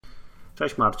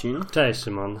Cześć Marcin. Cześć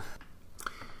Szymon.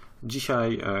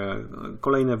 Dzisiaj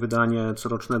kolejne wydanie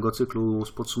corocznego cyklu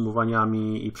z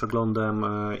podsumowaniami i przeglądem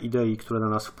idei, które na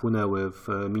nas wpłynęły w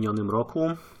minionym roku.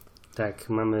 Tak,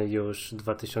 mamy już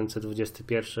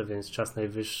 2021, więc czas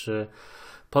najwyższy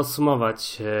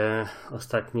podsumować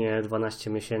ostatnie 12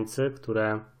 miesięcy,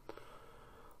 które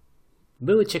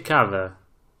były ciekawe.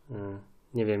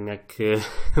 Nie wiem, jak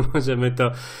możemy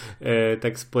to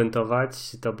tak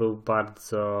spuentować. To był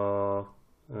bardzo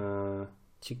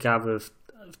ciekawy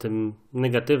w tym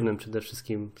negatywnym przede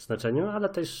wszystkim znaczeniu, ale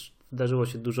też wydarzyło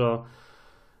się dużo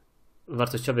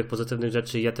wartościowych, pozytywnych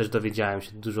rzeczy. Ja też dowiedziałem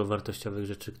się dużo wartościowych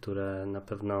rzeczy, które na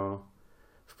pewno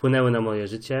wpłynęły na moje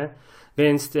życie.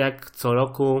 Więc jak co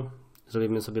roku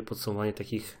zrobimy sobie podsumowanie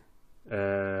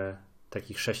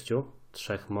takich 6,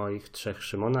 3 moich, 3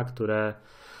 Szymona, które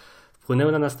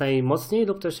wpłynęły na nas najmocniej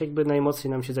lub też jakby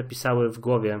najmocniej nam się zapisały w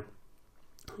głowie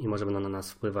i może będą na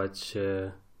nas wpływać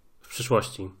w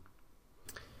przyszłości.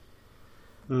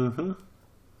 Mhm.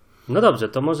 No dobrze,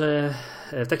 to może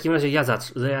w takim razie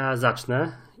ja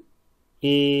zacznę.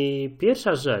 I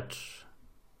pierwsza rzecz,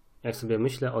 jak sobie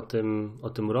myślę o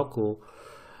tym roku,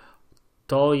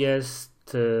 to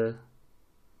jest...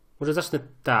 Może zacznę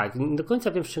tak, nie do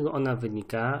końca wiem, z czego ona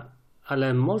wynika,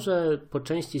 ale może po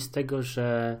części z tego,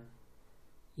 że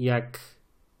jak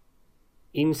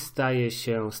im staje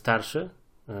się starszy,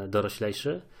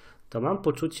 doroślejszy, to mam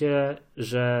poczucie,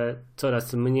 że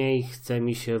coraz mniej chce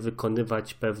mi się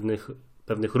wykonywać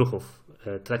pewnych ruchów,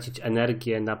 tracić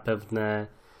energię na pewne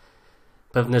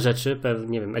rzeczy,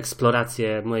 nie wiem,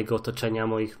 eksplorację mojego otoczenia,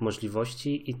 moich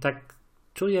możliwości i tak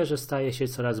czuję, że staję się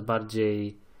coraz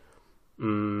bardziej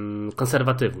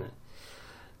konserwatywny.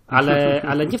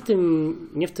 Ale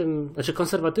nie w tym, znaczy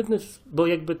konserwatywny, bo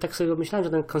jakby tak sobie myślałem, że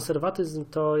ten konserwatyzm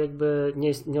to jakby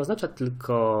nie oznacza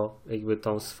tylko jakby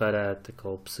tą sferę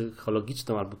taką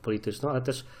psychologiczną albo polityczną, ale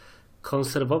też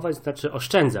konserwować znaczy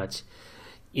oszczędzać.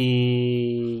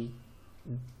 I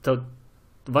to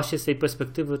właśnie z tej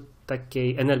perspektywy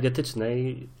takiej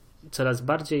energetycznej coraz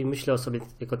bardziej myślę o sobie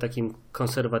jako takim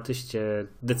konserwatyście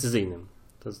decyzyjnym.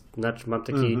 To znaczy mam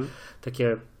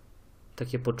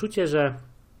takie poczucie, że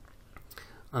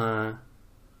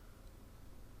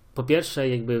po pierwsze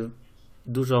jakby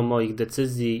dużo moich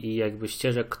decyzji i jakby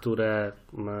ścieżek, które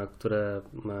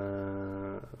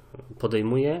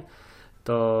podejmuję,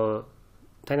 to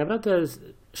tak naprawdę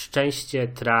szczęście,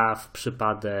 traf,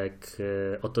 przypadek,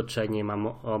 otoczenie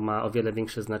ma o wiele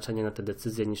większe znaczenie na te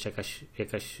decyzje niż jakaś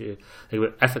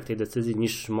jakby efekt tej decyzji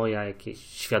niż moja jakieś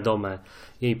świadome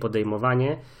jej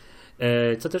podejmowanie,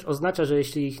 co też oznacza, że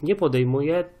jeśli ich nie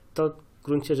podejmuję, to w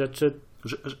gruncie rzeczy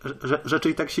rzeczy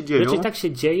i tak się dzieją. Rzeczy i tak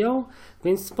się dzieją,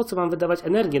 więc po co mam wydawać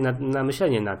energię na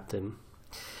myślenie nad tym?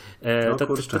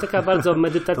 To taka bardzo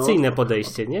medytacyjne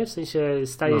podejście, nie? W sensie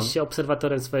stajesz się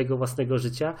obserwatorem swojego własnego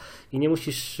życia i nie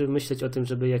musisz myśleć o tym,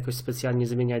 żeby jakoś specjalnie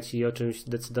zmieniać i o czymś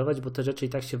decydować, bo te rzeczy i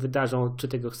tak się wydarzą, czy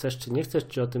tego chcesz, czy nie chcesz,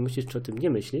 czy o tym myślisz, czy o tym nie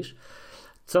myślisz,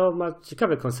 co ma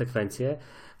ciekawe konsekwencje,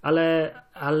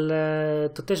 ale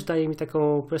to też daje mi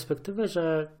taką perspektywę,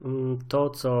 że to,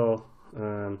 co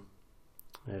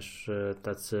wiesz,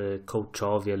 tacy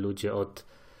coachowie, ludzie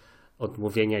od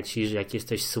mówienia ci, że jak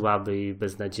jesteś słaby i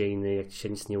beznadziejny, jak ci się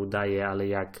nic nie udaje, ale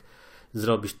jak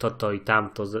zrobisz to i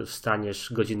tamto,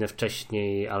 wstaniesz godzinę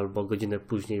wcześniej albo godzinę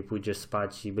później pójdziesz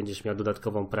spać i będziesz miał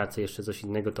dodatkową pracę, jeszcze coś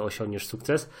innego, to osiągniesz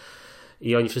sukces.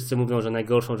 I oni wszyscy mówią, że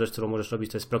najgorszą rzecz, którą możesz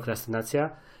robić, to jest prokrastynacja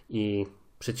i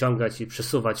przyciągać i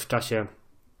przesuwać w czasie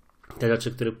te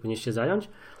rzeczy, które powinieneś się zająć.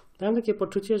 Ja mam takie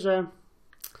poczucie, że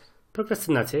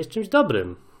prokrastynacja jest czymś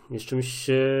dobrym, jest czymś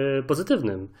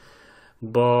pozytywnym,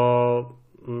 bo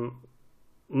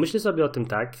myślę sobie o tym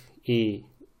tak i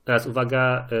teraz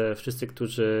uwaga, wszyscy,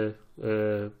 którzy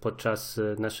podczas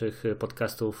naszych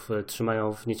podcastów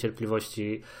trzymają w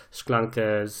niecierpliwości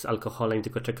szklankę z alkoholem i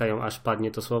tylko czekają, aż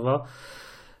padnie to słowo.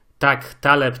 Tak,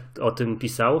 Taleb o tym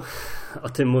pisał, o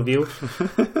tym mówił,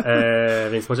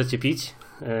 więc możecie pić.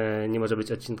 Nie może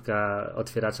być odcinka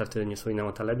otwieracza, w którym nie wspominam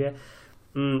o Talebie.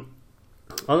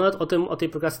 On o tej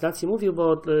prokrastynacji mówił,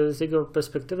 bo z jego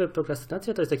perspektywy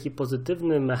prokrastynacja to jest taki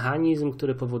pozytywny mechanizm,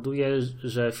 który powoduje,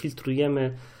 że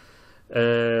filtrujemy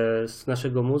z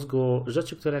naszego mózgu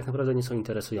rzeczy, które tak naprawdę nie są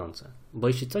interesujące. Bo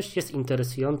jeśli coś jest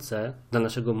interesujące dla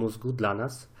naszego mózgu, dla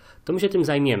nas, to my się tym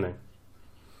zajmiemy.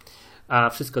 A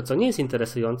wszystko, co nie jest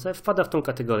interesujące, wpada w tą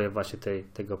kategorię właśnie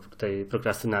tej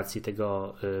prokrastynacji,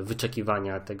 tego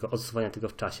wyczekiwania, tego odsuwania tego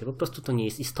w czasie. Po prostu to nie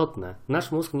jest istotne.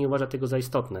 Nasz mózg nie uważa tego za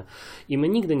istotne. I my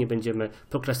nigdy nie będziemy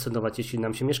prokrastynować, jeśli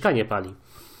nam się mieszkanie pali.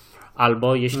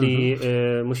 Albo jeśli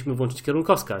musimy włączyć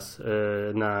kierunkowskaz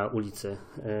na ulicy,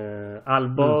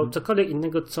 albo cokolwiek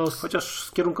innego, co... Chociaż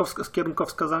z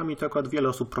kierunkowskazami to akurat wiele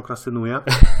osób prokrastynuje.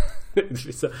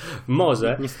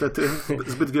 Może. Niestety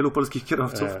zbyt wielu polskich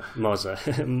kierowców. Może.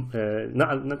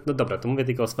 No dobra, to mówię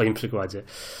tylko o swoim przykładzie.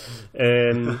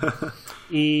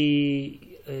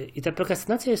 I ta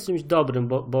prokrastynacja jest czymś dobrym,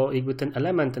 bo jakby ten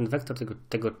element, ten wektor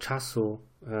tego czasu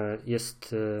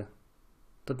jest...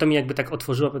 To mi jakby tak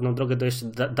otworzyło pewną drogę do jeszcze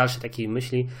dalszej takiej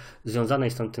myśli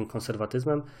związanej z tym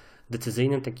konserwatyzmem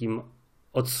decyzyjnym, takim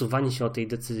odsuwaniem się od tej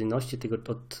decyzyjności,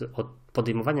 od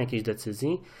podejmowania jakiejś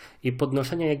decyzji i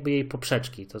podnoszenia jakby jej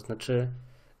poprzeczki. To znaczy,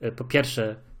 po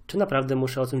pierwsze, czy naprawdę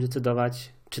muszę o tym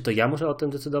decydować? Czy to ja muszę o tym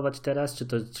decydować teraz? Czy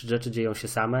rzeczy dzieją się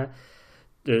same?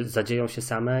 Zadzieją się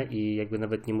same i jakby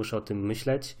nawet nie muszę o tym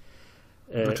myśleć?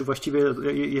 Czy właściwie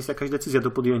jest jakaś decyzja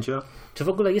do podjęcia? Czy w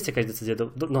ogóle jest jakaś decyzja?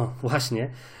 No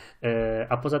właśnie.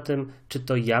 A poza tym, czy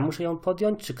to ja muszę ją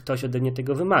podjąć, czy ktoś ode mnie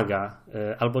tego wymaga?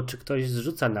 Albo czy ktoś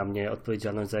zrzuca na mnie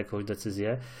odpowiedzialność za jakąś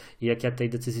decyzję i jak ja tej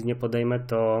decyzji nie podejmę,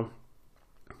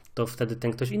 to wtedy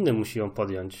ten ktoś inny musi ją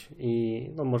podjąć. I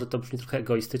no może to brzmi trochę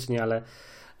egoistycznie, ale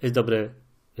jest dobry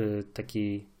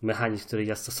taki mechanizm, który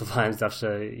ja stosowałem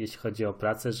zawsze, jeśli chodzi o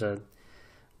pracę, że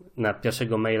na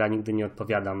pierwszego maila nigdy nie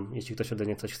odpowiadam, jeśli ktoś ode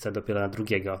mnie coś chce, dopiero na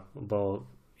drugiego, bo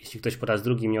jeśli ktoś po raz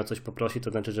drugi mnie o coś poprosi,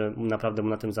 to znaczy, że naprawdę mu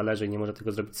na tym zależy i nie może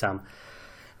tego zrobić sam.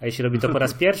 A jeśli robi to po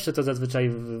raz pierwszy, to zazwyczaj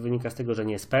wynika z tego, że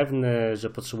nie jest pewny, że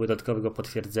potrzebuje dodatkowego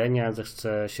potwierdzenia, że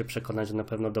chce się przekonać, że na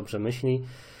pewno dobrze myśli,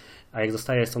 a jak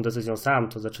zostaje z tą decyzją sam,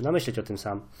 to zaczyna myśleć o tym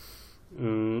sam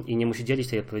i nie musi dzielić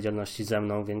tej odpowiedzialności ze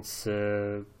mną, więc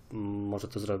może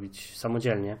to zrobić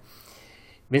samodzielnie.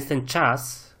 Więc ten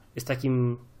czas jest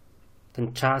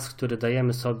ten czas, który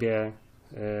dajemy sobie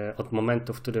od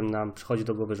momentu, w którym nam przychodzi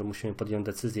do głowy, że musimy podjąć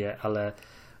decyzję, ale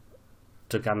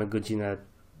czekamy godzinę,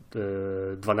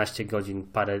 12 godzin,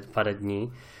 parę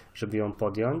dni, żeby ją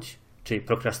podjąć, czyli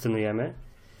prokrastynujemy,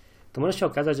 to może się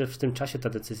okazać, że w tym czasie ta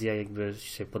decyzja jakby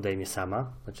się podejmie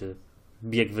sama, znaczy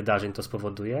bieg wydarzeń to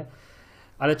spowoduje,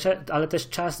 ale też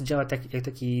czas działa jak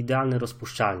taki idealny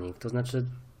rozpuszczalnik, to znaczy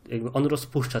jakby on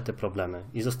rozpuszcza te problemy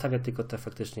i zostawia tylko te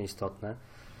faktycznie istotne.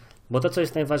 Bo to, co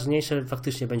jest najważniejsze,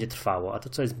 faktycznie będzie trwało, a to,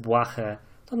 co jest błahe,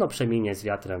 to przeminie z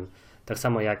wiatrem. Tak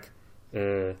samo jak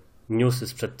newsy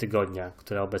sprzed tygodnia,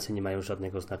 które obecnie nie mają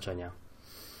żadnego znaczenia.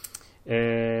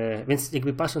 Więc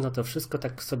jakby patrząc na to wszystko,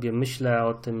 tak sobie myślę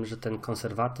o tym, że ten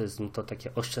konserwatyzm to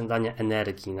takie oszczędzanie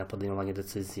energii na podejmowanie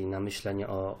decyzji, na myślenie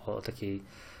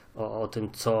o tym,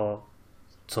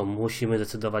 co musimy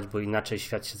decydować, bo inaczej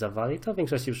świat się zawali, to w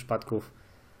większości przypadków,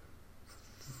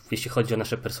 jeśli chodzi o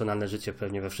nasze personalne życie,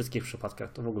 pewnie we wszystkich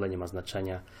przypadkach to w ogóle nie ma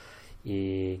znaczenia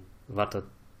i warto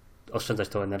oszczędzać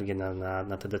tą energię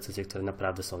na te decyzje, które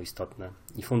naprawdę są istotne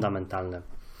i fundamentalne,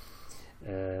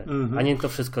 a nie to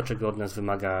wszystko, czego od nas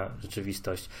wymaga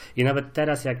rzeczywistość. I nawet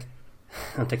teraz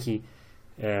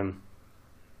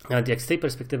nawet jak z tej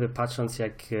perspektywy patrząc,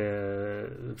 jak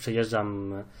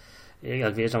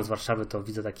wyjeżdżam z Warszawy, to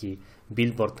widzę taki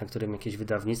billboard, na którym jakieś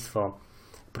wydawnictwo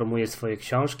promuje swoje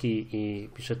książki i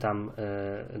pisze tam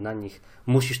na nich: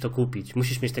 musisz to kupić,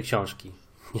 musisz mieć te książki,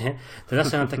 nie? To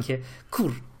zawsze mam takie,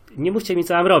 nie mówcie mi,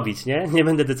 co mam robić, nie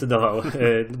będę decydował,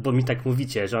 bo mi tak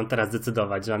mówicie, że mam teraz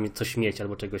decydować, że mam coś mieć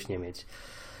albo czegoś nie mieć.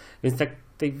 Więc tak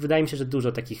wydaje mi się, że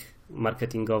dużo takich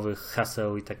marketingowych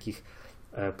haseł i takich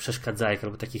przeszkadzajek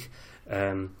albo takich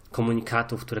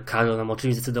komunikatów, które każą nam o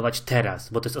czymś decydować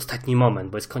teraz, bo to jest ostatni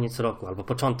moment, bo jest koniec roku, albo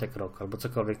początek roku, albo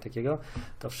cokolwiek takiego,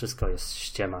 to wszystko jest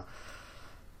ściema.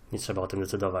 Nie trzeba o tym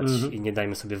decydować i nie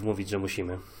dajmy sobie wmówić, że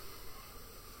musimy.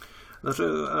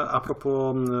 Znaczy, a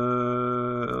propos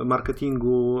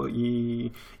marketingu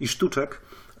i sztuczek,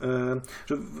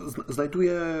 że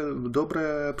znajduję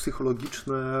dobre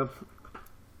psychologiczne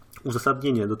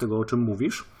uzasadnienie do tego, o czym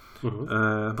mówisz.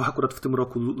 Bo akurat w tym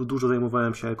roku dużo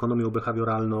zajmowałem się ekonomią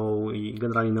behawioralną i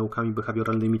generalnie naukami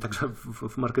behawioralnymi, także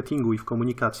w marketingu i w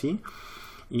komunikacji.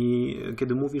 I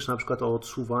kiedy mówisz na przykład o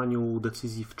odsuwaniu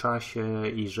decyzji w czasie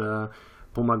i że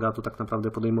pomaga to tak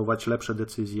naprawdę podejmować lepsze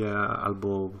decyzje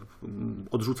albo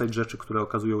odrzucać rzeczy, które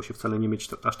okazują się wcale nie mieć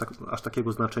aż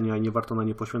takiego znaczenia i nie warto na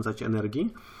nie poświęcać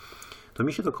energii, to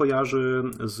mi się to kojarzy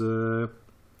z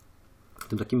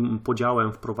tym takim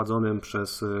podziałem wprowadzonym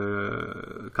przez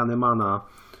Kahnemana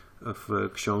w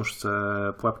książce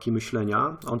Pułapki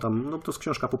myślenia. On tam, to jest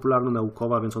książka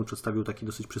popularno-naukowa, więc on przedstawił taki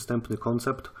dosyć przystępny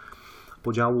koncept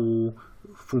podziału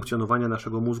funkcjonowania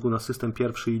naszego mózgu na system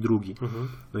pierwszy i drugi.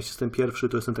 No i system pierwszy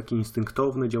to jest ten taki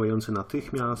instynktowny, działający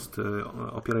natychmiast,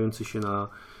 opierający się na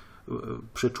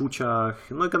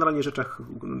przeczuciach, no i generalnie rzeczach,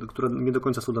 które nie do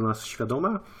końca są dla nas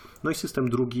świadome. No i system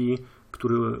drugi,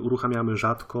 który uruchamiamy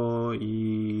rzadko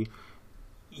i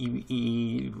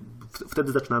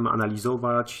wtedy zaczynamy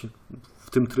analizować. W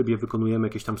tym trybie wykonujemy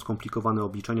jakieś tam skomplikowane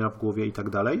obliczenia w głowie i tak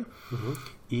dalej.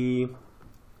 I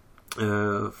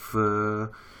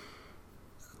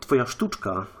twoja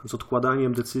sztuczka z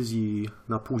odkładaniem decyzji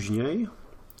na później,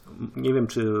 nie wiem,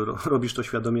 czy robisz to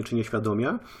świadomie, czy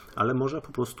nieświadomie, ale może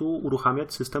po prostu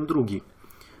uruchamiać system drugi.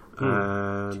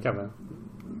 Ciekawe.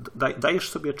 Dajesz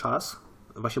sobie czas,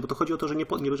 właśnie, bo to chodzi o to, że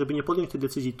żeby nie podjąć tej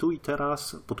decyzji tu i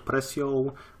teraz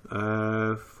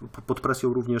pod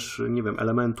presją również, nie wiem,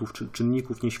 elementów czy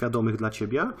czynników nieświadomych dla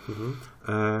ciebie,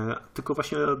 tylko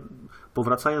właśnie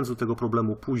powracając do tego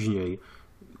problemu później,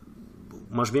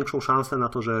 masz większą szansę na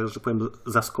to, że powiem,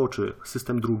 zaskoczy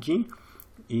system drugi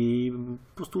i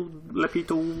po prostu lepiej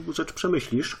tą rzecz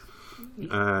przemyślisz.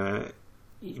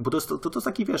 Bo to jest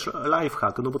taki, wiesz,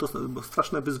 lifehack, no bo to jest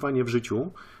straszne wyzwanie w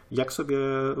życiu,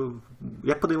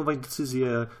 jak podejmować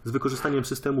decyzje z wykorzystaniem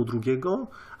systemu drugiego,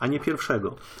 a nie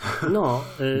pierwszego.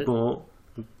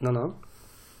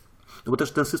 Bo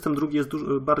też ten system drugi jest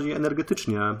bardziej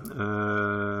energetycznie,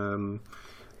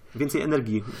 więcej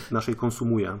energii naszej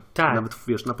konsumuje. Tak. Nawet,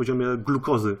 wiesz, na poziomie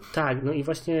glukozy. Tak, no i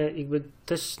właśnie jakby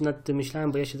też nad tym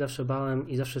myślałem, bo ja się zawsze bałem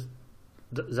i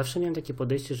zawsze miałem takie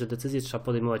podejście, że decyzje trzeba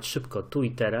podejmować szybko, tu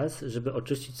i teraz, żeby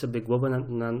oczyścić sobie głowę,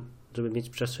 żeby mieć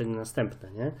przestrzeń na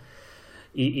następne, nie?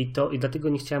 I dlatego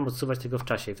nie chciałem odsuwać tego w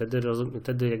czasie.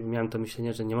 Wtedy jakby miałem to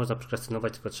myślenie, że nie można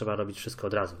prokrastynować, tylko trzeba robić wszystko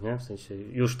od razu, nie? W sensie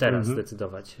już teraz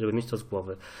zdecydować, żeby mieć to z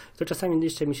głowy. To czasami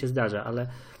jeszcze mi się zdarza,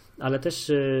 ale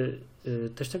też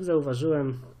tak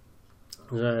zauważyłem,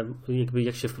 że jakby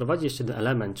jak się wprowadzi jeszcze ten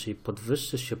element, czyli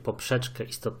podwyższy się poprzeczkę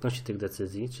istotności tych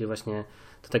decyzji, czyli właśnie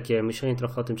to takie myślenie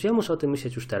trochę o tym, czy ja muszę o tym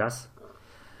myśleć już teraz,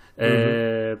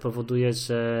 powoduje,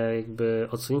 że jakby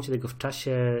odsunięcie tego w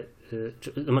czasie,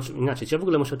 inaczej, czy ja w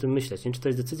ogóle muszę o tym myśleć, nie? Czy to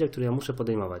jest decyzja, którą ja muszę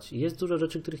podejmować. I jest dużo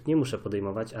rzeczy, których nie muszę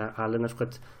podejmować, ale na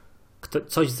przykład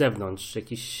coś z zewnątrz,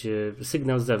 jakiś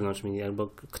sygnał z zewnątrz mi,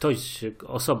 albo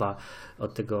osoba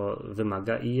od tego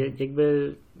wymaga i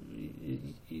jakby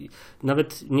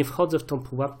nawet nie wchodzę w tą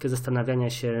pułapkę zastanawiania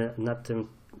się nad tym,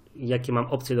 jakie mam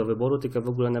opcje do wyboru, tylko w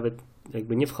ogóle nawet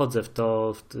jakby nie wchodzę w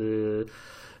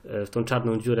tą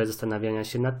czarną dziurę zastanawiania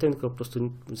się nad tym, tylko po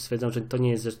prostu stwierdzam, że to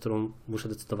nie jest rzecz, którą muszę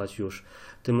decydować już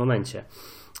w tym momencie.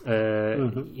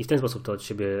 I w ten sposób to od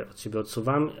siebie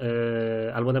odsuwam,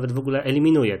 albo nawet w ogóle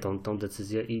eliminuję tą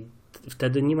decyzję i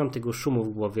wtedy nie mam tego szumu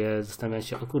w głowie, zastanawiam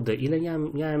się, o kurde, ile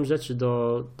miałem rzeczy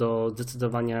do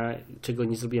zdecydowania, czego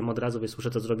nie zrobiłem od razu, więc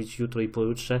muszę to zrobić jutro i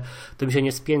pojutrze, to mi się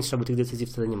nie spiętrza, bo tych decyzji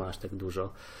wcale nie ma aż tak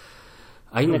dużo.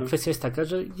 A inna kwestia jest taka,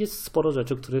 że jest sporo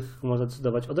rzeczy, o których można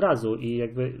decydować od razu i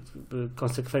jakby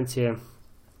konsekwencje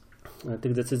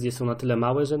tych decyzji są na tyle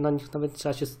małe, że na nich nawet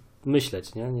trzeba się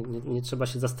myśleć, nie trzeba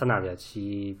się zastanawiać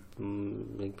i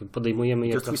jakby podejmujemy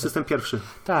je. To jest twój system pierwszy.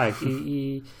 Tak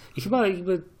i chyba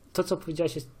jakby to, co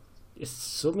powiedziałeś, jest w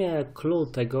sumie clue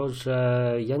tego,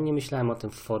 że ja nie myślałem o tym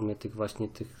w formie tych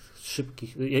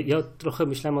szybkich. Ja trochę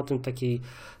myślałem o tym w takiej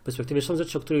perspektywie. Są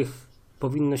rzeczy, o których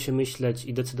powinno się myśleć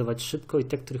i decydować szybko i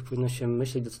te, których powinno się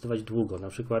myśleć i decydować długo. Na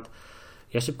przykład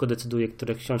ja szybko decyduję,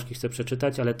 które książki chcę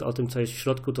przeczytać, ale to o tym, co jest w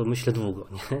środku, to myślę długo,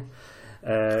 nie?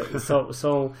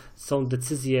 Są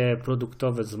decyzje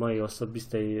produktowe z mojej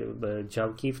osobistej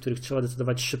działki, w których trzeba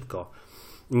decydować szybko.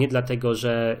 Nie dlatego,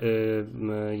 że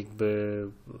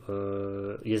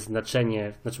jest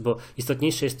znaczenie, bo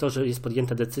istotniejsze jest to, że jest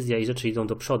podjęta decyzja i rzeczy idą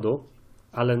do przodu,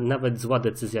 ale nawet zła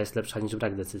decyzja jest lepsza niż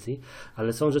brak decyzji,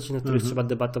 ale są rzeczy, na których trzeba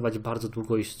debatować bardzo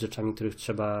długo i z rzeczami, których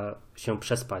trzeba się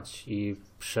przespać i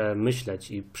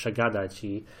przemyśleć i przegadać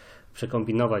i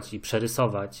przekombinować i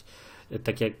przerysować,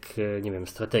 tak jak, nie wiem,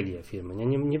 strategię firmy.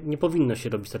 Nie powinno się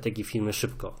robić strategii firmy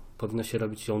szybko. Powinno się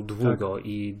robić ją długo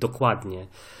i dokładnie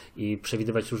i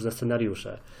przewidywać różne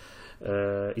scenariusze.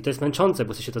 I to jest męczące,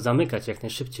 bo chce się to zamykać jak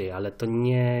najszybciej, ale to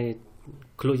nie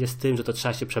kluje z tym, że to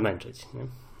trzeba się przemęczyć. Nie?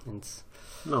 Więc...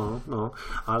 No,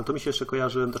 ale to mi się jeszcze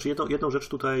kojarzy, znaczy jedną rzecz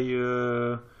tutaj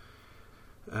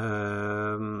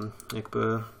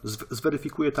jakby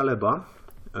zweryfikuję Taleba,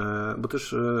 bo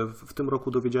też w tym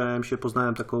roku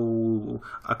poznałem taką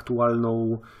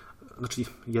aktualną, znaczy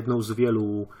jedną z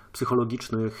wielu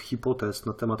psychologicznych hipotez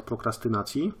na temat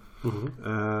prokrastynacji,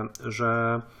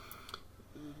 że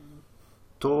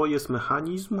to jest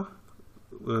mechanizm,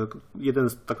 jeden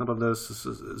tak naprawdę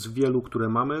z wielu, które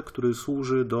mamy, który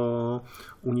służy do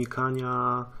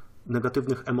unikania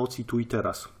negatywnych emocji tu i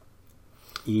teraz.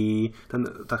 I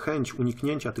ta chęć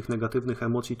uniknięcia tych negatywnych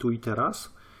emocji tu i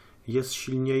teraz jest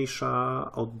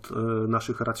silniejsza od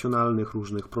naszych racjonalnych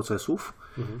różnych procesów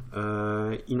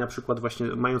i na przykład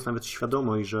właśnie mając nawet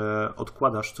świadomość, że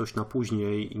odkładasz coś na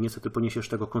później i niestety poniesiesz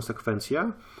tego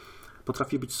konsekwencje,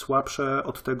 potrafi być słabsze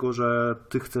od tego, że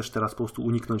ty chcesz teraz po prostu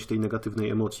uniknąć tej negatywnej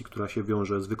emocji, która się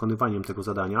wiąże z wykonywaniem tego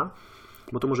zadania,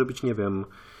 bo to może być, nie wiem,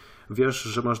 wiesz,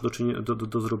 że masz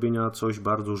do zrobienia coś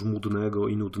bardzo żmudnego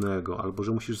i nudnego, albo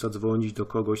że musisz zadzwonić do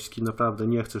kogoś, z kim naprawdę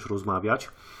nie chcesz rozmawiać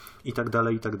i tak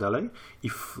dalej, i tak dalej. I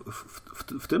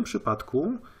w tym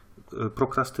przypadku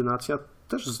prokrastynacja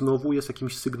też znowu jest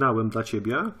jakimś sygnałem dla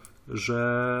ciebie,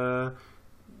 że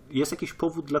jest jakiś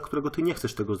powód, dla którego ty nie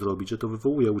chcesz tego zrobić, że to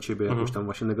wywołuje u ciebie jakąś tam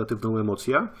właśnie negatywną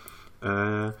emocję.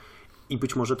 I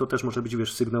być może to też może być,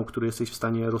 wiesz, sygnał, który jesteś w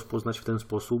stanie rozpoznać w ten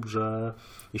sposób, że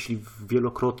jeśli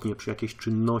wielokrotnie przy jakiejś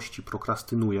czynności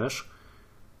prokrastynujesz,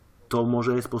 to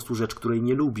może jest po prostu rzecz, której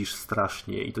nie lubisz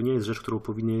strasznie i to nie jest rzecz, którą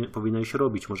powinieneś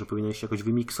robić. Może powinieneś się jakoś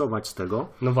wymiksować z tego.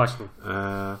 No właśnie.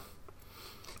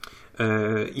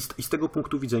 I z tego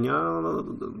punktu widzenia, no,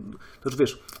 to już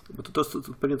wiesz, to jest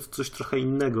pewnie coś trochę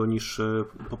innego niż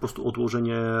po prostu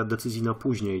odłożenie decyzji na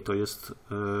później. To jest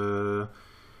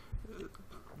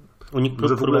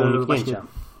próba uniknięcia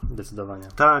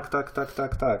zdecydowania. Tak.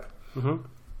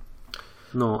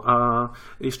 No, a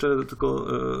jeszcze tylko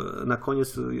na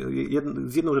koniec,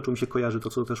 z jedną rzeczą mi się kojarzy to,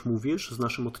 co też mówisz, z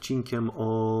naszym odcinkiem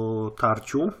o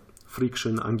tarciu,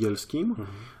 friction angielskim,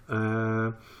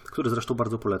 który zresztą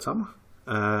bardzo polecam,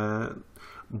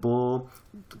 bo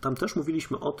tam też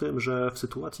mówiliśmy o tym, że w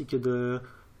sytuacji, kiedy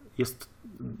jest,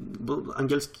 bo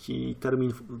angielski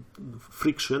termin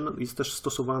friction jest też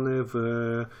stosowany w,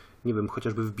 nie wiem,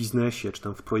 chociażby w biznesie, czy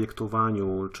tam w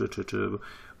projektowaniu, czy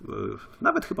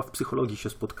nawet chyba w psychologii się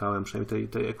spotkałem, przynajmniej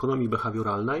tej ekonomii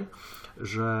behawioralnej,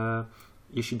 że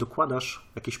jeśli dokładasz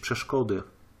jakieś przeszkody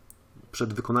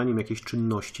przed wykonaniem jakiejś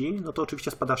czynności, no to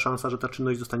oczywiście spada szansa, że ta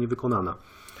czynność zostanie wykonana.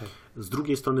 Tak. Z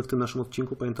drugiej strony w tym naszym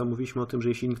odcinku, pamiętam, mówiliśmy o tym, że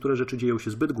jeśli niektóre rzeczy dzieją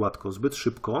się zbyt gładko, zbyt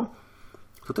szybko,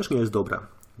 to też nie jest dobre,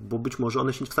 bo być może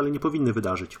one się wcale nie powinny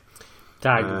wydarzyć.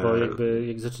 Tak, bo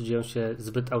jak rzeczy dzieją się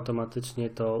zbyt automatycznie,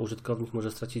 to użytkownik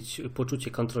może stracić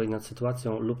poczucie kontroli nad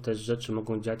sytuacją lub też rzeczy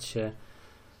mogą dziać się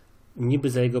niby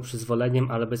za jego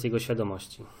przyzwoleniem, ale bez jego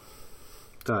świadomości.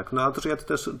 Tak, no a to ja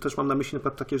też mam na myśli na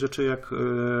przykład takie rzeczy jak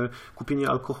kupienie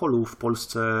alkoholu w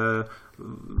Polsce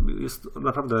jest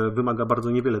naprawdę wymaga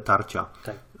bardzo niewiele tarcia.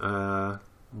 Tak.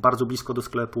 Bardzo blisko do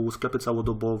sklepu, sklepy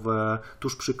całodobowe,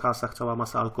 tuż przy kasach cała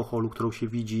masa alkoholu, którą się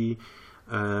widzi.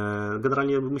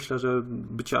 Generalnie myślę, że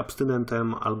bycie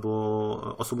abstynentem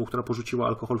albo osobą, która porzuciła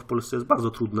alkohol w Polsce jest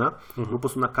bardzo trudne, bo po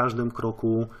prostu na każdym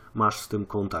kroku masz z tym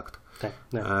kontakt. Tak.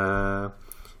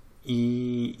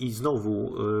 I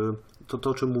znowu to,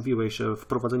 o czym mówiłeś, że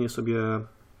wprowadzenie sobie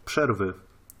przerwy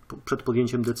przed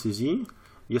podjęciem decyzji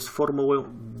jest formą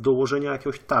dołożenia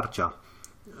jakiegoś tarcia.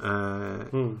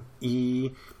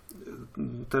 I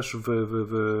też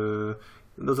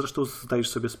no zresztą zdajesz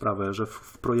sobie sprawę, że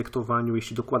w projektowaniu,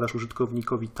 jeśli dokładasz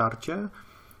użytkownikowi tarcie,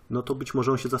 no to być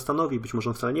może on się zastanowi, być może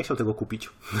on wcale nie chciał tego kupić.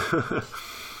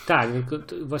 Tak,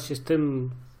 właśnie z tym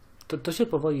to się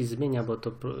powoli zmienia, bo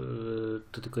to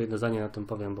tylko jedno zdanie na tym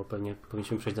powiem, bo pewnie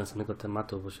powinniśmy przejść do następnego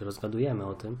tematu, bo się rozgadujemy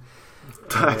o tym.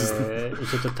 Tak.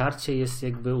 Że to tarcie jest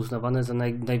jakby uznawane za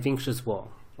największe zło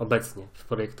obecnie w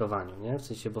projektowaniu, nie? W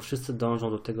sensie, bo wszyscy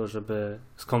dążą do tego, żeby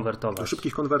skonwertować. Do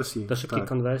szybkich konwersji. Do szybkiej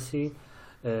konwersji.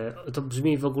 To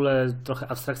brzmi w ogóle trochę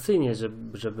abstrakcyjnie,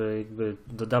 żeby jakby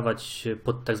dodawać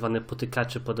tak zwane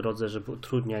potykacze po drodze, żeby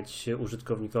utrudniać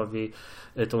użytkownikowi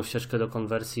tą ścieżkę do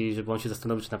konwersji, żeby on się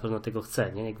zastanowił, czy na pewno tego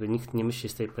chce. Nie? Jakby nikt nie myśli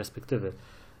z tej perspektywy.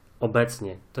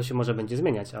 Obecnie to się może będzie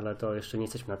zmieniać, ale to jeszcze nie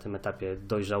jesteśmy na tym etapie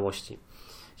dojrzałości,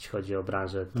 jeśli chodzi o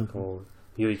branżę taką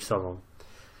UX-ową.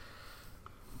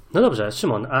 No dobrze,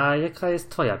 Szymon, a jaka jest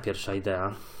twoja pierwsza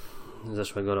idea z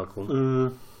zeszłego roku?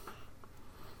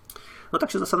 No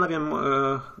tak się zastanawiam,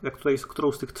 jak tutaj,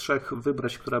 którą z tych trzech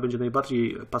wybrać, która będzie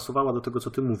najbardziej pasowała do tego,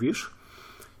 co ty mówisz.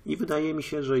 I wydaje mi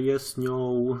się, że jest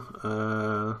nią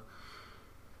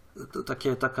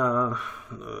taka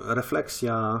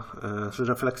refleksja,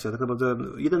 tak naprawdę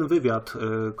jeden wywiad,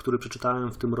 który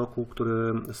przeczytałem w tym roku,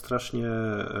 który strasznie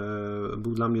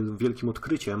był dla mnie wielkim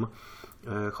odkryciem.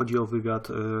 Chodzi o wywiad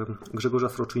Grzegorza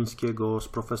Sroczyńskiego z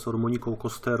profesor Moniką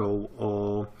Kosterą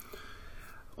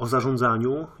o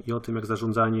zarządzaniu i o tym, jak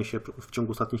zarządzanie się w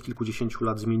ciągu ostatnich kilkudziesięciu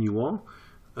lat zmieniło.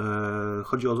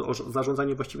 Chodzi o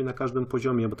zarządzanie właściwie na każdym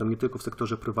poziomie, bo tam nie tylko w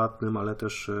sektorze prywatnym, ale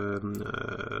też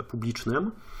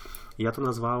publicznym. Ja to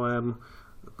nazwałem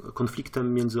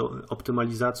konfliktem między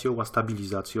optymalizacją a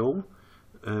stabilizacją.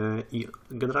 I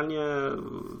generalnie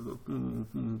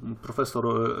profesor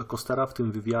Kostera w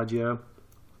tym wywiadzie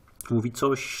mówi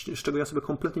coś, z czego ja sobie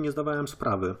kompletnie nie zdawałem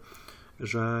sprawy,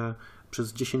 że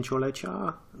przez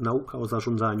dziesięciolecia nauka o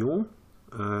zarządzaniu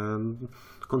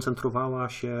koncentrowała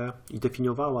się i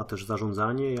definiowała też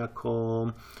zarządzanie jako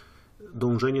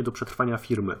dążenie do przetrwania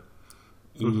firmy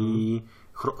i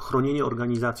chronienie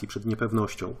organizacji przed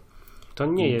niepewnością. To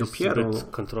nie jest zbyt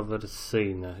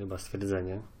kontrowersyjne chyba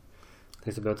stwierdzenie.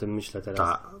 Tak sobie o tym myślę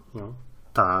teraz.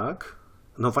 Tak.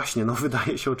 No właśnie,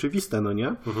 wydaje się oczywiste, no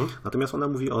nie? Natomiast ona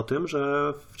mówi o tym,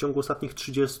 że w ciągu ostatnich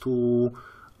 30,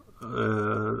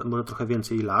 może trochę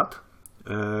więcej lat,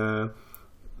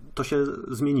 to się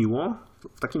zmieniło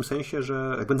w takim sensie,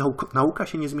 że jakby nauka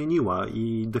się nie zmieniła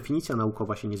i definicja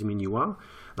naukowa się nie zmieniła,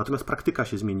 natomiast praktyka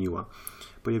się zmieniła.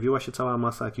 Pojawiła się cała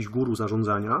masa jakichś guru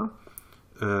zarządzania,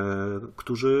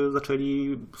 którzy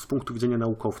zaczęli z punktu widzenia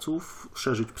naukowców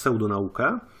szerzyć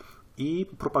pseudonaukę i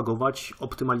propagować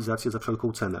optymalizację za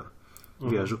wszelką cenę.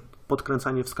 Wiesz,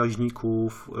 podkręcanie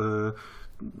wskaźników,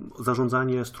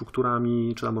 zarządzanie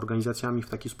strukturami czy tam organizacjami w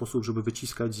taki sposób, żeby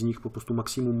wyciskać z nich po prostu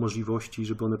maksimum możliwości,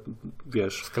 żeby one,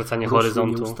 wiesz... Skracanie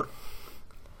horyzontu.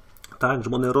 Tak,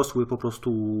 żeby one rosły po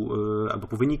prostu,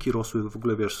 albo wyniki rosły w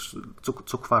ogóle, wiesz,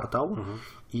 co kwartał.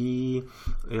 I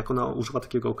jak ona używa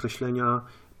takiego określenia,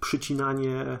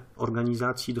 przycinanie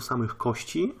organizacji do samych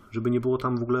kości, żeby nie było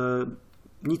tam w ogóle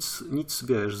nic,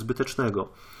 wiesz, zbytecznego.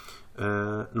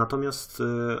 Natomiast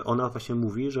ona właśnie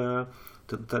mówi, że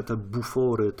te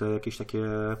bufory, te jakieś takie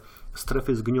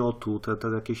strefy zgniotu, te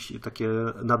jakieś takie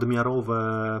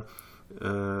nadmiarowe,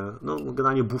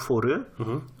 generalnie bufory,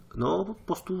 po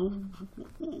prostu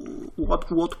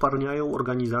uodparniają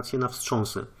organizacje na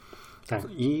wstrząsy. Tak.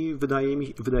 I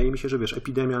wydaje mi się, że wiesz,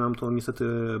 epidemia nam to niestety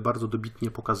bardzo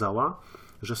dobitnie pokazała,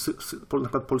 że na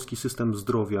przykład polski system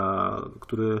zdrowia,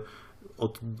 który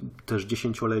od też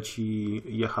dziesięcioleci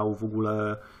jechał w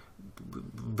ogóle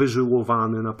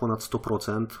wyżyłowany na ponad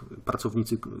 100%,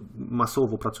 pracownicy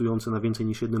masowo pracujący na więcej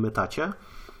niż jednym etacie,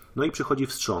 no i przychodzi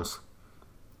wstrząs.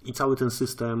 I cały ten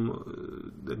system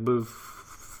jakby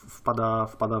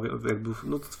wpada jakby,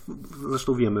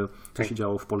 zresztą wiemy, co się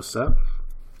działo w Polsce,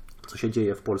 co się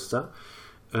dzieje w Polsce,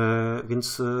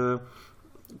 więc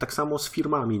tak samo z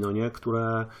firmami, no nie,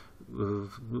 które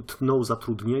tną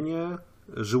zatrudnienie,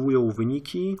 żyłują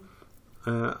wyniki,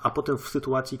 a potem w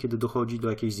sytuacji, kiedy dochodzi do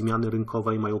jakiejś zmiany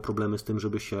rynkowej, mają problemy z tym,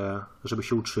 żeby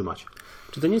się utrzymać.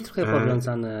 Czy to nie jest trochę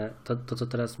powiązane, to co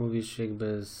teraz mówisz,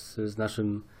 jakby z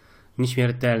naszym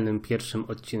nieśmiertelnym pierwszym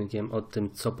odcinkiem o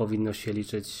tym, co powinno się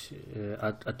liczyć,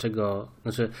 a czego,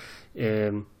 znaczy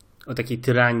o takiej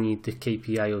tyranii tych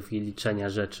KPI-ów i liczenia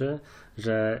rzeczy,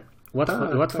 że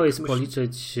łatwo jest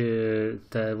policzyć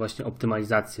te właśnie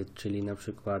optymalizacje, czyli na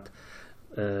przykład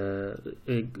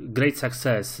great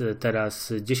success,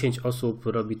 teraz 10 osób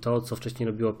robi to, co wcześniej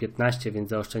robiło 15, więc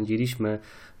zaoszczędziliśmy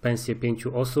pensję 5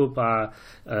 osób,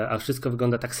 a wszystko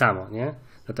wygląda tak samo, nie?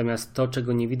 Natomiast to,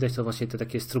 czego nie widać, to właśnie te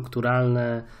takie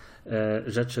strukturalne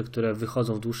rzeczy, które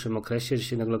wychodzą w dłuższym okresie, że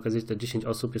się nagle okazuje, że te 10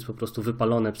 osób jest po prostu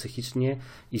wypalone psychicznie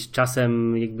i z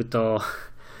czasem jakby to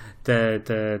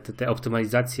te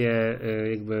optymalizacje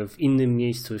jakby w innym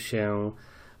miejscu się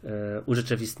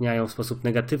urzeczywistniają w sposób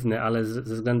negatywny, ale ze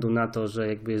względu na to, że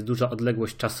jakby jest duża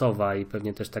odległość czasowa i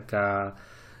pewnie też taka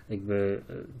jakby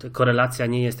korelacja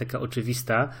nie jest taka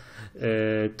oczywista,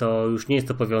 to już nie jest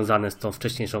to powiązane z tą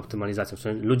wcześniejszą optymalizacją.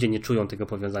 Ludzie nie czują tego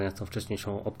powiązania z tą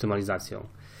wcześniejszą optymalizacją.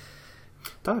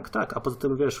 Tak, a poza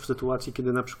tym wiesz, w sytuacji,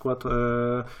 kiedy na przykład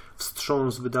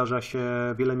wstrząs wydarza się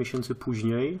wiele miesięcy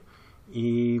później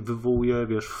i wywołuje,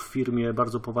 wiesz, w firmie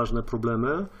bardzo poważne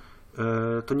problemy,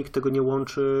 to nikt tego nie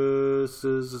łączy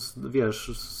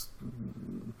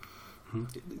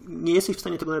nie jesteś w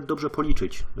stanie tego nawet dobrze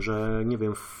policzyć, że nie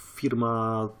wiem,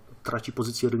 firma traci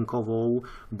pozycję rynkową,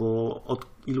 bo od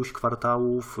iluś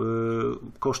kwartałów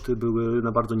koszty były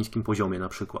na bardzo niskim poziomie na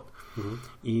przykład.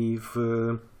 I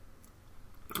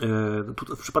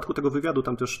w przypadku tego wywiadu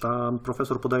tam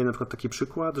profesor podaje na przykład taki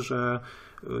przykład, że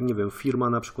nie wiem, firma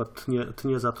na przykład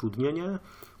tnie zatrudnienie,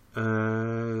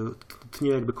 tnie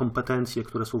jakby kompetencje,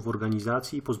 które są w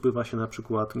organizacji, pozbywa się na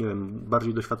przykład, nie wiem,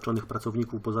 bardziej doświadczonych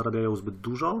pracowników, bo zarabiają zbyt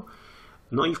dużo.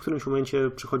 No i w którymś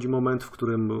momencie przychodzi moment, w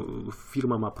którym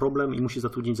firma ma problem i musi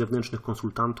zatrudnić zewnętrznych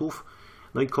konsultantów,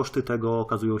 no i koszty tego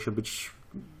okazują się być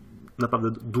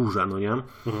naprawdę duże, no nie?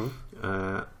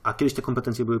 A kiedyś te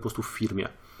kompetencje były po prostu w firmie.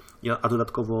 A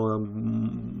dodatkowo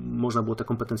można było te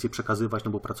kompetencje przekazywać,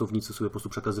 no bo pracownicy sobie po prostu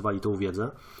przekazywali tą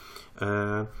wiedzę.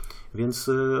 Więc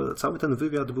cały ten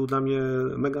wywiad był dla mnie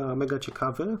mega, mega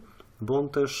ciekawy, bo on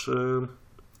też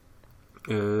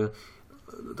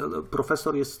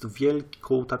profesor jest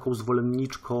wielką taką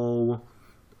zwolenniczką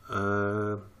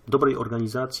dobrej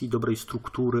organizacji, dobrej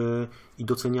struktury i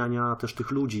doceniania też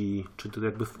tych ludzi, czy to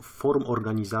jakby form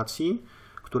organizacji,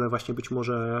 które właśnie być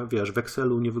może, wiesz, w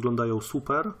Excelu nie wyglądają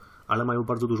super, ale mają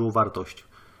bardzo dużą wartość.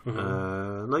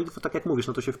 No i tak jak mówisz,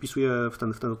 no to się wpisuje w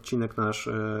ten odcinek nasz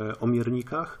o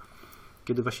miernikach,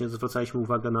 kiedy właśnie zwracaliśmy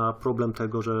uwagę na problem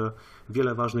tego, że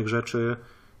wiele ważnych rzeczy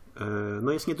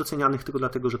no jest niedocenianych tylko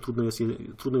dlatego, że trudno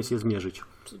jest je zmierzyć.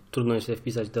 Trudno jest je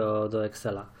wpisać do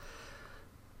Excela.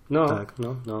 No, tak.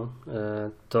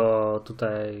 To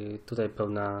tutaj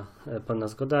pełna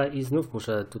zgoda i znów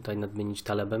muszę tutaj nadmienić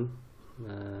Talebem,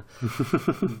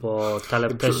 bo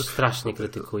Taleb też strasznie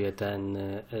krytykuje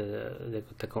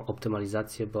taką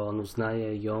optymalizację, bo on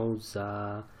uznaje ją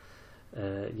za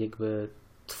jakby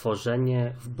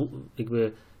tworzenie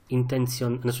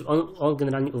znaczy on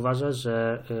generalnie uważa,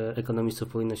 że ekonomistów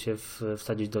powinno się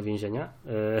wsadzić do więzienia.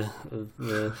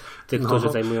 Tych, którzy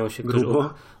zajmują się,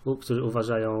 którzy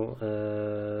uważają,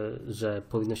 że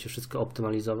powinno się wszystko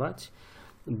optymalizować,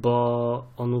 bo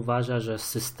on uważa, że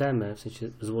systemy, w sensie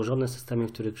złożone systemy,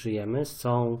 w których żyjemy,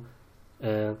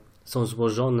 są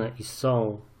złożone i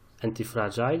są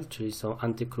anti-fragile, czyli są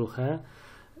antykruche,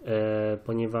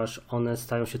 ponieważ one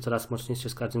stają się coraz mocniejsze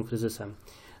z każdym kryzysem.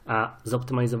 A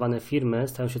zoptymalizowane firmy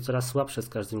stają się coraz słabsze z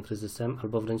każdym kryzysem,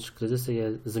 albo wręcz kryzysy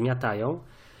je zmiatają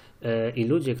i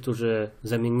ludzie, którzy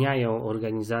zamieniają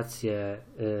organizacje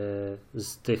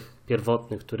z tych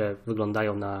pierwotnych, które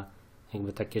wyglądają na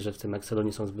jakby takie, że w tym Excelu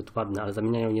nie są zbyt ładne, ale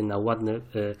zamieniają je na ładne,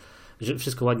 że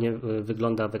wszystko ładnie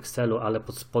wygląda w Excelu, ale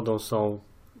pod spodą są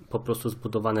po prostu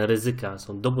zbudowane ryzyka,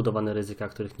 są dobudowane ryzyka,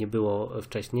 których nie było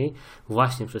wcześniej,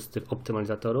 właśnie przez tych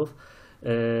optymalizatorów,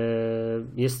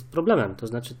 jest problemem. To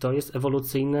znaczy, to jest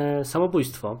ewolucyjne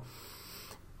samobójstwo.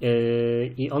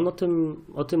 I on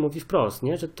o tym mówi wprost,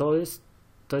 nie? Że to jest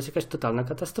jakaś totalna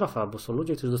katastrofa, bo są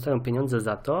ludzie, którzy dostają pieniądze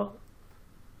za to,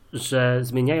 że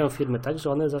zmieniają firmy tak,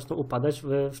 że one zaczną upadać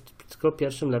w tylko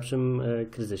pierwszym, lepszym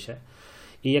kryzysie.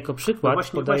 I jako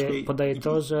przykład podaję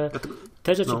to, że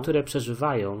te rzeczy, które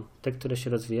przeżywają, te, które się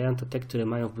rozwijają, to te, które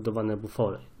mają wbudowane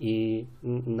bufory. I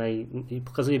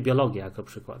pokazuje biologię jako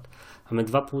przykład. Mamy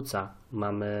 2 płuca,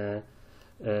 mamy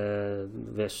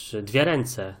dwie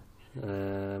ręce,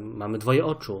 mamy 2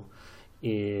 oczu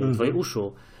i 2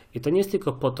 uszu. I to nie jest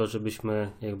tylko po to,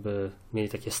 żebyśmy jakby mieli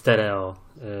takie stereo,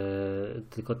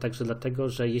 tylko także dlatego,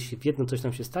 że jeśli w jednym coś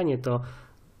nam się stanie,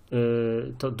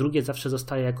 to drugie zawsze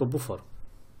zostaje jako bufor.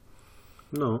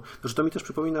 No, że to mi też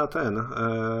przypomina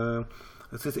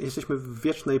jesteśmy w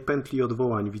wiecznej pętli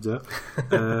odwołań, widzę.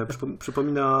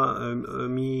 Przypomina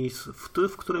mi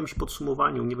w którymś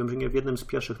podsumowaniu, nie wiem, że nie w jednym z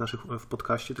pierwszych naszych w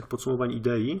podcaście tych podsumowań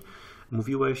idei,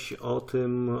 mówiłeś o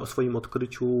swoim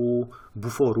odkryciu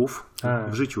buforów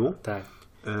w życiu. Tak.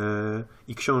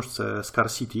 I książce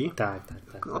Scar City. Tak.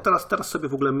 No teraz sobie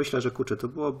w ogóle myślę, że kurczę, to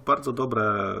było bardzo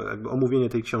dobre jakby omówienie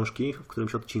tej książki w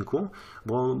którymś odcinku,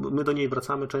 bo my do niej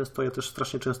wracamy często, ja też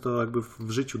strasznie często jakby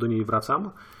w życiu do niej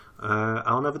wracam,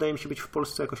 a ona wydaje mi się być w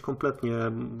Polsce jakoś kompletnie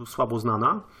słabo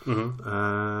znana.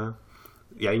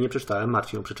 Ja jej nie przeczytałem,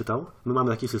 Marcin ją przeczytał. My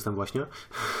mamy taki system właśnie.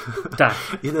 Tak.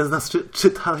 Jeden z nas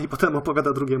czyta i potem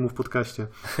opowiada drugiemu w podcaście.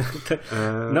 Tak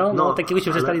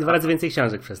jakbyśmy przeczytali 2 razy więcej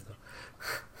książek przez to.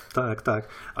 Tak.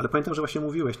 Ale pamiętam, że właśnie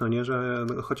mówiłeś, że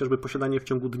chociażby posiadanie w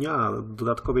ciągu dnia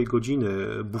dodatkowej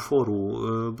godziny buforu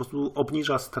po prostu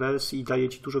obniża stres i daje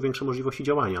ci dużo większe możliwości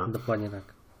działania.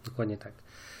 Dokładnie tak.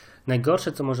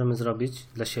 Najgorsze, co możemy zrobić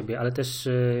dla siebie, ale też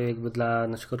jakby dla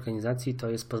naszych organizacji, to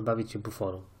jest pozbawić się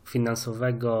buforu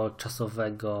finansowego,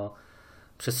 czasowego,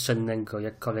 przestrzennego,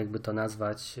 jakkolwiek by to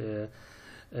nazwać.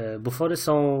 Bufory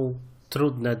są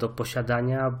trudne do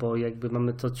posiadania, bo jakby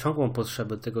mamy to ciągłą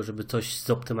potrzebę do tego, żeby coś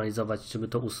zoptymalizować, żeby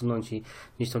to usunąć i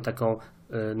mieć tą taką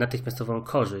natychmiastową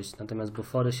korzyść. Natomiast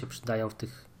bufory się przydają w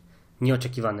tych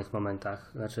nieoczekiwanych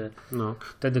momentach. Znaczy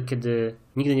wtedy, kiedy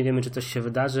nigdy nie wiemy, czy coś się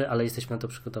wydarzy, ale jesteśmy na to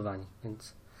przygotowani.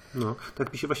 Więc...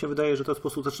 tak mi się właśnie wydaje, że to jest po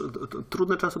prostu też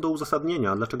trudne często do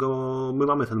uzasadnienia, dlaczego my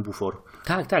mamy ten bufor.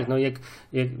 Tak,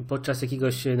 jak podczas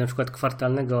jakiegoś na przykład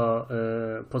kwartalnego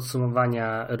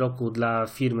podsumowania roku dla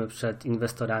firmy przed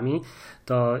inwestorami,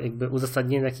 to jakby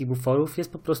uzasadnienie takich buforów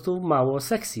jest po prostu mało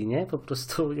sexy, nie? Po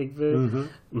prostu jakby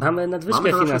mamy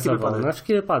nadwyżkę finansową, na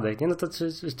wszelki wypadek, nie? No to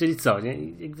czyli co,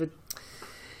 nie? Jakby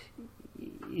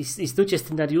istnienie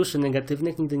scenariuszy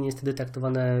negatywnych nigdy nie jest wtedy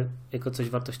traktowane jako coś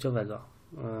wartościowego.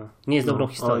 Nie jest dobrą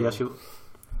historią.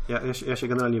 Ja się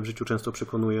generalnie w życiu często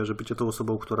przekonuję, że bycie tą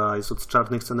osobą, która jest od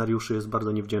czarnych scenariuszy, jest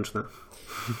bardzo niewdzięczne.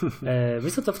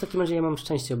 Wiesz co, to w takim razie ja mam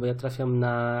szczęście, bo ja trafiam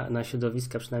na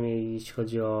środowiska, przynajmniej jeśli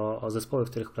chodzi o zespoły, w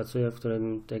których pracuję, w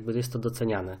którym jakby jest to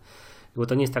doceniane. Bo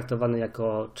to nie jest traktowane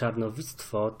jako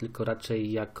czarnowictwo, tylko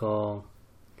raczej jako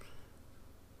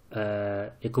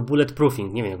jako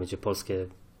bulletproofing. Nie wiem, jak będzie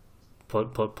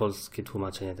polskie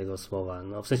tłumaczenie tego słowa.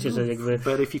 No, w sensie, że jakby...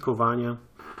 Weryfikowanie.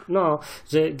 No,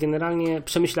 że generalnie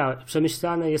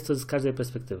przemyślane jest to z każdej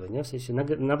perspektywy, nie? W sensie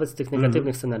nawet z tych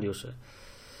negatywnych scenariuszy.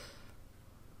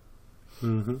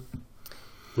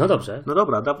 No dobrze. No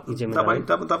dobra,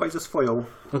 dawaj ze swoją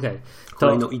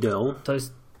kolejną ideą.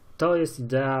 To jest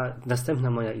idea,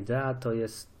 następna moja idea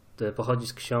pochodzi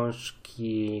z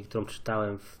książki, którą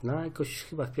czytałem jakoś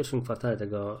chyba w pierwszym kwartale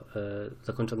tego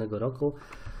zakończonego roku.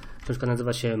 Książka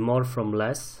nazywa się More from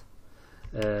Less.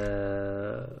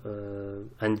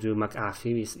 Andrew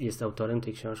McAfee jest autorem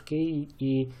tej książki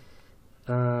i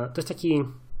to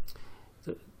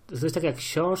jest taka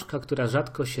książka, która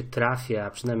rzadko się trafia,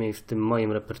 przynajmniej w tym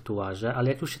moim repertuarze, ale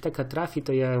jak już się taka trafi,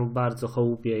 to ja ją bardzo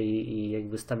hołubię i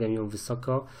jakby stawiam ją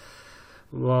wysoko,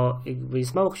 bo jakby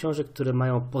jest mało książek, które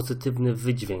mają pozytywny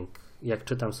wydźwięk. Jak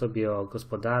czytam sobie o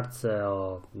gospodarce,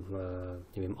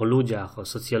 nie wiem, o ludziach, o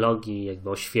socjologii, jakby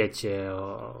o świecie,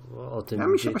 o tym. Ja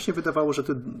mi się właśnie wydawało, że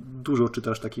ty dużo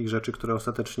czytasz takich rzeczy, które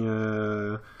ostatecznie...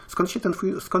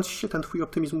 Skąd się ten twój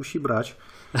optymizm musi brać?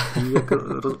 I jak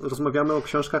rozmawiamy o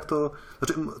książkach, to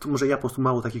może ja po prostu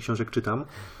mało takich książek czytam,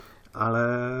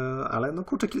 ale no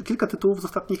kurczę, kilka tytułów z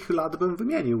ostatnich lat bym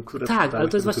wymienił, które tak, ale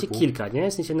to jest właśnie kilka,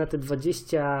 nie? W sensie na te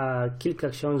 20 kilka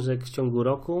książek w ciągu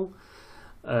roku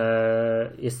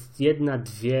jest jedna,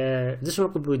 dwie, w zeszłym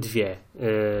roku były dwie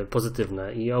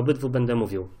pozytywne i o obydwu będę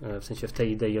mówił, w sensie w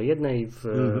tej idei o jednej,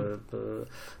 w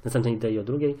następnej idei o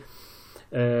drugiej.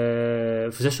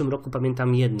 W zeszłym roku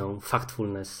pamiętam jedną,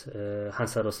 Factfulness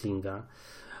Hansa Roslinga,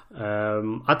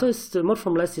 a to jest More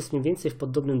from Less, jest mniej więcej w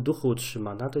podobnym duchu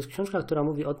utrzymana. To jest książka, która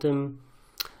mówi o tym,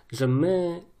 że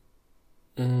my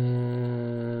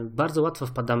bardzo łatwo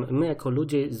wpadamy, my jako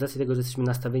ludzie, z racji tego, że jesteśmy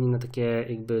nastawieni na takie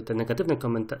jakby te negatywne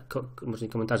może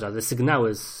nie komentarze, ale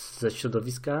sygnały ze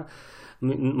środowiska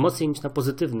mocniej niż na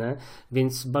pozytywne,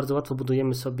 więc bardzo łatwo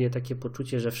budujemy sobie takie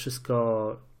poczucie, że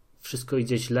wszystko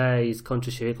idzie źle i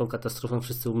skończy się wielką katastrofą,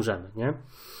 wszyscy umrzemy, nie?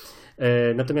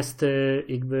 Natomiast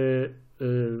jakby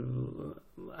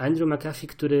Andrew McAfee,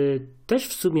 który też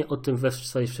w sumie o tym we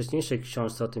swojej wcześniejszej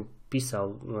książce o tym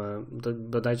pisał,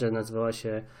 bodajże nazywała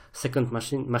się Second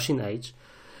Machine Age,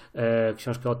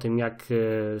 książka o tym, jak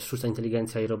sztuczna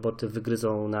inteligencja i roboty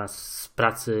wygryzą nas z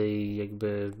pracy i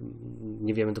jakby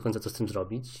nie wiemy do końca, co z tym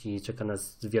zrobić i czeka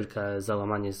nas wielkie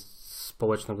załamanie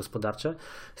społeczno-gospodarcze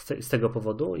z tego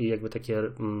powodu i jakby takie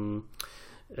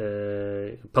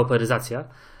pauperyzacja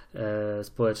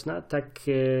społeczna. Tak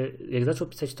jak zaczął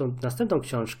pisać tą następną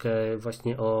książkę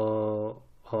właśnie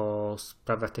o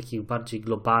sprawach takich bardziej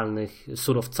globalnych,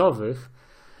 surowcowych,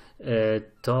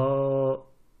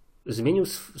 to zmienił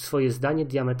swoje zdanie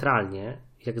diametralnie,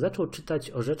 jak zaczął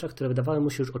czytać o rzeczach, które wydawały mu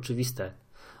się już oczywiste.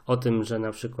 O tym, że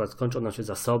na przykład skończą nam się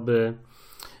zasoby,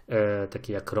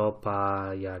 takie jak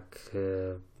ropa, jak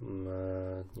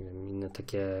nie wiem, inne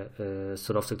takie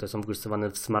surowce, które są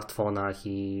wykorzystywane w smartfonach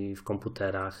i w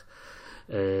komputerach,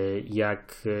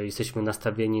 jak jesteśmy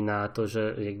nastawieni na to,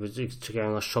 że jakby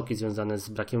czekają nas szoki związane z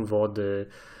brakiem wody,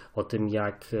 o tym,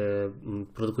 jak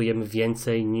produkujemy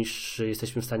więcej niż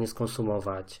jesteśmy w stanie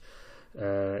skonsumować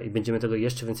i będziemy tego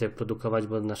jeszcze więcej produkować,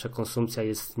 bo nasza konsumpcja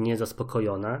jest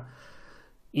niezaspokojona.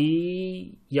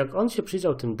 I jak on się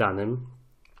przyjrzał tym danym,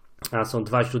 a są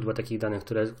dwa źródła takich danych,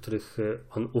 których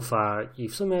on ufa i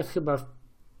w sumie chyba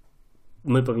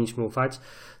my powinniśmy ufać,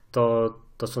 to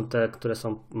są te, które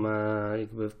są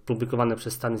jakby publikowane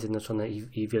przez Stany Zjednoczone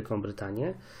i Wielką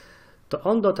Brytanię, to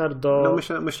on dotarł do... No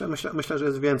myślę, że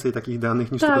jest więcej takich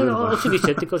danych niż tak, tylko dwa.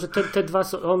 Oczywiście, tylko że te dwa,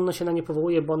 on się na nie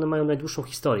powołuje, bo one mają najdłuższą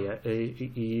historię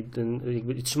i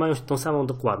trzymają się tą samą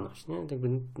dokładność. Nie?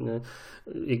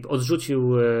 Jakby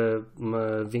odrzucił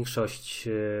większość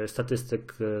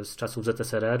statystyk z czasów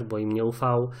ZSRR, bo im nie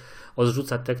ufał.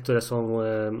 Odrzuca te, które są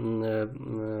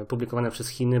publikowane przez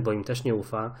Chiny, bo im też nie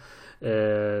ufa.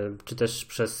 Czy też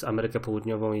przez Amerykę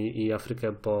Południową i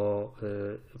Afrykę, bo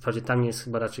wprawdzie tam nie jest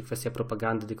chyba raczej kwestia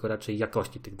propagandy, tylko raczej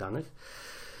jakości tych danych.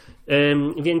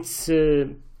 Więc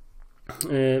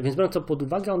biorąc to pod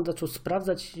uwagę, on zaczął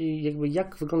sprawdzać jakby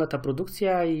jak wygląda ta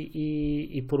produkcja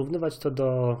i porównywać to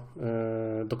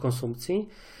do konsumpcji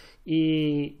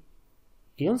i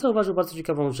on zauważył bardzo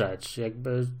ciekawą rzecz,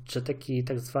 jakby, że taki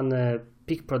tak zwany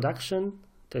peak production,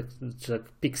 czy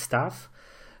peak staff,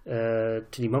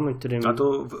 czyli moment, w którym... A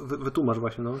to wytłumacz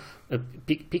właśnie, no.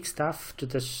 Peak staff, czy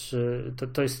też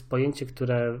to jest pojęcie,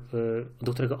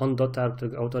 do którego on dotarł,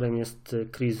 którego autorem jest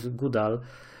Chris Goodall.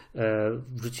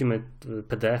 Wrzucimy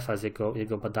PDF-a z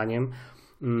jego badaniem.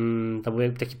 To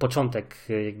był taki początek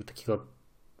jakby takiego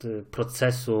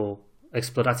procesu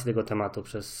eksploracji tego tematu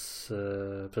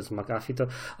przez McAfee, to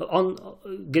on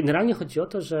generalnie chodzi o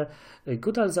to, że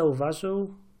Goodall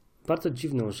zauważył bardzo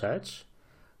dziwną rzecz,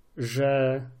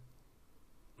 że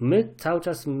my cały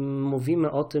czas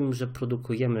mówimy o tym, że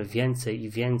produkujemy więcej i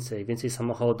więcej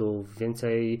samochodów,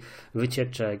 więcej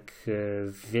wycieczek,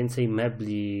 więcej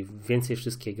mebli, więcej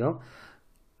wszystkiego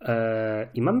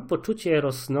i mamy poczucie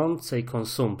rosnącej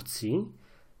konsumpcji,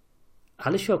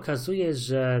 ale się okazuje,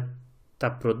 że ta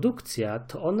produkcja,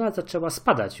 to ona zaczęła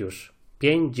spadać już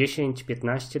 5, 10,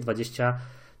 15, 20,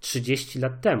 30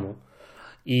 lat temu.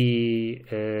 I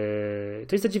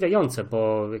to jest zadziwiające,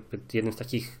 bo jednym z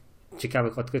takich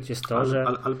ciekawych odkryć jest to, że...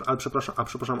 Ale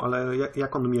przepraszam, ale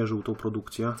jak on mierzył tą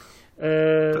produkcję?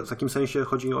 W takim sensie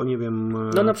chodzi o, nie wiem...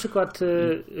 No na przykład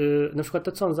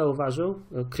to, co on zauważył,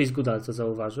 Chris Goodall co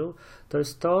zauważył, to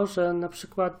jest to, że na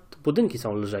przykład budynki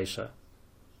są lżejsze.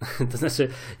 To znaczy,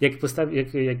 jak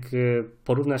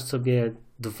porównasz sobie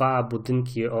dwa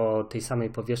budynki o tej samej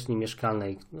powierzchni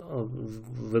mieszkalnej,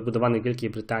 wybudowanych w Wielkiej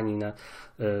Brytanii,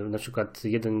 na przykład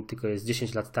jeden tylko jest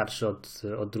 10 lat starszy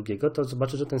od drugiego, to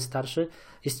zobaczysz, że ten starszy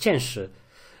jest cięższy.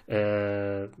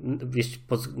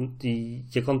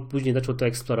 Jak on później zaczął to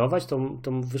eksplorować,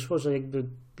 to wyszło, że jakby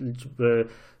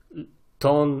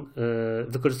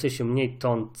wykorzystuje się mniej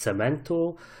ton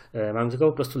cementu, mamy tylko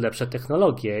po prostu lepsze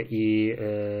technologie i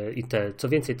co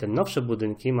więcej, te nowsze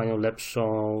budynki mają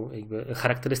lepszą jakby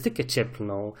charakterystykę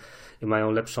cieplną,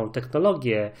 mają lepszą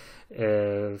technologię,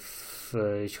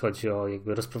 jeśli chodzi o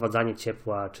jakby rozprowadzanie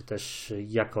ciepła, czy też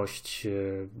jakość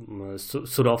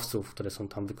surowców, które są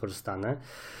tam wykorzystane.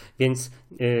 Więc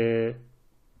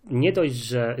nie dość,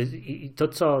 że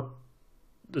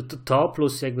to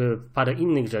plus jakby parę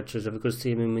innych rzeczy, że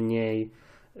wykorzystujemy mniej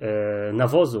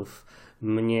nawozów,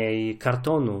 mniej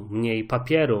kartonu, mniej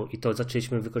papieru i to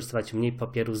zaczęliśmy wykorzystywać mniej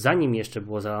papieru, zanim jeszcze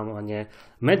było załamanie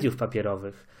mediów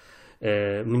papierowych,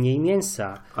 mniej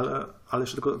mięsa. Ale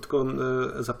jeszcze tylko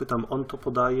zapytam, on to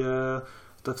podaje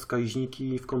te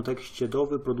wskaźniki w kontekście do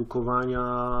wyprodukowania,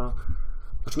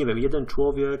 znaczy nie wiem, jeden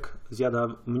człowiek zjada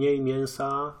mniej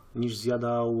mięsa niż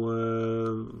zjadał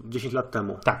 10 lat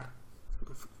temu. Tak.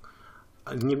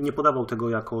 Nie podawał tego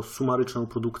jako sumaryczną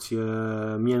produkcję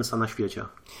mięsa na świecie.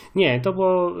 Nie, to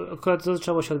było akurat to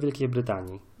zaczęło się od Wielkiej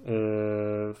Brytanii.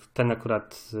 Ta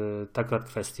akurat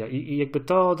kwestia. I jakby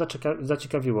to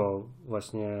zaciekawiło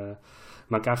właśnie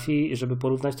McAfee, żeby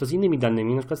porównać to z innymi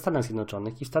danymi, na przykład w Stanach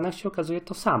Zjednoczonych. I w Stanach się okazuje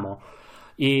to samo.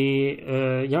 I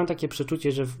ja mam takie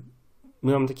przeczucie, że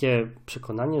my mamy takie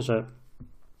przekonanie, że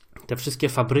te wszystkie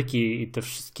fabryki i te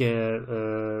wszystkie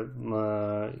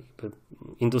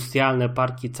industrialne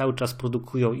parki cały czas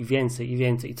produkują i więcej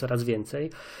i coraz więcej.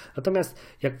 Natomiast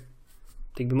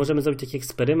jakby możemy zrobić taki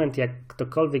eksperyment, jak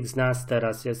ktokolwiek z nas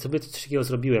teraz, ja sobie coś takiego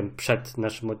zrobiłem przed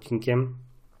naszym odcinkiem,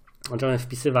 możemy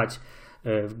wpisywać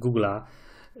w Google'a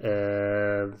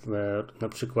na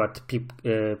przykład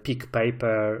pick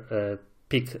paper,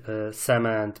 pick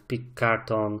cement, pick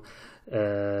carton,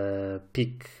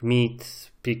 pick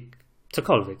meat, pick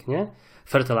cokolwiek, nie?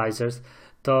 Fertilizers,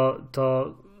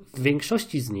 to w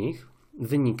większości z nich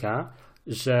wynika,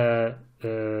 że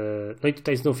no i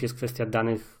tutaj znów jest kwestia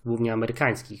danych głównie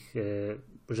amerykańskich,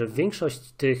 że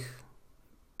większość tych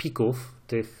pików,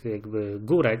 tych jakby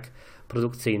górek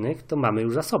produkcyjnych to mamy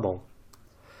już za sobą.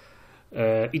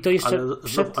 I to jeszcze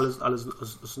ale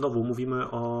znowu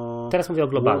mówimy o... Teraz mówię o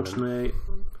globalnym.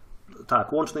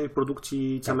 Łącznej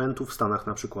produkcji cementu w Stanach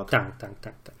na przykład. Tak.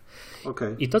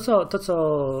 Okay. I to,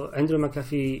 co Andrew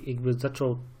McAfee jakby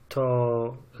zaczął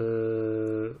to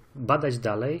badać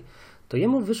dalej, to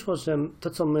jemu wyszło, że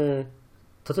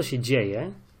to co się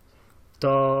dzieje,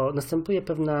 to następuje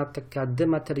pewna taka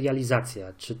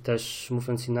dematerializacja, czy też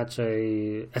mówiąc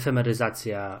inaczej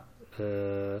efemeryzacja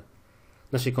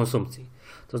naszej konsumpcji.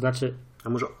 To znaczy... A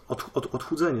może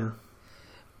odchudzenie?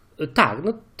 Tak,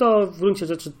 no to w gruncie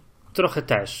rzeczy trochę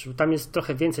też. Tam jest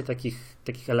trochę więcej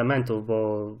takich elementów,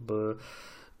 bo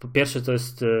po pierwsze to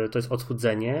jest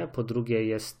odchudzenie, po drugie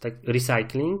jest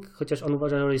recycling, chociaż on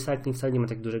uważa, że recycling wcale nie ma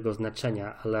tak dużego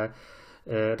znaczenia, ale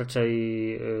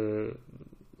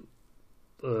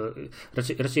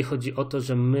raczej chodzi o to,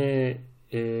 że my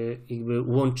jakby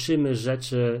łączymy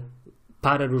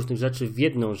parę różnych rzeczy w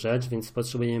jedną rzecz, więc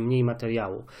potrzebujemy mniej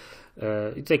materiału.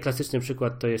 I tutaj klasyczny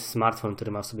przykład to jest smartfon,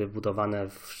 który ma w sobie wbudowane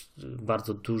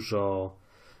bardzo dużo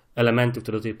elementów,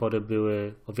 które do tej pory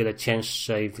były o wiele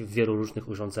cięższe i w wielu różnych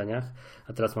urządzeniach,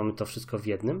 a teraz mamy to wszystko w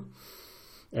jednym.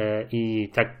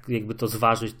 I tak jakby to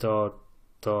zważyć,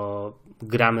 to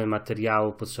gramy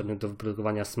materiału potrzebnych do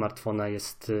wyprodukowania smartfona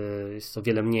jest o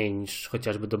wiele mniej niż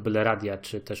chociażby do byle radia,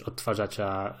 czy też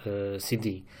odtwarzacza CD.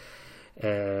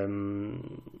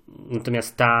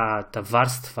 Natomiast ta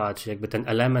warstwa, czy jakby ten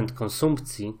element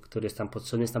konsumpcji, który jest tam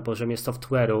potrzebny, jest na poziomie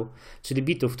software'u, czyli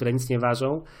bitów, które nic nie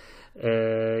ważą,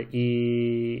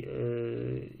 i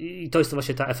to jest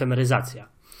właśnie ta efemeryzacja.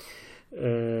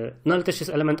 No ale też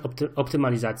jest element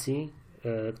optymalizacji,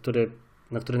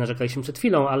 na który narzekaliśmy przed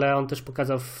chwilą, ale on też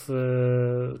pokazał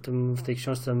w tej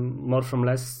książce More from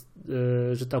Less,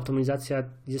 że ta optymalizacja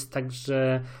jest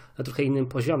także na trochę innym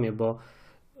poziomie, bo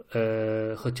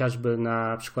chociażby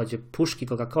na przykładzie puszki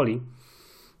Coca-Coli,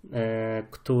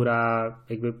 która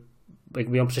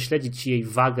jakby ją prześledzić jej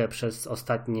wagę przez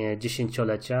ostatnie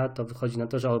dziesięciolecia, to wychodzi na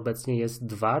to, że obecnie jest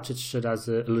 2 czy 3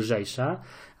 razy lżejsza,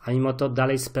 a mimo to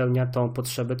dalej spełnia tą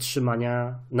potrzebę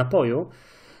trzymania napoju,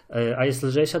 a jest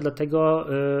lżejsza dlatego,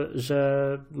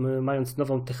 że mając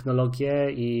nową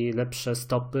technologię i lepsze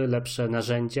stopy, lepsze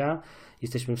narzędzia,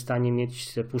 jesteśmy w stanie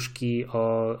mieć te puszki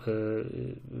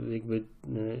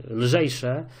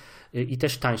lżejsze i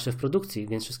też tańsze w produkcji,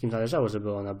 więc wszystkim zależało,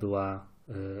 żeby ona była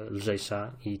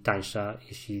lżejsza i tańsza,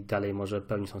 jeśli dalej może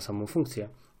pełnić tą samą funkcję.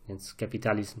 Więc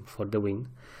kapitalizm for the win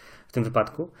w tym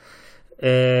wypadku.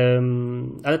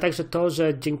 Ale także to,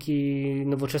 że dzięki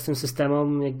nowoczesnym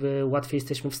systemom jakby łatwiej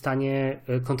jesteśmy w stanie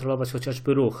kontrolować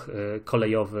chociażby ruch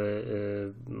kolejowy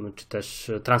czy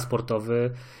też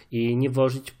transportowy i nie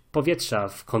wozić powietrza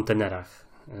w kontenerach,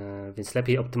 więc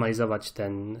lepiej optymalizować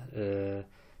ten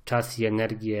czas i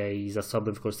energię i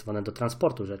zasoby wykorzystywane do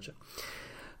transportu rzeczy.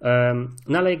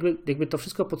 No ale jakby to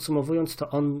wszystko podsumowując, to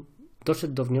on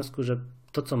doszedł do wniosku, że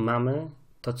to co mamy,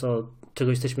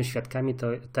 czego jesteśmy świadkami, to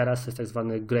teraz jest tak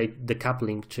zwany great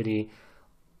decoupling, czyli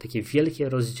takie wielkie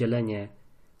rozdzielenie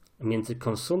między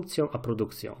konsumpcją a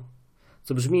produkcją.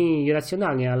 Co brzmi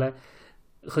irracjonalnie, ale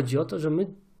chodzi o to, że my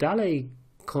dalej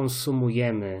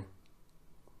konsumujemy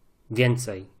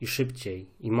więcej i szybciej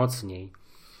i mocniej,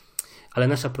 ale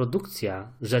nasza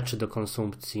produkcja rzeczy do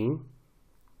konsumpcji,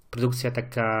 produkcja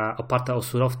taka oparta o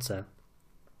surowce,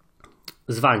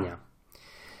 zwalnia.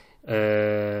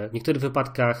 W niektórych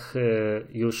wypadkach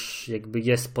już jakby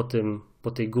jest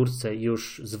po tej górce i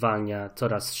już zwalnia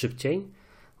coraz szybciej,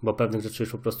 bo pewnych rzeczy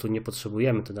już po prostu nie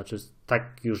potrzebujemy, to znaczy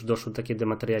tak już doszło do takiej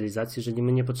dematerializacji, że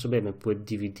my nie potrzebujemy płyt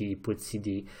DVD i płyt CD,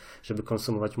 żeby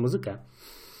konsumować muzykę,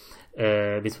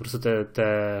 więc po prostu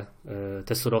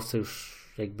te surowce już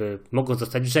jakby mogą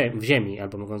zostać w ziemi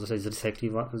albo mogą zostać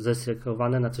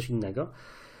zrecyklowane na coś innego,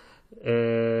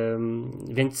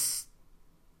 więc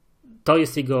to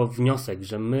jest jego wniosek,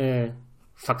 że my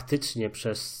faktycznie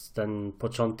przez ten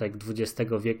początek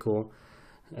XX wieku,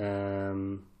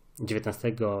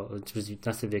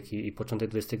 XIX wiek i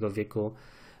początek XX wieku,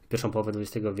 pierwszą połowę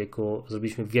XX wieku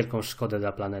zrobiliśmy wielką szkodę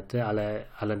dla planety,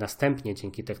 ale następnie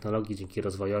dzięki technologii, dzięki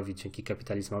rozwojowi, dzięki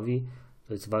kapitalizmowi,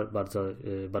 to jest bardzo,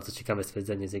 bardzo ciekawe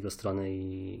stwierdzenie z jego strony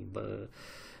i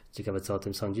ciekawe co o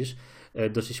tym sądzisz,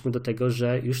 doszliśmy do tego,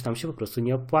 że już nam się po prostu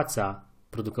nie opłaca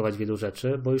produkować wielu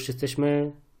rzeczy, bo już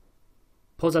jesteśmy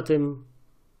poza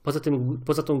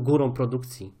tą górą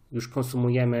produkcji. Już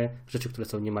konsumujemy rzeczy, które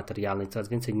są niematerialne. Coraz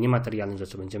więcej niematerialnych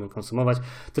rzeczy będziemy konsumować,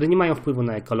 które nie mają wpływu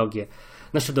na ekologię,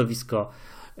 na środowisko,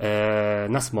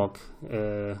 na smog,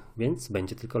 więc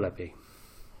będzie tylko lepiej.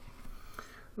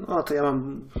 No to ja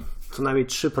mam co najmniej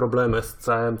 3 problemy z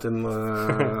całym tym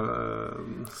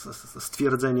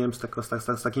stwierdzeniem,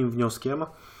 z takim wnioskiem.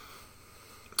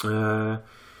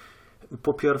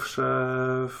 Po pierwsze,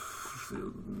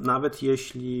 nawet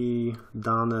jeśli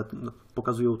dane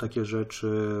pokazują takie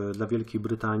rzeczy dla Wielkiej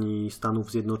Brytanii i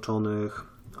Stanów Zjednoczonych,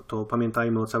 to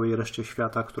pamiętajmy o całej reszcie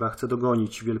świata, która chce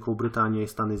dogonić Wielką Brytanię i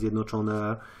Stany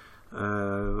Zjednoczone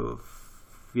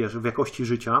w jakości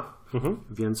życia,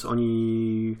 więc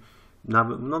oni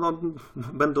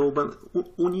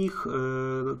u nich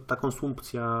ta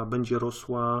konsumpcja będzie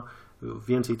rosła,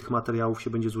 więcej tych materiałów się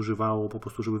będzie zużywało po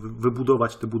prostu, żeby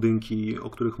wybudować te budynki, o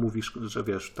których mówisz, że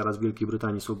teraz w Wielkiej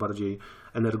Brytanii są bardziej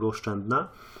energooszczędne.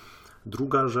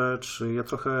 Druga rzecz, ja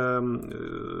trochę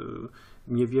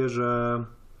nie wierzę,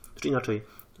 czy inaczej,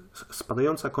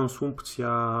 spadająca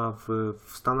konsumpcja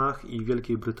w Stanach i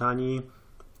Wielkiej Brytanii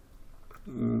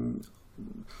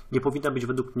nie powinna być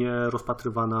według mnie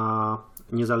rozpatrywana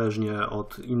niezależnie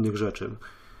od innych rzeczy.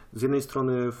 Z jednej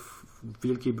strony w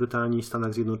Wielkiej Brytanii,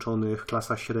 Stanach Zjednoczonych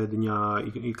klasa średnia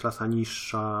i klasa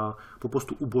niższa po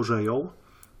prostu ubożeją,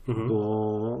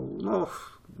 bo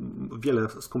wiele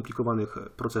skomplikowanych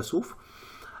procesów.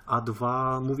 A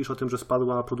dwa, mówisz o tym, że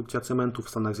spadła produkcja cementu w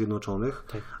Stanach Zjednoczonych,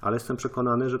 tak. Ale jestem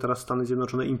przekonany, że teraz Stany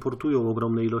Zjednoczone importują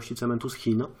ogromne ilości cementu z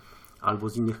Chin albo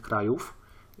z innych krajów,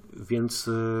 więc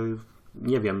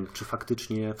nie wiem, czy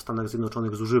faktycznie w Stanach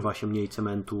Zjednoczonych zużywa się mniej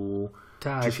cementu,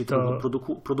 tak, czy się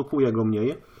produkuje go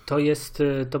mniej.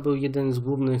 To był jeden z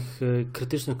głównych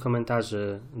krytycznych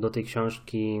komentarzy do tej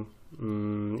książki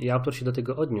i autor się do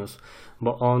tego odniósł,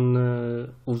 bo on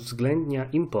uwzględnia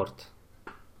import.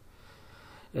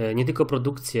 Nie tylko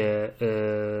produkcję,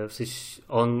 w sensie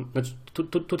znaczy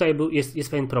tutaj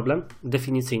jest pewien problem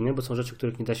definicyjny, bo są rzeczy,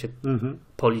 których nie da się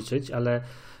policzyć, ale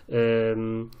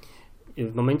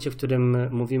w momencie, w którym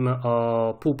mówimy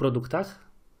o półproduktach,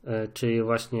 czyli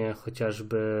właśnie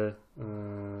chociażby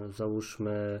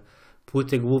załóżmy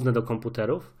płyty główne do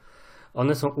komputerów,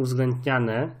 one są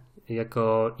uwzględniane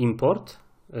jako import,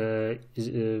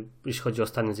 jeśli chodzi o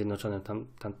Stany Zjednoczone, tam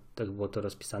tak było to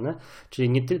rozpisane, czyli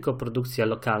nie tylko produkcja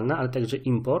lokalna, ale także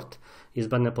import jest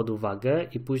brany pod uwagę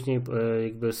i później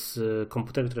jakby z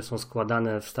komputery, które są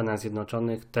składane w Stanach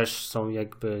Zjednoczonych, też są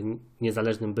jakby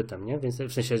niezależnym bytem, nie? Więc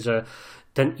w sensie, że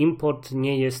ten import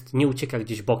nie ucieka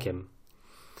gdzieś bokiem.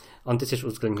 On też jest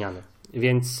uwzględniany,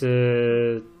 więc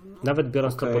nawet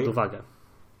biorąc to pod uwagę.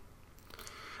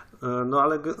 No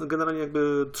ale generalnie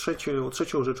jakby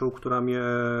trzecią rzeczą, która mnie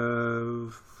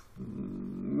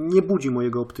nie budzi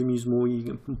mojego optymizmu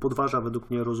i podważa według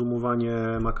mnie rozumowanie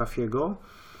McAfee'ego,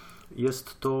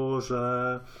 jest to,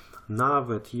 że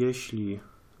nawet jeśli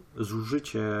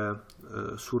zużycie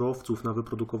surowców na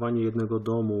wyprodukowanie jednego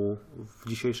domu w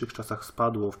dzisiejszych czasach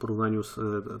spadło w porównaniu z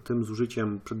tym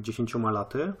zużyciem przed 10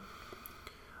 laty,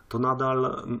 to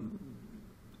nadal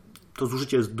to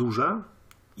zużycie jest duże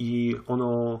i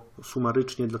ono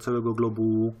sumarycznie dla całego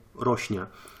globu rośnie.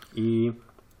 I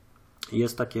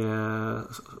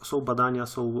są badania,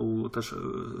 są też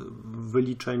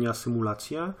wyliczenia,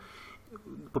 symulacje.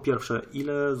 Po pierwsze,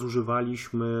 ile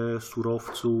zużywaliśmy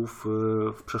surowców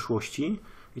w przeszłości,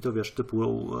 i to wiesz,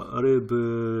 typu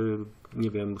ryby,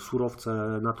 nie wiem,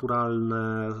 surowce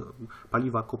naturalne,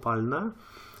 paliwa kopalne,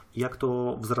 jak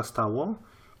to wzrastało.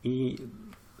 I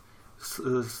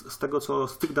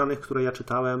z tych danych, które ja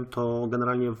czytałem, to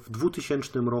generalnie w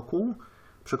 2000 roku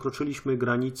przekroczyliśmy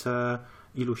granicę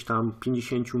iluś tam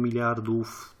 50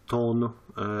 miliardów ton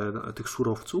tych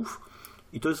surowców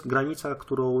i to jest granica,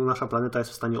 którą nasza planeta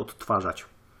jest w stanie odtwarzać.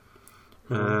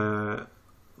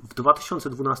 W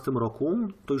 2012 roku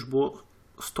to już było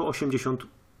 180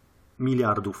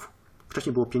 miliardów.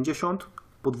 Wcześniej było 50,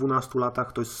 po 12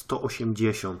 latach to jest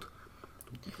 180.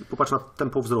 Popatrz na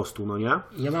tempo wzrostu, no nie?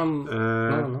 Ja mam...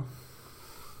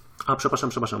 A,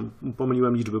 przepraszam,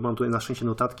 pomyliłem liczby, mam tutaj na szczęście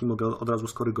notatki, mogę od razu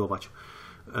skorygować.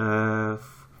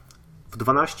 W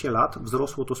 12 lat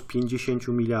wzrosło to z 50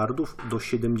 miliardów do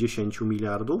 70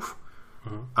 miliardów,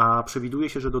 a przewiduje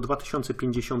się, że do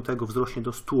 2050 wzrośnie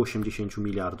do 180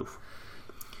 miliardów.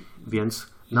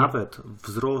 Więc nawet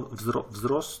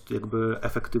wzrost jakby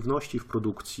efektywności w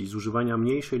produkcji, zużywania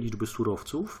mniejszej liczby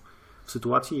surowców, w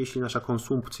sytuacji, jeśli nasza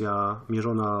konsumpcja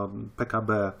mierzona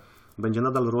PKB będzie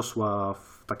nadal rosła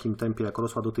w takim tempie, jak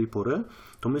rosła do tej pory,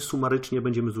 to my sumarycznie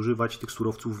będziemy zużywać tych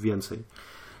surowców więcej.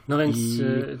 No więc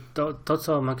to,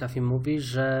 co McAfee mówi,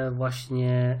 że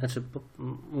właśnie,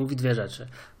 mówi dwie rzeczy.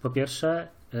 Po pierwsze,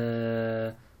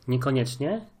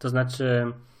 niekoniecznie, to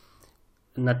znaczy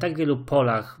na tak wielu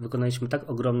polach wykonaliśmy tak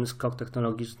ogromny skok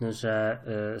technologiczny, że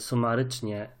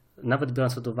sumarycznie, nawet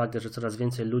biorąc pod uwagę, że coraz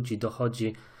więcej ludzi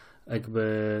dochodzi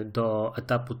jakby do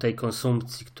etapu tej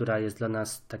konsumpcji, która jest dla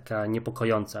nas taka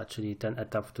niepokojąca, czyli ten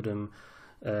etap, w którym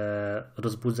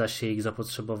rozbudza się ich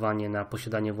zapotrzebowanie na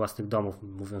posiadanie własnych domów,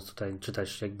 mówiąc tutaj, czy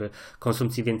też jakby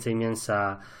konsumpcji więcej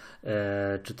mięsa,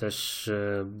 czy też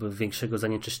większego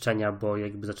zanieczyszczenia, bo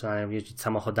jakby zaczynają jeździć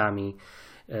samochodami,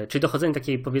 czyli dochodzenie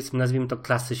takiej, powiedzmy, nazwijmy to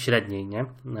klasy średniej, nie?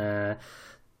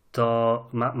 To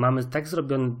mamy tak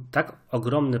zrobiony, tak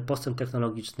ogromny postęp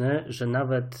technologiczny, że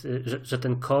nawet, że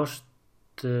ten koszt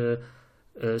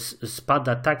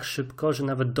spada tak szybko, że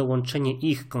nawet dołączenie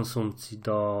ich konsumpcji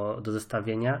do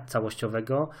zestawienia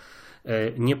całościowego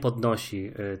nie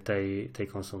podnosi tej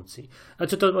konsumpcji.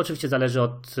 Znaczy to oczywiście zależy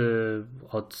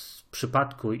od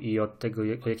przypadku i od tego,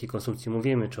 o jakiej konsumpcji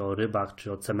mówimy, czy o rybach,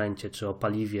 czy o cemencie, czy o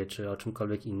paliwie, czy o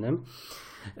czymkolwiek innym.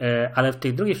 Ale w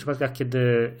tych drugich przypadkach,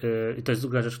 kiedy, i to jest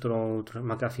druga rzecz, którą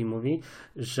McAfee mówi,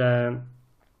 że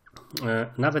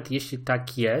nawet jeśli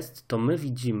tak jest, to my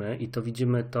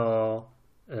widzimy to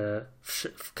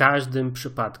w każdym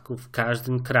przypadku, w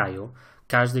każdym kraju.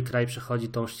 Każdy kraj przechodzi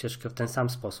tą ścieżkę w ten sam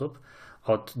sposób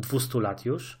od 200 lat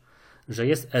już, że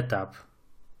jest etap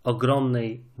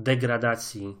ogromnej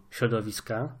degradacji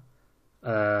środowiska,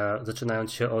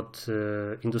 zaczynając się od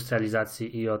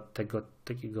industrializacji i od tego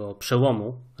takiego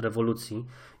przełomu rewolucji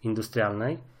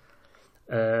industrialnej,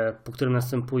 po którym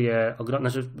następuje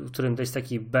w którym to jest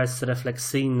taki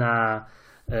bezrefleksyjna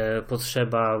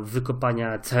potrzeba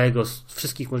wykopania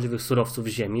wszystkich możliwych surowców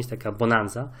ziemi, jest taka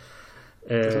bonanza.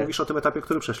 To mówisz o tym etapie,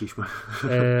 który przeszliśmy.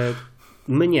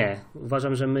 My nie.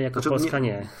 Uważam, że my jako Polska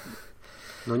nie.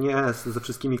 No nie, ze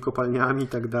wszystkimi kopalniami i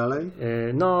tak dalej.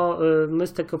 No, my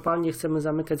z te kopalnie chcemy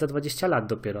zamykać za 20 lat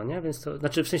dopiero, nie? Więc to,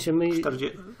 znaczy w sensie my...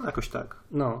 40, jakoś tak.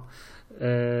 No.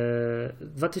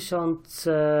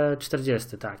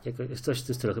 2040, tak. Coś w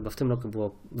tym stylu. Chyba w tym roku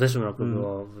było, w zeszłym roku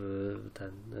było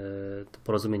to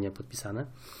porozumienie podpisane.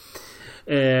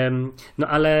 No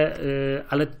ale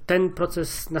ten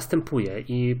proces następuje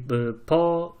i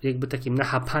po jakby takim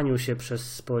nachapaniu się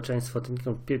przez społeczeństwo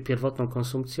tą pierwotną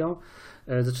konsumpcją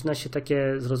zaczyna się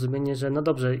takie zrozumienie, że no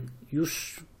dobrze,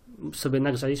 już sobie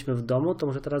nagrzaliśmy w domu, to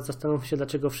może teraz zastanówmy się,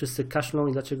 dlaczego wszyscy kaszlą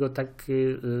i dlaczego tak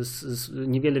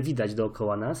niewiele widać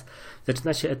dookoła nas.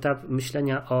 Zaczyna się etap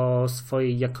myślenia o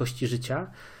swojej jakości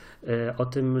życia, o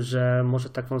tym, że może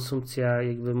ta konsumpcja,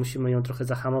 jakby musimy ją trochę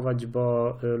zahamować,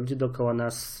 bo ludzie dookoła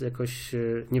nas jakoś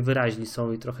niewyraźni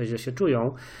są i trochę źle się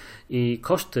czują i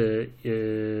koszty,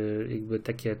 jakby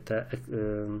takie te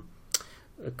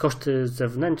koszty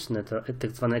zewnętrzne,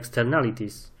 tak zwane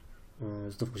externalities,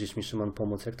 znów musisz mi, Szymon,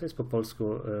 pomóc, jak to jest po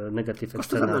polsku negative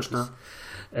externalities.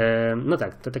 No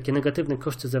tak, te takie negatywne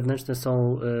koszty zewnętrzne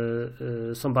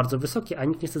są bardzo wysokie, a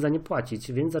nikt nie chce za nie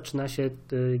płacić, więc zaczyna się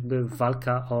jakby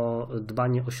walka o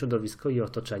dbanie o środowisko i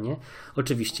otoczenie,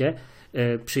 oczywiście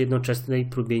przy jednoczesnej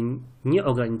próbie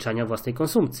nieograniczania własnej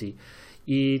konsumpcji.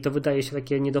 I to wydaje się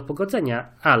takie nie do pogodzenia,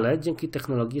 ale dzięki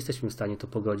technologii jesteśmy w stanie to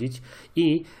pogodzić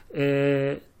i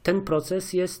ten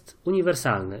proces jest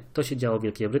uniwersalny. To się działo w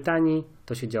Wielkiej Brytanii,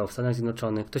 to się działo w Stanach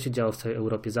Zjednoczonych, to się działo w całej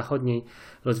Europie Zachodniej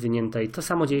rozwiniętej. To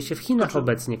samo dzieje się w Chinach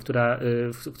obecnie,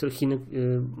 w których Chiny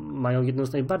mają jedną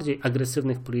z najbardziej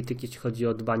agresywnych polityk, jeśli chodzi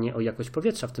o dbanie o jakość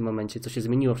powietrza w tym momencie, co się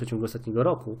zmieniło w przeciągu ostatniego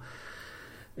roku.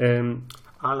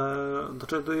 Ale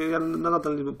ja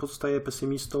nadal pozostaję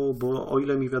pesymistą, bo o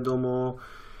ile mi wiadomo,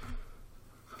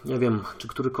 nie wiem, czy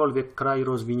którykolwiek kraj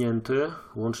rozwinięty,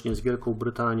 łącznie z Wielką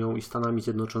Brytanią i Stanami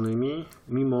Zjednoczonymi,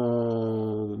 mimo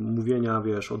mówienia,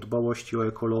 o dbałości o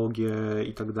ekologię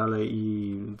i tak dalej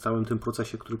i całym tym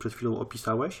procesie, który przed chwilą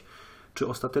opisałeś, czy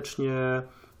ostatecznie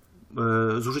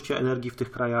zużycie energii w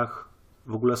tych krajach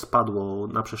w ogóle spadło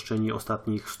na przestrzeni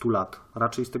ostatnich 100 lat.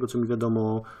 Raczej z tego, co mi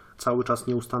wiadomo, cały czas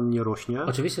nieustannie rośnie.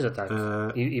 Oczywiście, że tak.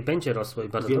 I będzie rosło i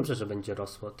bardzo dobrze, że będzie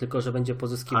rosło, tylko że będzie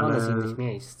pozyskiwane z innych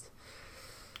miejsc.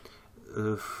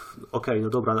 Okej, no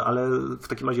dobra, ale w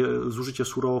takim razie zużycie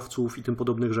surowców i tym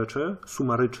podobnych rzeczy,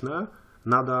 sumaryczne,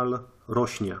 nadal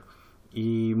rośnie.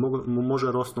 I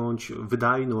może rosnąć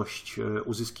wydajność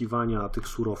uzyskiwania tych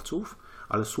surowców,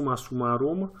 ale summa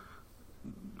summarum,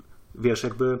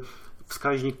 jakby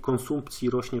wskaźnik konsumpcji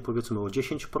rośnie powiedzmy o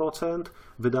 10%,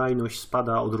 wydajność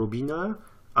spada odrobinę,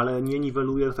 ale nie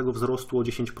niweluje tego wzrostu o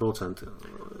 10%.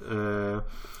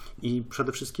 I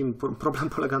przede wszystkim problem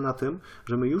polega na tym,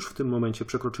 że my już w tym momencie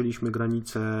przekroczyliśmy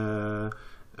granicę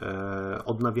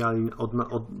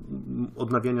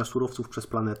odnawiania surowców przez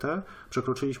planetę,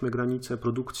 przekroczyliśmy granicę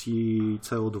produkcji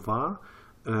CO2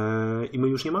 i my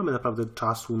już nie mamy naprawdę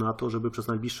czasu na to, żeby przez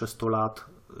najbliższe 100 lat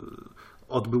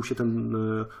odbył się ten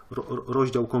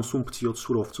rozdział konsumpcji od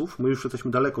surowców. My już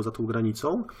jesteśmy daleko za tą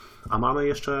granicą, a mamy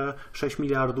jeszcze 6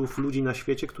 miliardów ludzi na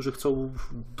świecie, którzy chcą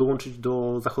dołączyć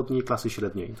do zachodniej klasy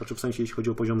średniej. Znaczy w sensie, jeśli chodzi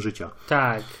o poziom życia.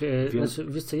 Tak. Znaczy,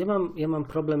 wiesz co, ja mam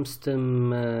problem z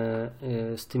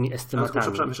tymi estymatami.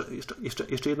 Przepraszam,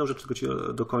 jeszcze jedną rzecz tylko ci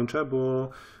dokończę, bo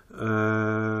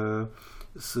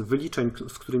z wyliczeń,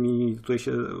 z którymi tutaj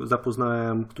się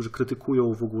zapoznałem, którzy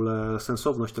krytykują w ogóle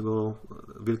sensowność tego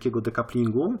wielkiego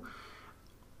dekaplingu,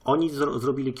 oni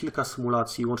zrobili kilka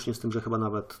symulacji, łącznie z tym, że chyba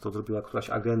nawet to zrobiła któraś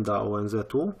agenda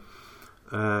ONZ-u.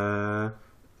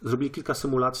 Zrobili kilka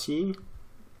symulacji,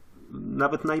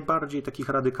 nawet najbardziej takich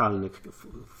radykalnych,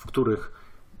 w których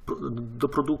do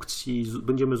produkcji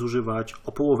będziemy zużywać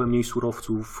o połowę mniej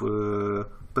surowców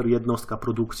per jednostka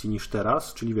produkcji niż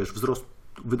teraz, czyli wzrost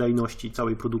wydajności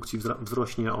całej produkcji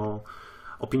wzrośnie o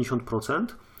 50%,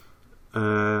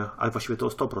 ale właściwie to o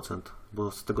 100%,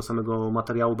 bo z tego samego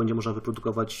materiału będzie można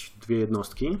wyprodukować 2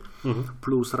 jednostki,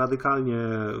 plus radykalnie,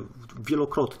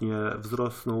 wielokrotnie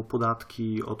wzrosną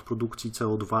podatki od produkcji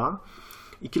CO2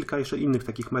 i kilka jeszcze innych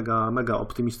takich mega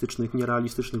optymistycznych,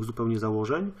 nierealistycznych zupełnie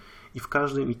założeń i w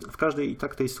każdej i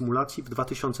tak tej symulacji w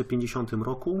 2050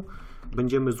 roku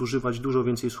będziemy zużywać dużo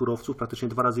więcej surowców, praktycznie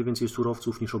 2 razy więcej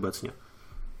surowców niż obecnie.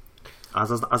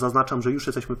 A zaznaczam, że już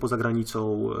jesteśmy poza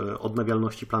granicą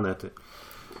odnawialności planety.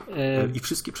 I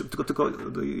wszystkie, tylko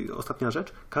ostatnia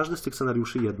rzecz, każdy z tych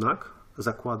scenariuszy jednak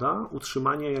zakłada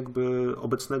utrzymanie jakby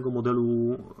obecnego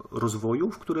modelu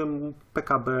rozwoju, w którym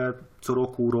PKB co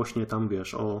roku rośnie tam,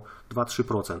 wiesz, o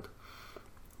 2-3%.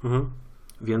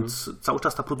 Więc cały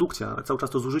czas ta produkcja, cały czas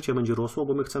to zużycie będzie rosło,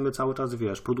 bo my chcemy cały czas,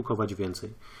 wiesz, produkować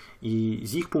więcej. I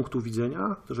z ich punktu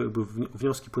widzenia, że jakby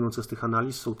wnioski płynące z tych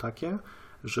analiz są takie,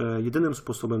 że jedynym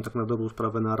sposobem tak na dobrą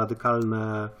sprawę na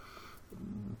radykalne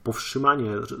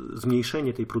powstrzymanie,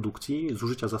 zmniejszenie tej produkcji,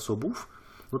 zużycia zasobów,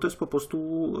 no to jest po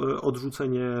prostu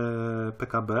odrzucenie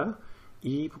PKB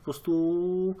i po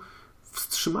prostu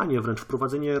wstrzymanie, wręcz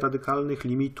wprowadzenie radykalnych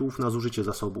limitów na zużycie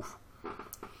zasobów.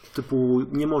 Typu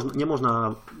nie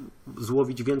można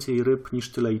złowić więcej ryb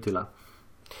niż tyle i tyle.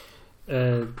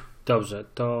 Dobrze,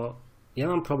 to ja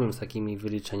mam problem z takimi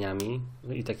wyliczeniami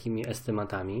i takimi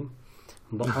estymatami,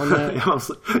 bo one...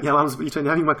 ja mam z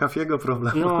wyliczeniami McAfee'ego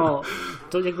problem. No,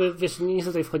 to jakby, wiesz, nie chcę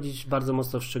tutaj wchodzić bardzo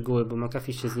mocno w szczegóły, bo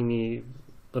McAfee się z nimi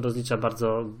rozlicza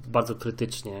bardzo, bardzo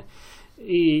krytycznie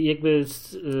i jakby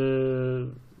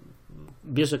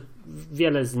bierze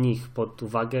wiele z nich pod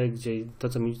uwagę, gdzie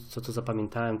to co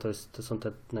zapamiętałem, to są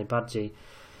te najbardziej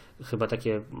chyba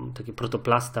takie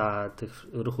protoplasta tych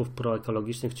ruchów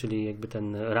proekologicznych, czyli jakby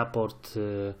ten raport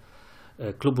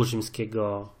Klubu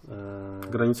Rzymskiego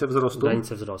Granice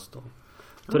wzrostu.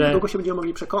 Które... Długo się będziemy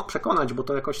mogli przekonać, bo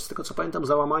to jakoś z tego co pamiętam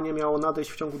załamanie miało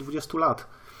nadejść w ciągu 20 lat.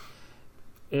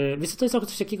 Więc to jest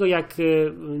coś takiego jak,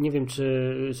 nie wiem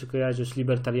czy kojarzysz,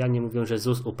 libertarianie mówią, że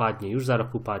ZUS upadnie, już za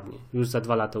rok upadnie, już za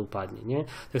 2 lata upadnie, nie?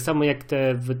 Tak samo jak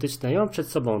te wytyczne, ja mam przed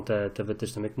sobą te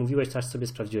wytyczne, jak mówiłeś, to aż sobie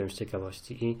sprawdziłem z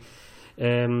ciekawości i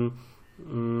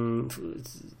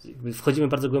wchodzimy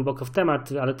bardzo głęboko w temat,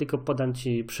 ale tylko podam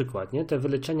Ci przykład, nie? Te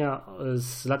wyliczenia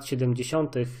z lat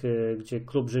 70., gdzie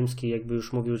Klub Rzymski jakby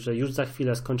już mówił, że już za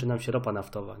chwilę skończy nam się ropa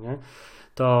naftowa, nie?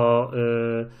 To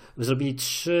zrobili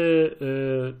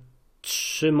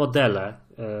trzy modele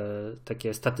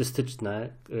takie statystyczne,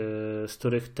 z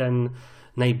których ten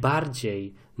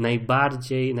najbardziej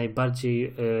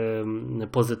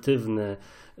pozytywny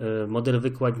model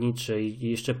wykładniczy i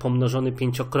jeszcze pomnożony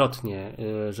 5-krotnie,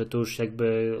 że to już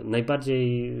jakby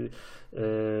najbardziej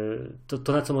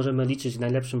to na co możemy liczyć w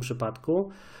najlepszym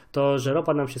przypadku, to że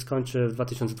ropa nam się skończy w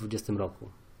 2020 roku.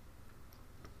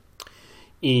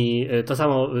 I to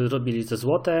samo robili ze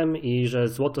złotem i że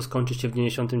złoto skończy się w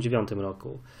 1999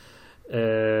 roku.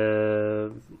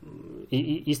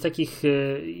 I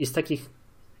z takich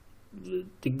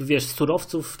jakby wiesz,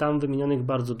 surowców tam wymienionych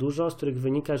bardzo dużo, z których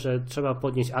wynika, że trzeba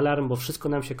podnieść alarm, bo wszystko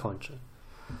nam się kończy.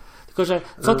 Tylko, że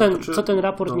co ten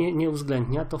raport nie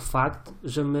uwzględnia, to fakt,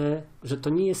 że to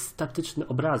nie jest statyczny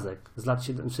obrazek z lat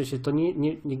 70. W sensie to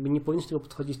nie powinno się tego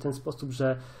podchodzić w ten sposób,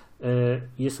 że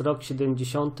jest rok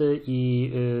 70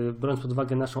 i biorąc pod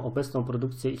uwagę naszą obecną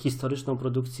produkcję i historyczną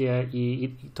produkcję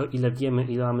i to ile wiemy,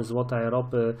 ile mamy złota,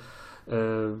 ropy,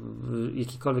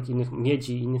 jakichkolwiek innych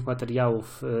miedzi i innych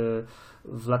materiałów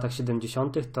w latach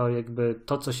 70., to jakby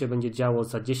to, co się będzie działo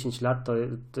za 10 lat,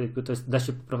 to jakby to jest, da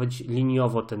się prowadzić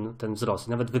liniowo ten wzrost,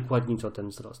 nawet wykładniczo ten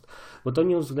wzrost, bo to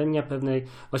nie uwzględnia pewnej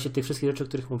właśnie tych wszystkich rzeczy, o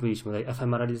których mówiliśmy, tej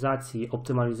efemeralizacji,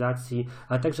 optymalizacji,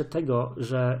 ale także tego,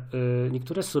 że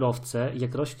niektóre surowce,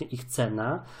 jak rośnie ich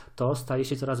cena, to staje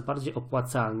się coraz bardziej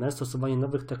opłacalne stosowanie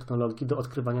nowych technologii do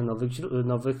odkrywania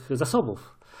nowych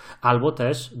zasobów. Albo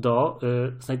też do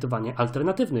znajdowania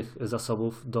alternatywnych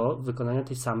zasobów do wykonania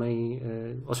tej samej,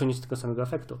 osiągnięcia tego samego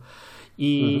efektu.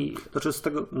 I Znaczy z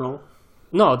tego,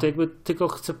 to jakby tylko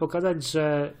chcę pokazać,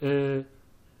 że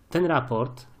ten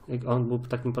raport, on był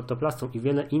takim protoplastą i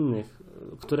wiele innych,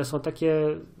 które są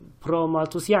takie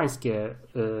pro-maltusjańskie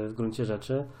w gruncie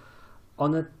rzeczy,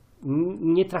 one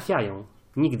nie trafiają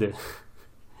nigdy.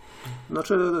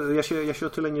 Znaczy, ja się o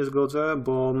tyle nie zgodzę,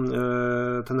 bo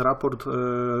ten raport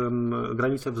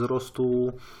Granice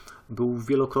wzrostu był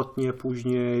wielokrotnie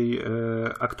później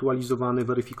aktualizowany,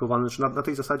 weryfikowany, czy na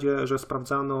tej zasadzie, że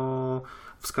sprawdzano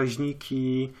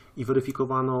wskaźniki i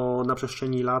weryfikowano na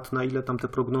przestrzeni lat, na ile tam te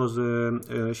prognozy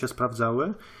się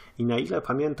sprawdzały i na ile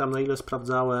pamiętam, na ile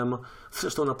sprawdzałem,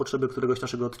 zresztą na potrzeby któregoś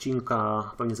naszego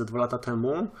odcinka, pewnie ze 2 lata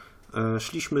temu,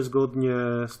 szliśmy zgodnie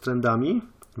z trendami,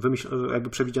 jakby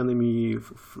przewidzianymi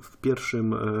w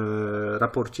pierwszym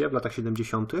raporcie w latach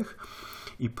 70.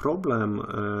 I problem,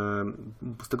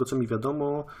 z tego co mi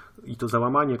wiadomo, i to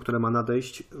załamanie, które ma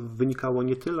nadejść, wynikało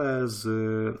nie tyle z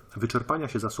wyczerpania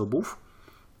się zasobów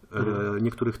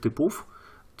niektórych typów,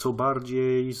 co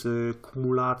bardziej z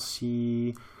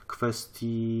kumulacji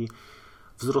kwestii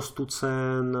wzrostu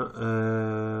cen,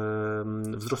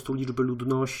 wzrostu liczby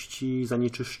ludności,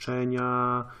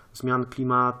 zanieczyszczenia, zmian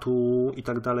klimatu i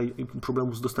tak dalej,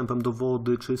 problemów z dostępem do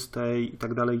wody czystej i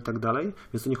tak dalej.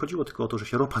 Więc to nie chodziło tylko o to, że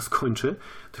się ropa skończy,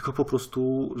 tylko po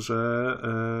prostu, że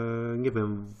nie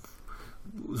wiem,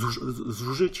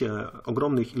 zużycie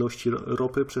ogromnych ilości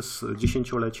ropy przez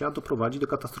dziesięciolecia doprowadzi do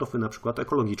katastrofy na przykład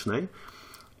ekologicznej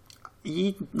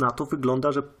i na to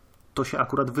wygląda, że to się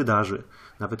akurat wydarzy,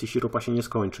 nawet jeśli ropa się nie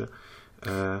skończy.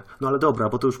 No ale dobra,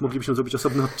 bo to już moglibyśmy zrobić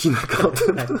osobny odcinek o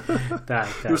tym. Tak.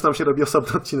 Już tam się robi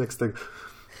osobny odcinek z tego.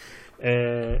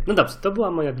 No dobrze, to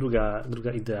była moja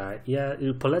druga idea. Ja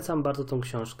polecam bardzo tą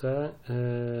książkę.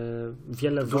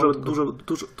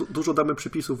 Dużo damy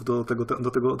przypisów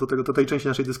do tej części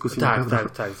naszej dyskusji.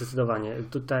 Tak, zdecydowanie.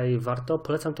 Tutaj warto.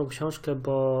 Polecam tą książkę,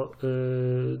 bo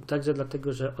także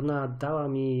dlatego, że ona dała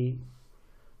mi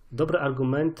dobre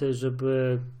argumenty,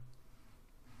 żeby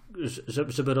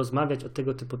rozmawiać o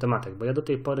tego typu tematach, bo ja do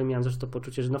tej pory miałem zresztą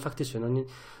poczucie, że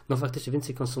no faktycznie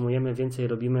więcej konsumujemy, więcej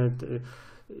robimy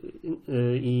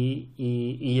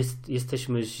i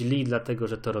jesteśmy źli dlatego,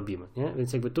 że to robimy, nie?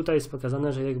 Więc jakby tutaj jest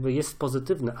pokazane, że jakby jest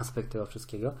pozytywny aspekt tego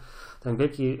wszystkiego. Ten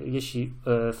wielki, jeśli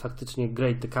faktycznie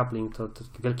great decoupling, to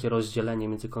wielkie rozdzielenie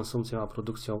między konsumpcją a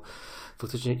produkcją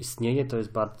faktycznie istnieje, to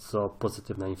jest bardzo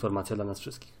pozytywna informacja dla nas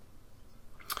wszystkich.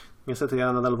 Niestety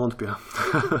ja nadal wątpię.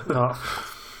 No.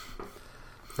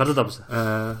 Bardzo dobrze.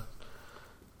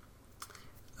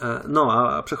 No,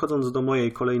 a przechodząc do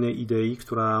mojej kolejnej idei,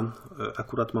 która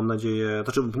akurat mam nadzieję,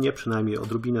 znaczy mnie przynajmniej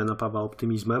odrobinę napawa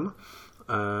optymizmem,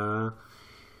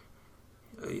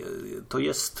 to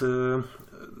jest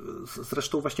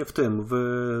zresztą właśnie w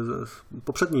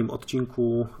poprzednim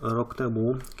odcinku rok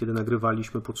temu, kiedy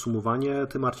nagrywaliśmy podsumowanie,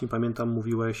 ty, Marcin, pamiętam,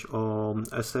 mówiłeś o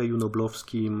eseju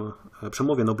noblowskim,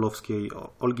 przemowie noblowskiej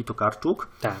Olgi Tokarczuk.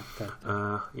 Tak.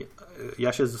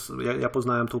 Ja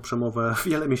poznałem tą przemowę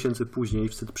wiele miesięcy później,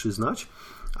 wstyd przyznać,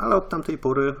 ale od tamtej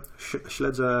pory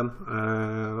śledzę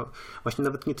właśnie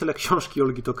nawet nie tyle książki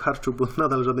Olgi Tokarczuk, bo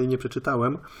nadal żadnej nie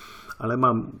przeczytałem, ale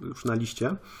mam już na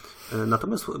liście.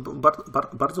 Natomiast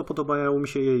bardzo podobają mi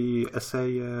się jej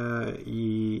eseje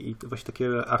i właśnie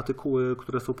takie artykuły,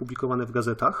 które są publikowane w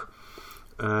gazetach,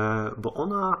 bo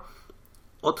ona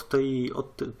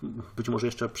być może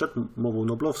jeszcze przed mową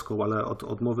noblowską, ale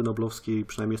od mowy noblowskiej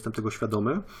przynajmniej jestem tego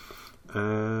świadomy,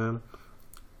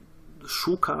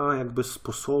 szuka jakby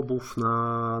sposobów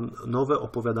na nowe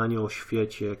opowiadanie o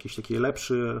świecie, jakieś takie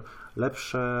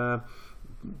lepsze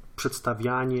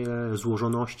przedstawianie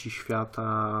złożoności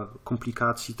świata,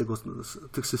 komplikacji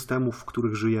tych systemów, w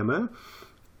których żyjemy.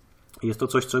 Jest to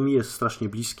coś, co mi jest strasznie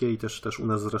bliskie i też u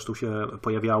nas zresztą się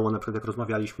pojawiało, na przykład jak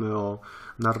rozmawialiśmy o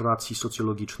narracji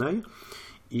socjologicznej.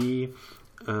 I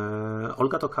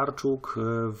Olga Tokarczuk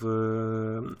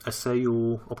w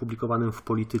eseju opublikowanym w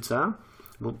Polityce,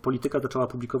 bo Polityka zaczęła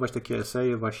publikować takie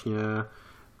eseje właśnie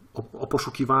o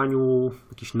poszukiwaniu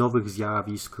jakichś nowych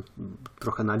zjawisk,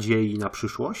 trochę nadziei na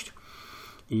przyszłość.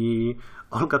 I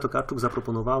Olga Tokarczuk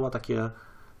zaproponowała takie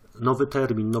nowy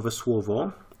termin, nowe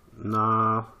słowo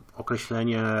na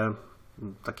określenie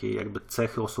takiej jakby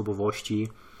cechy osobowości.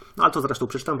 No ale to zresztą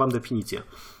przeczytam wam definicję.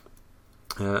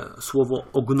 Słowo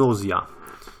ognozja.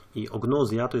 I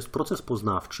ognozja to jest proces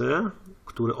poznawczy,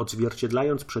 który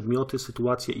odzwierciedlając przedmioty,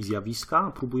 sytuacje i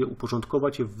zjawiska próbuje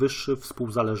uporządkować je w wyższy,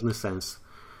 współzależny sens.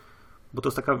 Bo to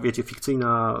jest taka, wiecie,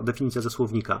 fikcyjna definicja ze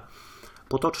słownika.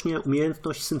 Potocznie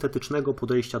umiejętność syntetycznego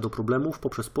podejścia do problemów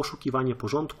poprzez poszukiwanie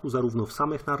porządku zarówno w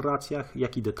samych narracjach,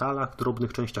 jak i detalach,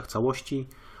 drobnych częściach całości.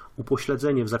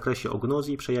 Upośledzenie w zakresie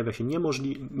ognozji przejawia się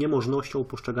niemożnością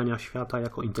postrzegania świata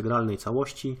jako integralnej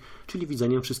całości, czyli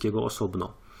widzeniem wszystkiego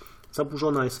osobno.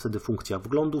 Zaburzona jest wtedy funkcja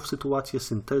wglądu w sytuację,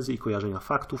 syntezy i kojarzenia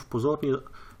faktów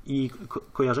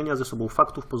kojarzenia ze sobą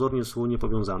faktów pozornie ze sobą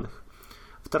niepowiązanych.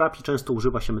 W terapii często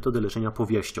używa się metody leczenia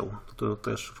powieścią. To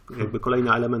też jakby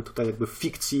kolejny element tutaj jakby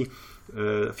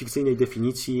fikcyjnej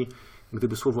definicji.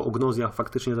 Gdyby słowo ognozja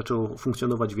faktycznie zaczęło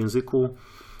funkcjonować w języku,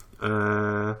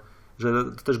 że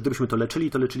też gdybyśmy to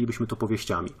leczylibyśmy to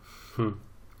powieściami.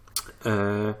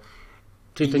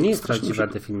 Czyli to nie jest prawdziwa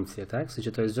definicja, tak? W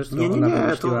sensie to jest rzecz, którą ona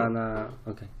wymyśliła na...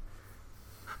 Okay.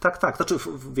 Tak. Znaczy,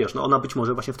 wiesz, no ona być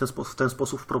może właśnie w ten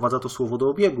sposób wprowadza to słowo do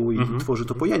obiegu i tworzy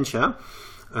to pojęcie.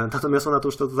 Natomiast ona to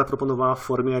już to zaproponowała w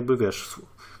formie jakby, wiesz,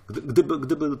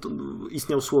 gdyby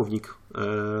istniał słownik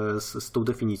z tą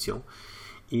definicją.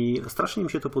 I strasznie mi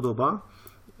się to podoba,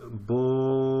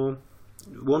 bo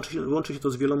łączy się to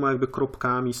z wieloma jakby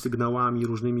kropkami, sygnałami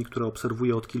różnymi, które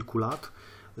obserwuję od kilku lat,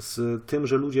 z tym,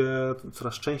 że ludzie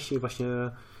coraz częściej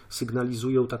właśnie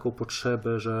sygnalizują taką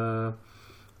potrzebę, że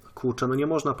kurczę, no nie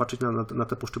można patrzeć na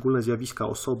te poszczególne zjawiska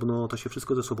osobno, to się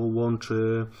wszystko ze sobą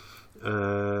łączy.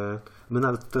 My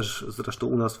nawet też, zresztą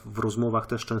u nas w rozmowach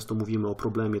też często mówimy o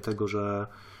problemie tego, że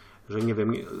nie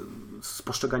wiem, z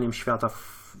postrzeganiem świata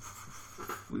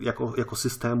jako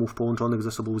systemów połączonych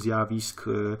ze sobą zjawisk.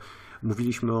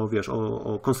 Mówiliśmy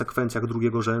o konsekwencjach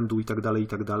drugiego rzędu i tak dalej, i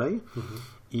tak dalej.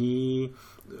 I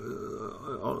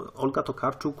Olga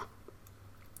Tokarczuk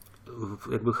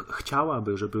jakby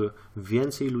chciałaby, żeby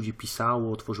więcej ludzi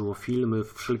pisało, tworzyło filmy,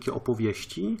 wszelkie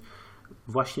opowieści,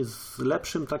 właśnie z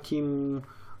lepszym takim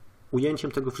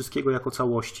ujęciem tego wszystkiego jako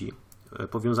całości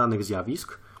powiązanych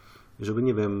zjawisk, żeby,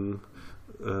 nie wiem,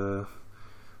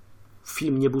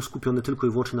 film nie był skupiony tylko i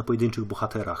wyłącznie na pojedynczych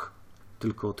bohaterach,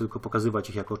 tylko pokazywać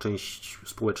ich jako część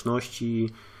społeczności,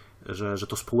 że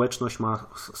to społeczność ma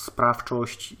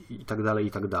sprawczość i tak dalej,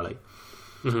 i tak dalej.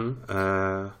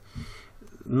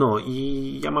 No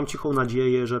i ja mam cichą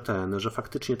nadzieję, że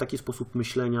faktycznie taki sposób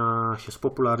myślenia się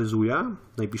spopularyzuje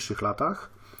w najbliższych latach.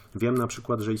 Wiem na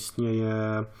przykład, że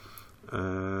istnieje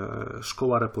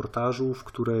szkoła reportażu, w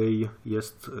której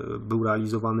był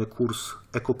realizowany kurs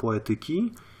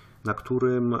ekopoetyki, na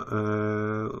którym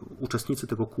uczestnicy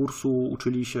tego kursu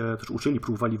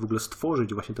próbowali w ogóle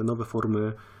stworzyć właśnie te nowe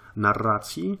formy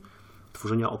narracji,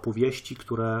 tworzenia opowieści,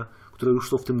 które już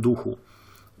są w tym duchu.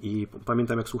 I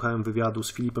pamiętam, jak słuchałem wywiadu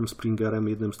z Philipem Springerem,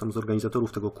 jednym z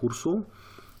organizatorów tego kursu,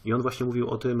 i on właśnie mówił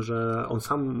o tym, że on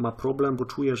sam ma problem, bo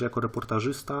czuje, że jako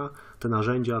reportażysta te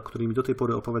narzędzia, którymi do tej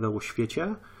pory opowiadał o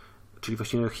świecie, czyli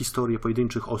właśnie historie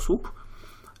pojedynczych osób,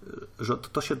 że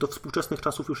to się do współczesnych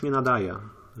czasów już nie nadaje,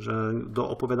 że do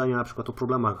opowiadania na przykład o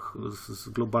problemach z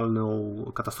globalną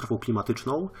katastrofą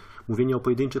klimatyczną, mówienie o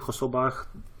pojedynczych osobach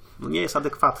nie jest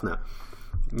adekwatne.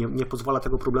 Nie pozwala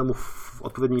tego problemu w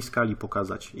odpowiedniej skali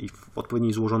pokazać i w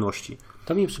odpowiedniej złożoności.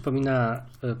 To mi przypomina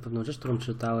pewną rzecz, którą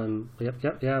czytałem.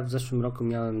 Ja w zeszłym roku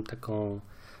miałem taką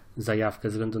zajawkę,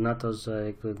 ze względu na to, że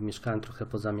jakby mieszkałem trochę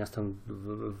poza miastem,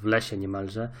 w lesie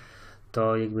niemalże,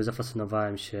 to jakby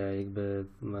zafascynowałem się jakby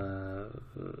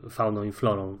fauną i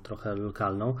florą trochę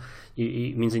lokalną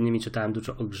i między innymi czytałem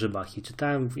dużo o grzybach i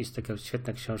jest taka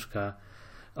świetna książka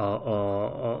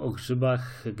o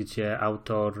grzybach, gdzie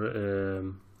autor,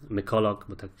 mykolog,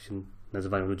 bo tak się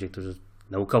nazywają ludzie, którzy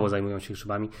naukowo zajmują się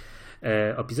grzybami,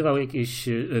 opisywał jakąś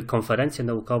konferencję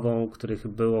naukową, w których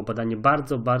było badanie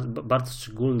bardzo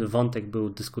szczególny wątek był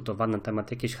dyskutowany na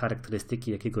temat jakiejś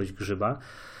charakterystyki jakiegoś grzyba.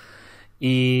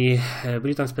 I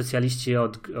byli tam specjaliści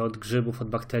od grzybów, od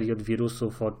bakterii, od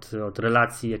wirusów, od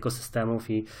relacji, ekosystemów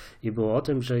i było o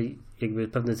tym, że jakby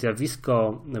pewne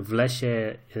zjawisko w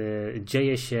lesie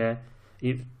dzieje się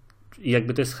i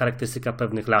jakby to jest charakterystyka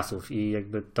pewnych lasów i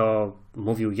jakby to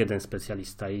mówił jeden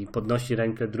specjalista i podnosi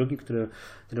rękę drugi,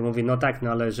 który mówi, no tak,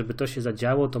 no ale żeby to się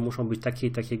zadziało, to muszą być takie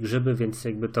i takie grzyby, więc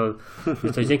jakby to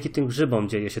dzięki tym grzybom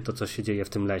dzieje się to, co się dzieje w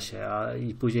tym lesie.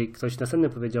 I później ktoś następny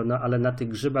powiedział, no ale na tych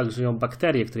grzybach żyją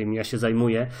bakterie, którymi ja się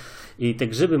zajmuję i te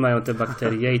grzyby mają te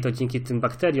bakterie i to dzięki tym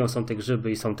bakteriom są te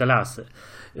grzyby i są te lasy.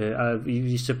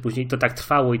 I jeszcze później to tak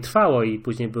trwało i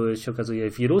później się okazuje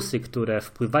wirusy, które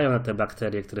wpływają na te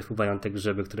bakterie, które wpływają na te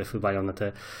grzyby, które wpływają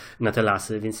na te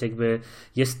lasy, więc jakby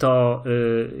jest to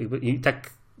i tak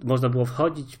można było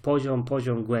wchodzić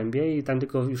poziom głębiej i tam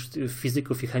tylko już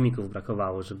fizyków i chemików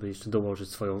brakowało, żeby jeszcze dołożyć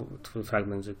swój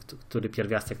fragment, który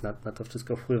pierwiastek na to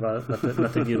wszystko wpływa, na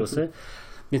te wirusy.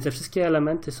 Więc te wszystkie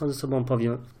elementy są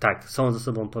ze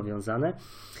sobą powiązane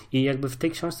i jakby w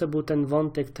tej książce był ten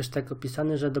wątek też tak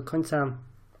opisany, że do końca,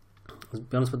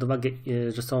 biorąc pod uwagę,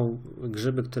 że są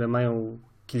grzyby, które mają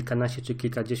kilkanaście czy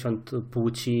kilkadziesiąt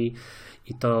płci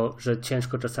i to, że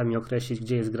ciężko czasami określić,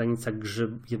 gdzie jest granica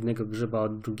jednego grzyba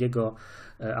od drugiego,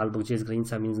 albo gdzie jest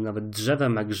granica między nawet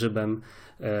drzewem a grzybem,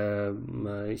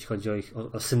 jeśli chodzi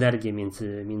o synergię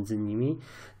między nimi,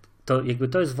 to jakby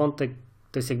to jest wątek,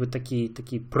 to jest jakby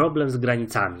taki problem z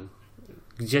granicami.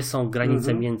 Gdzie są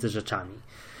granice między rzeczami.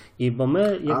 I bo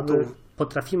my jakby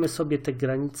potrafimy sobie te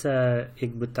granice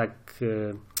jakby tak,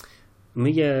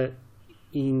 my je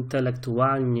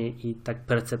intelektualnie i tak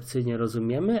percepcyjnie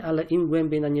rozumiemy, ale im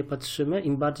głębiej na nie patrzymy,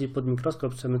 im bardziej pod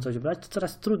mikroskop chcemy coś brać, to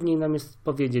coraz trudniej nam jest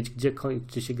powiedzieć, gdzie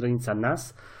kończy się granica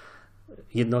nas,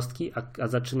 jednostki, a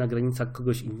zaczyna granica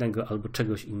kogoś innego albo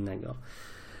czegoś innego.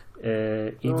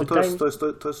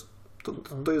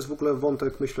 To jest w ogóle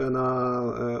wątek, myślę, na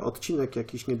odcinek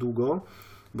jakiś niedługo,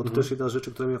 bo to też jedna z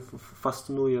rzeczy, która mnie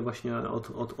fascynuje właśnie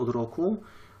od roku.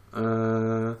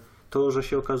 To, że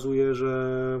się okazuje,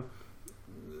 że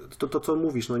to co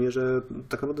mówisz, no nie, że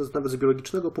tak naprawdę nawet z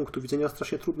biologicznego punktu widzenia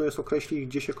strasznie trudno jest określić,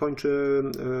 gdzie się kończy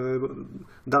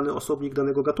dany osobnik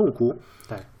danego gatunku.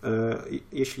 Tak.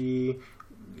 Jeśli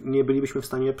nie bylibyśmy w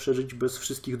stanie przeżyć bez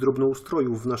wszystkich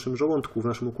drobnoustrojów w naszym żołądku, w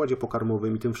naszym układzie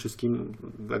pokarmowym i tym wszystkim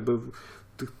jakby w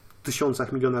tych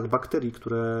tysiącach, milionach bakterii,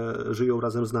 które żyją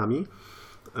razem z nami.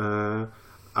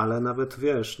 Ale nawet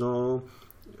wiesz, no,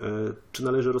 czy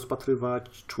należy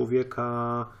rozpatrywać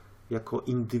człowieka jako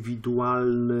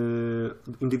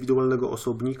indywidualnego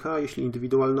osobnika, jeśli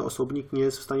indywidualny osobnik nie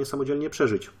jest w stanie samodzielnie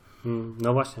przeżyć?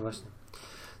 No właśnie.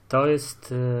 To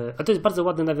jest bardzo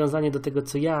ładne nawiązanie do tego,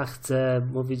 co ja chcę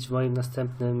mówić w moim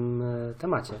następnym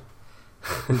temacie.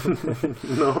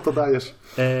 No, to dajesz.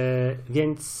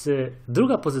 Więc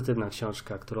druga pozytywna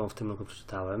książka, którą w tym roku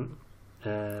przeczytałem,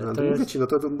 to mówię ci, no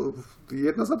to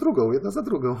jedna za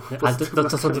drugą. Ale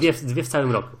to są dwie w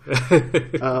całym roku.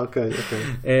 Okej.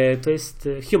 To jest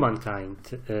Humankind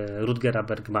Rutgera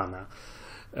Bregmana.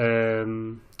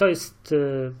 To jest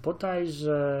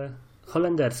bodajże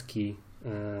holenderski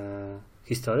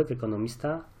historyk,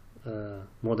 ekonomista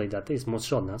młodej daty, jest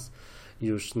młodszy od nas.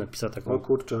 Już napisał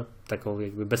taką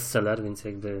jakby bestseller, więc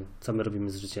jakby co my robimy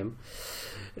z życiem.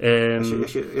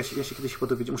 Ja się kiedyś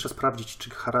dowiedziałem, muszę sprawdzić, czy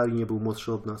Harari nie był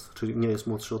młodszy od nas, czy nie jest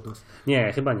młodszy od nas.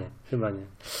 Nie, chyba nie.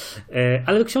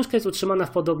 Ale książka jest utrzymana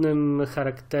w podobnym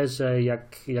charakterze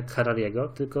jak Harariego,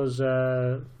 tylko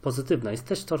że pozytywna. Jest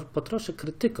też po trosze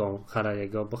krytyką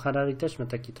Harariego, bo Harari też ma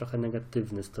taki trochę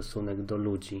negatywny stosunek do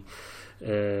ludzi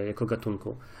jako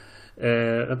gatunku.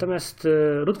 Natomiast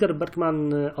Rutger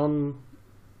Bregman,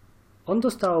 on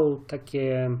dostał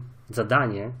takie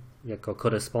zadanie jako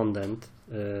korespondent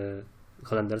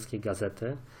holenderskiej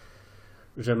gazety,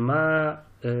 że ma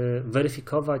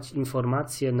weryfikować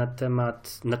informacje na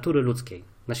temat natury ludzkiej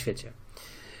na świecie.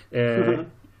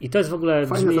 I to jest w ogóle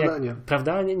brzmi jak,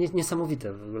 prawda?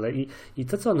 Niesamowite w ogóle. I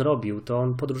to, co on robił, to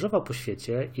on podróżował po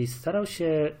świecie i starał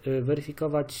się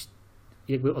weryfikować,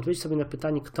 jakby odpowiedzieć sobie na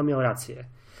pytanie, kto miał rację.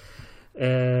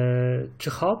 Czy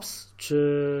Hobbes,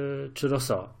 czy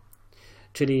Rousseau.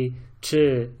 Czyli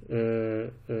czy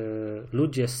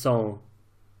ludzie są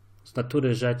z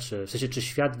natury rzeczy, w sensie czy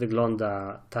świat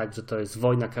wygląda tak, że to jest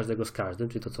wojna każdego z każdym,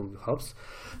 czyli to, co mówił Hobbes,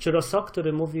 czy Rousseau,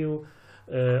 który mówił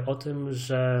o tym,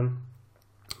 że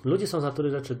ludzie są z natury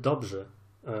rzeczy dobrzy,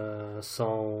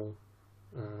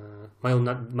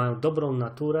 mają dobrą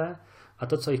naturę, a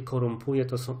to, co ich korumpuje,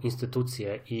 to są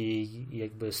instytucje i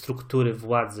jakby struktury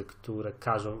władzy, które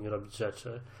każą im robić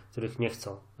rzeczy, których nie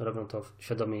chcą. Robią to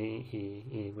świadomie i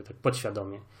jakby tak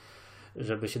podświadomie,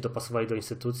 żeby się dopasowali do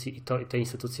instytucji i te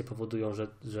instytucje powodują,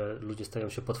 że ludzie stają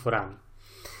się potworami.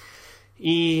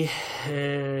 I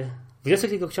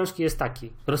wniosek jego książki jest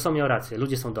taki. Rousseau miał rację,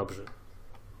 ludzie są dobrzy.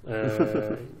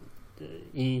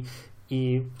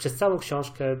 I przez całą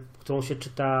książkę, którą się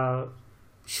czyta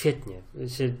świetnie,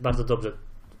 się bardzo dobrze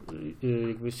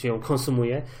jakby się ją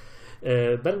konsumuje,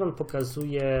 Bregman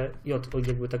pokazuje i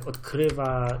jakby tak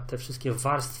odkrywa te wszystkie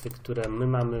warstwy, które my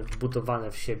mamy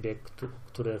wbudowane w siebie,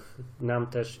 których nam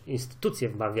też instytucje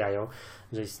wmawiają,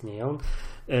 że istnieją.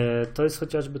 To jest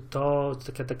chociażby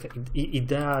taka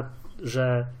idea,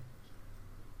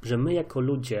 że my jako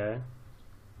ludzie,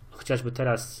 chociażby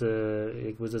teraz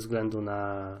jakby ze względu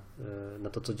na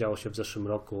to, co działo się w zeszłym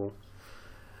roku,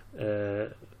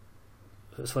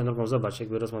 swoją drogą zobacz,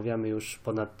 jakby rozmawiamy już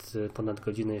ponad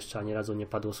godzinę, jeszcze ani razu nie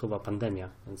padło słowa pandemia,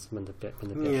 więc będę pierwszy.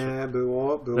 Nie,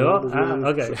 było?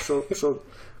 Okay.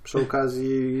 Przy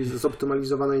okazji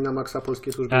zoptymalizowanej na maksa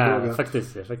polskiej służby zdrowia.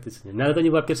 Faktycznie. No ale to nie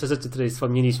była pierwsza rzecz, której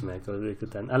wspomnieliśmy, jako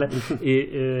ten, ale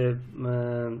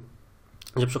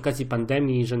że przy okazji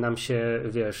pandemii, że nam się,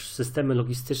 systemy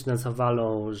logistyczne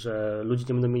zawalą, że ludzie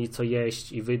nie będą mieli co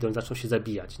jeść i wyjdą i zaczną się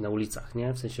zabijać na ulicach,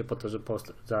 nie? W sensie po to, że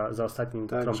za ostatnim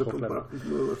trąbką chleba.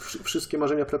 Wszystkie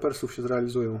marzenia prepersów się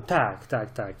zrealizują. Tak.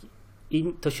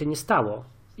 I to się nie stało.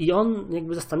 I on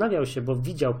jakby zastanawiał się, bo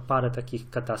widział parę takich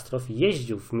katastrof,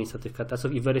 jeździł w miejsca tych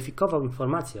katastrof i weryfikował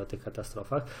informacje o tych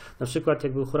katastrofach. Na przykład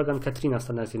jak był huragan Katrina w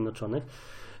Stanach Zjednoczonych,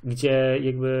 gdzie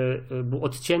jakby był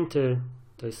odcięty,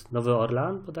 to jest Nowy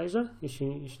Orlean bodajże,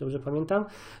 jeśli dobrze pamiętam,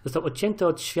 został odcięty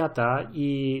od świata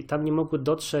i tam nie mogły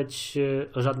dotrzeć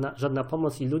żadna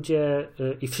pomoc i ludzie,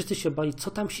 i wszyscy się bali,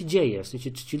 co tam się dzieje, w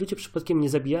sensie, czy ci ludzie przypadkiem nie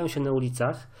zabijają się na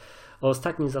ulicach o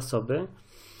ostatnie zasoby.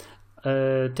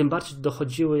 Tym bardziej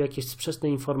dochodziły jakieś sprzeczne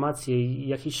informacje i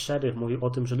jakiś szeryf mówił o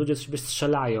tym, że ludzie z siebie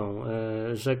strzelają,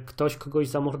 że ktoś kogoś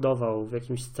zamordował w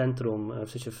jakimś centrum,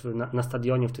 w sensie na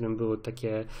stadionie, w którym były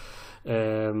takie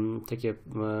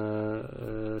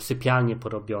sypialnie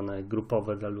porobione,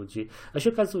 grupowe dla ludzi. A się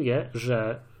okazuje,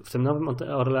 że w tym Nowym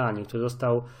Orleanie, który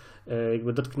został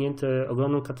jakby dotknięte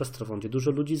ogromną katastrofą, gdzie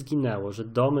dużo ludzi zginęło, że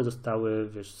domy zostały,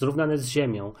 zrównane z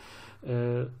ziemią.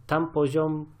 Tam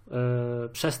poziom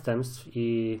przestępstw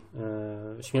i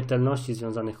śmiertelności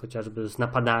związanych chociażby z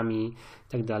napadami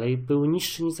i tak dalej był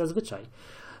niższy niż zazwyczaj.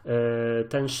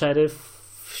 Ten szeryf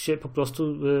się po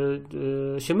prostu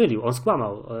się mylił, on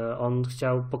skłamał, on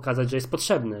chciał pokazać, że jest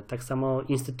potrzebny. Tak samo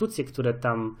instytucje, które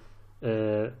tam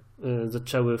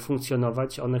zaczęły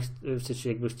funkcjonować, one w sensie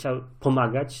jakby chciały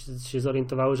pomagać, się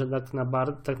zorientowały, że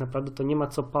tak naprawdę to nie ma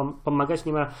co pomagać,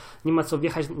 nie ma co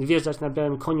wjeżdżać na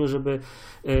białym koniu, żeby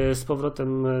z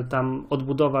powrotem tam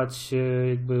odbudować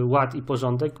jakby ład i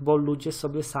porządek, bo ludzie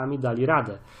sobie sami dali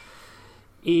radę.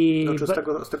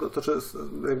 Z tego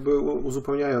jakby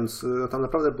uzupełniając, tam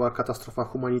naprawdę była katastrofa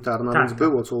humanitarna, tak, więc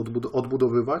było co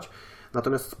odbudowywać,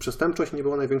 natomiast przestępczość nie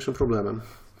była największym problemem.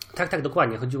 Tak,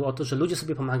 dokładnie. Chodziło o to, że ludzie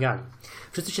sobie pomagali.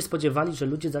 Wszyscy się spodziewali, że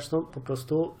ludzie zaczną po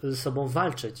prostu ze sobą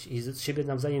walczyć i z siebie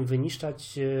nawzajem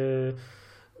wyniszczać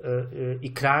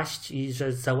i kraść, i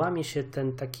że załamie się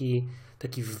ten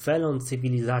taki welon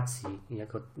cywilizacji,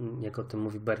 jak o tym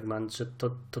mówi Bergman, że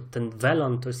ten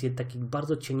welon to jest taka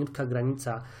bardzo cieniutka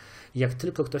granica. Jak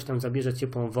tylko ktoś tam zabierze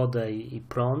ciepłą wodę i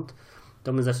prąd,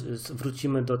 to my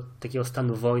wrócimy do takiego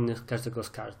stanu wojny każdego z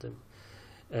każdym.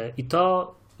 I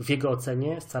to w jego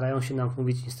ocenie starają się nam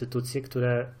mówić instytucje,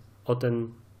 które o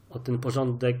ten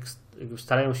porządek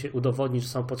starają się udowodnić, że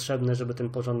są potrzebne, żeby ten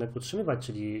porządek utrzymywać,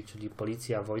 czyli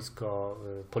policja, wojsko,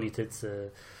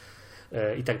 politycy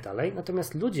i tak dalej.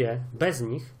 Natomiast ludzie bez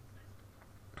nich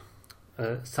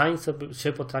sami sobie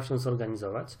się potrafią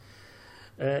zorganizować.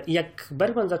 I jak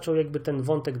Bergman zaczął jakby ten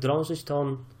wątek drążyć,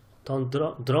 to on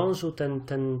drążył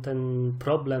ten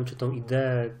problem, czy tą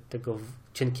ideę tego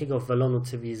cienkiego welonu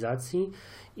cywilizacji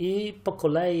i po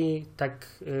kolei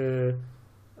tak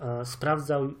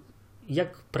sprawdzał,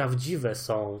 jak prawdziwe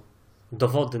są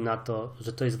dowody na to,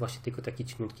 że to jest właśnie tylko taki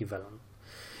cieniutki welon.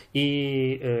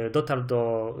 I dotarł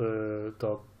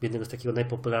do jednego z takiego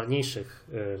najpopularniejszych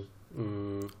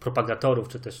propagatorów,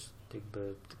 czy też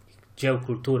jakby dzieł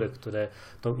kultury, które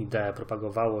tą ideę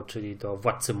propagowało, czyli do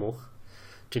Władcy Much,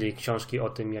 czyli książki o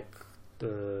tym, jak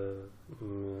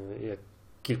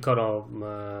kilkoro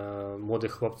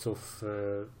młodych chłopców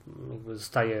jakby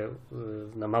zostaje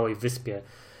na małej wyspie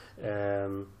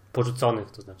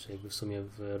porzuconych, to znaczy jakby w sumie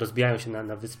rozbijają się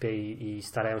na wyspie i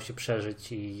starają się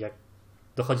przeżyć, i jak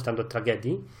dochodzi tam do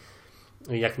tragedii,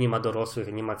 jak nie ma dorosłych,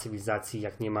 jak nie ma cywilizacji,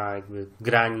 jak nie ma jakby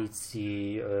granic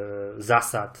i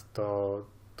zasad,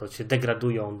 to się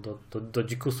degradują do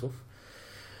dzikusów,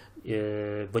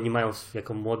 bo nie mają,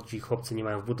 jako młodzi chłopcy nie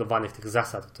mają wbudowanych tych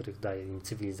zasad, których daje im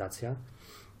cywilizacja.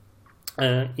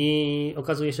 I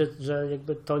okazuje się, że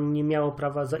jakby to nie miało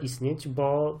prawa zaistnieć,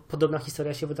 bo podobna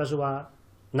historia się wydarzyła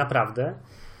naprawdę,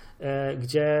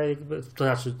 gdzie jakby, to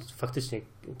znaczy faktycznie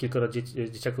kilkoro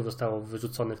dzieciaków zostało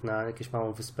wyrzuconych na jakąś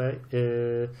małą wyspę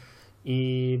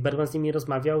i Bergman z nimi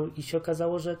rozmawiał i się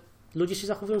okazało, że ludzie się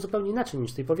zachowują zupełnie inaczej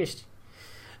niż w tej powieści.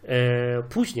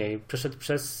 Później przeszedł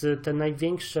przez te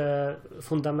największe,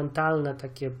 fundamentalne,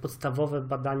 takie podstawowe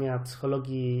badania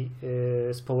psychologii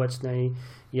społecznej,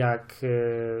 jak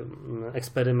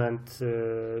eksperyment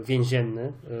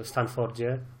więzienny w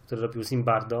Stanfordzie, który robił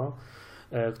Zimbardo,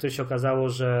 który się okazało,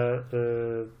 że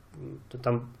to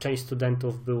tam część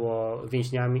studentów było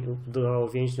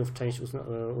więźniów, część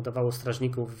udawało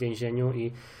strażników w więzieniu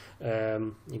i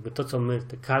jakby to, co my,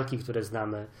 te kalki, które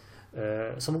znamy,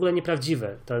 są w ogóle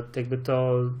nieprawdziwe.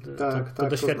 To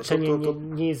doświadczenie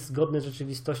nie jest zgodne z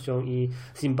rzeczywistością i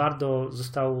Zimbardo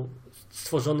został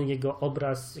stworzony jego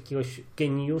obraz jakiegoś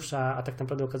geniusza, a tak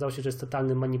naprawdę okazało się, że jest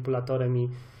totalnym manipulatorem i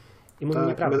mówił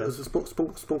nieprawdę.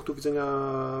 Z punktu widzenia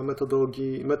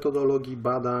metodologii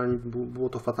badań było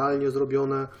to fatalnie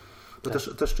zrobione.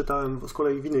 Też czytałem z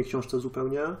kolei w innej książce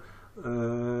zupełnie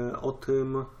o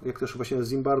tym, jak też właśnie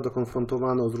Zimbardo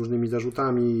konfrontowano z różnymi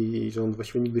zarzutami i że on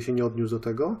właściwie nigdy się nie odniósł do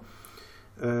tego.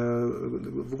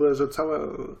 W ogóle, że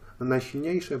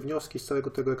najsilniejsze wnioski z całego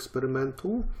tego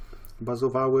eksperymentu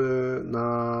bazowały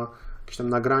na jakichś tam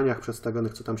nagraniach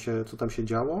przedstawionych, co tam się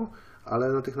działo,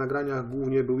 ale na tych nagraniach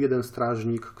głównie był jeden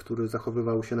strażnik, który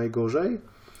zachowywał się najgorzej,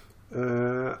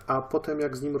 a potem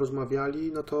jak z nim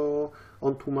rozmawiali, no to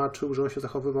on tłumaczył, że on się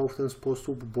zachowywał w ten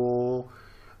sposób, bo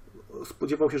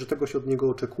spodziewał się, że tego się od niego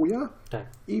oczekuje, tak.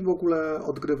 I w ogóle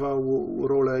odgrywał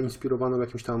rolę inspirowaną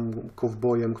jakimś tam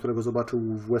kowbojem, którego zobaczył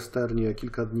w westernie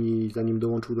kilka dni zanim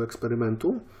dołączył do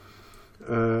eksperymentu.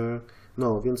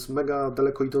 No, więc mega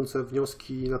daleko idące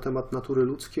wnioski na temat natury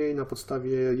ludzkiej na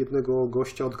podstawie jednego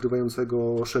gościa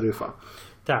odgrywającego szeryfa.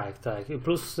 Tak, tak.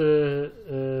 Plus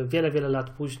wiele, wiele lat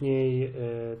później,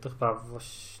 to chyba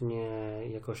właśnie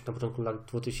jakoś na początku lat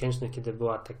 2000, kiedy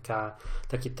była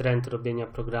taki trend robienia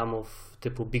programów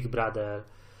typu Big Brother,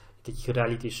 takich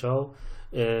reality show.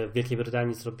 W Wielkiej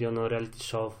Brytanii zrobiono reality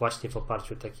show właśnie w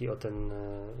oparciu o ten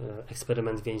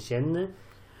eksperyment więzienny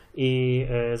i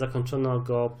zakończono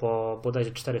go po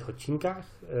bodajże 4 odcinkach.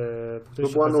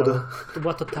 To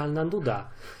była totalna nuda.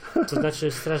 To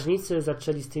znaczy strażnicy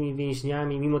zaczęli z tymi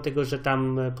więźniami, mimo tego, że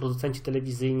tam producenci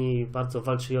telewizyjni bardzo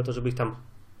walczyli o to, żeby ich tam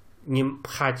nie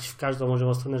pchać w każdą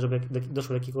możliwą stronę, żeby doszło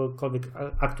do jakiegokolwiek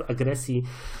aktu agresji,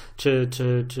 czy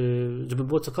żeby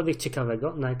było cokolwiek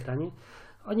ciekawego na ekranie.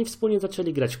 Oni wspólnie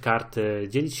zaczęli grać w karty,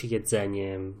 dzielić się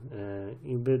jedzeniem.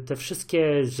 Jakby te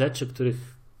wszystkie rzeczy, których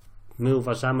my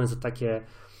uważamy za takie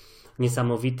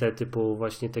niesamowite, typu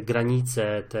właśnie te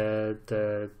granice,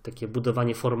 te takie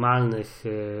budowanie formalnych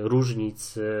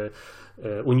różnic,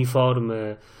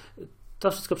 uniformy,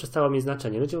 to wszystko przestało mieć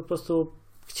znaczenie. Ludzie po prostu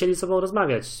chcieli ze sobą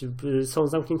rozmawiać, są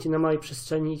zamknięci na małej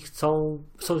przestrzeni,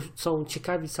 są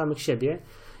ciekawi samych siebie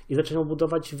i zaczynają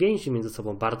budować więzi między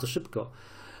sobą bardzo szybko.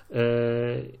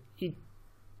 I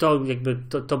to jakby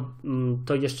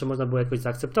to jeszcze można było jakoś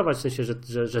zaakceptować, w sensie,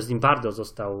 że Zimbardo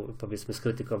został, powiedzmy,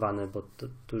 skrytykowany, bo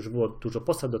to już było dużo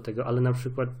postaw do tego, ale na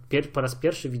przykład po raz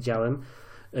pierwszy widziałem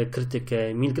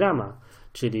krytykę Milgrama,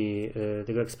 czyli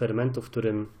tego eksperymentu, w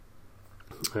którym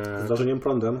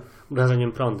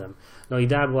wrażeniem prądem. No,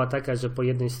 idea była taka, że po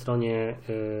jednej stronie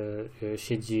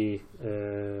siedzi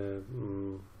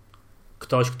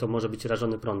ktoś, kto może być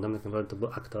rażony prądem, tak naprawdę to był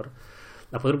aktor,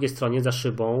 a po drugiej stronie za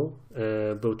szybą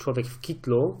był człowiek w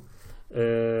kitlu,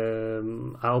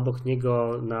 a obok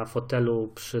niego na fotelu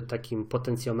przy takim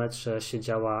potencjometrze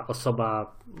siedziała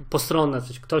osoba postronna,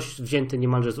 czyli ktoś wzięty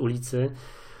niemalże z ulicy,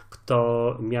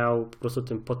 kto miał po prostu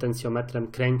tym potencjometrem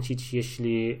kręcić,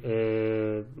 jeśli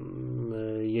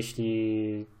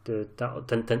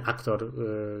ten aktor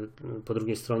po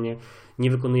drugiej stronie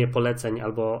nie wykonuje poleceń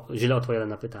albo źle odpowiada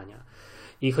na pytania.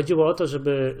 I chodziło o to,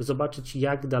 żeby zobaczyć,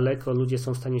 jak daleko ludzie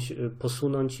są w stanie się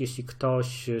posunąć, jeśli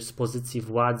ktoś z pozycji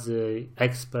władzy,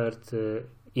 ekspert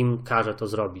im każe to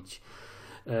zrobić.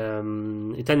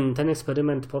 I ten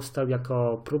eksperyment powstał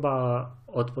jako próba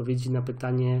odpowiedzi na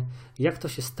pytanie, jak to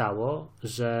się stało,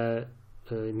 że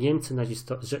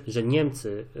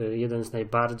Niemcy, jeden z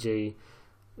najbardziej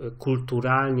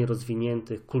kulturalnie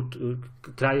rozwiniętych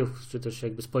krajów, czy też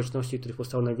jakby społeczności, w których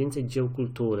powstało najwięcej dzieł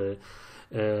kultury,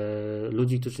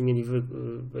 ludzi, którzy mieli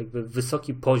jakby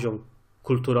wysoki poziom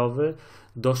kulturowy,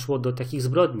 doszło do takich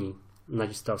zbrodni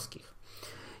nazistowskich.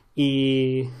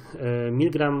 I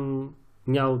Milgram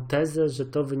miał tezę, że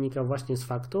to wynika właśnie z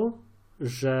faktu,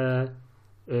 że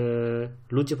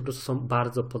ludzie po prostu są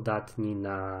bardzo podatni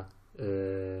na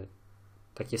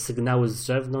takie sygnały z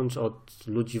zewnątrz od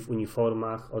ludzi w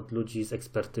uniformach, od ludzi z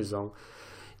ekspertyzą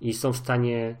i są w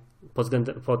stanie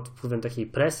pod wpływem takiej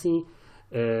presji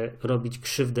robić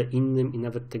krzywdę innym i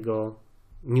nawet tego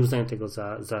nie uznają tego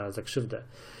za krzywdę.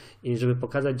 I żeby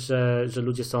pokazać, że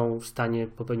ludzie są w stanie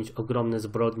popełnić ogromne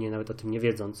zbrodnie, nawet o tym nie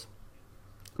wiedząc.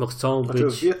 Bo chcą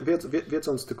być...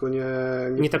 Wiedząc, tylko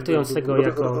nie traktując tego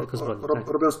jako zbrodnię.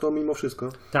 Robiąc to mimo wszystko.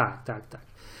 Tak.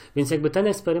 Więc jakby ten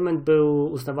eksperyment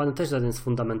był uznawany też za jeden z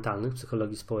fundamentalnych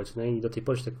psychologii społecznej i do tej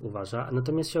pory się tak uważa.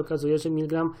 Natomiast się okazuje, że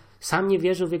Milgram sam nie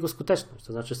wierzył w jego skuteczność.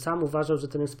 To znaczy sam uważał, że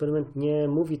ten eksperyment nie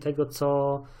mówi tego,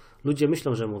 co ludzie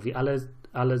myślą, że mówi,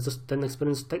 ale ten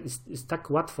eksperyment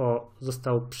tak łatwo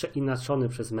został przeinaczony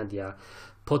przez media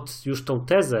pod już tą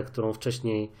tezę, którą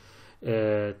wcześniej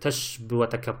też była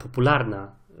taka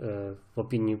popularna w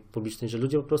opinii publicznej, że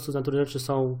ludzie po prostu z natury rzeczy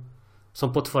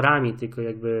są potworami, tylko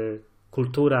jakby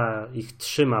kultura ich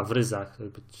trzyma w ryzach,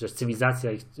 czy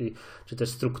cywilizacja, czy też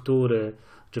struktury,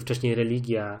 czy wcześniej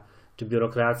religia, czy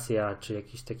biurokracja, czy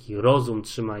jakiś taki rozum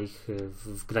trzyma ich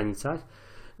w granicach,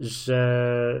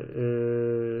 że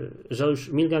już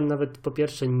Milgram nawet po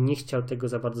pierwsze nie chciał tego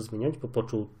za bardzo zmieniać, bo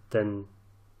poczuł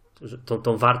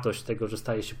tą wartość tego, że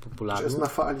staje się popularny. Że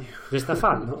jest na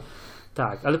fali. No.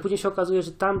 Tak, ale później się okazuje,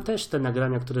 że tam też te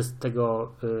nagrania, które z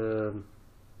tego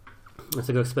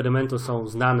eksperymentu są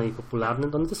znane i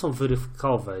popularne, one to są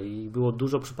wyrywkowe i było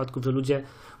dużo przypadków, że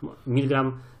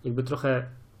Milgram jakby trochę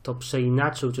to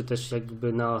przeinaczył, czy też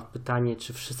jakby na pytanie,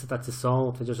 czy wszyscy tacy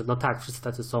są, powiedział, że no tak, wszyscy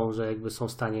tacy są, że jakby są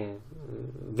w stanie,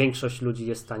 większość ludzi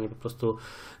jest w stanie po prostu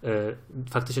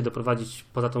faktycznie doprowadzić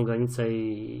poza tą granicę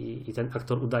i ten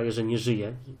aktor udaje, że nie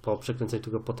żyje po przekręceniu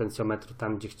tego potencjometru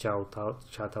tam, gdzie chciała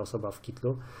ta osoba w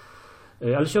kitlu.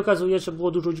 Ale się okazuje, że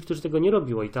było dużo ludzi, którzy tego nie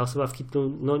robiło i ta osoba w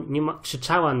kitlu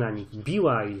krzyczała na nich,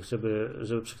 biła ich, żeby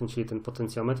przekręcili ten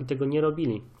potencjometr i tego nie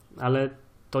robili. Ale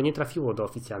to nie trafiło do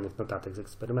oficjalnych notatek z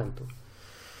eksperymentu.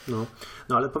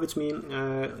 No ale powiedz mi,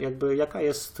 jakby jaka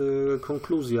jest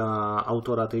konkluzja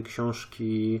autora tej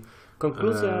książki?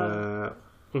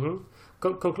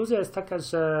 Konkluzja jest taka,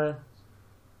 że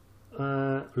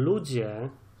ludzie,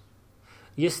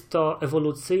 jest to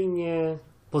ewolucyjnie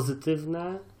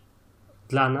pozytywne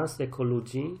dla nas jako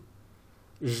ludzi,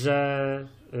 że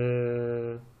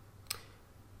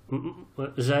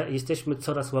jesteśmy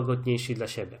coraz łagodniejsi dla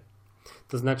siebie.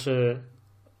 To znaczy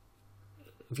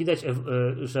widać,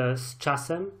 że z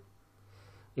czasem,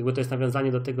 jakby to jest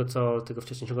nawiązanie do tego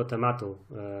wcześniejszego tematu,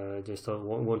 gdzie jest to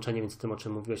łączenie między tym, o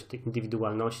czym mówiłeś, o tej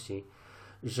indywidualności,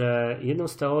 że jedną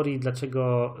z teorii,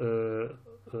 dlaczego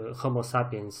Homo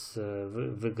sapiens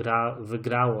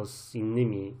wygrało z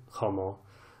innymi Homo,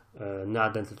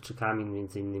 Neandertalczykami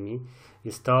między innymi,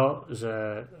 jest to,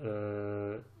 że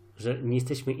nie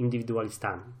jesteśmy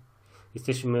indywidualistami.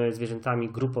 Jesteśmy zwierzętami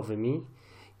grupowymi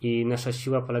i nasza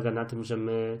siła polega na tym, że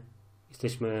my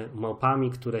jesteśmy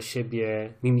małpami, które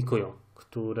siebie mimikują,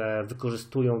 które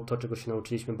wykorzystują to, czego się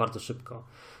nauczyliśmy bardzo szybko.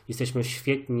 Jesteśmy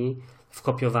świetni w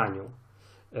kopiowaniu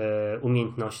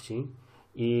umiejętności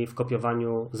i w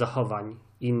kopiowaniu zachowań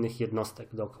innych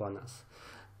jednostek dookoła nas.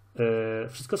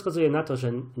 Wszystko wskazuje na to,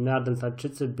 że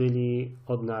Neandertalczycy byli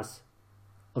od nas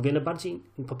o wiele bardziej,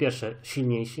 po pierwsze,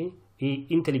 silniejsi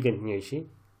i inteligentniejsi,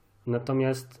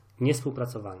 natomiast nie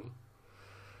współpracowali.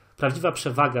 Prawdziwa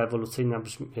przewaga ewolucyjna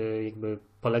jakby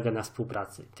polega na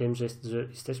współpracy, tym, że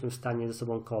jesteśmy w stanie ze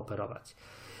sobą kooperować.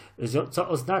 Co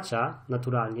oznacza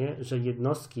naturalnie, że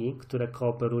jednostki, które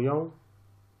kooperują,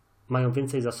 mają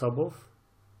więcej zasobów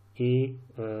i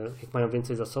jak mają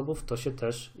więcej zasobów, to się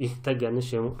też ich te geny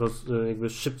się jakby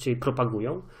szybciej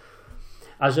propagują.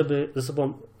 A żeby ze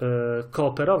sobą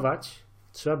kooperować,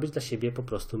 trzeba być dla siebie po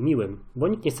prostu miłym, bo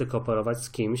nikt nie chce kooperować z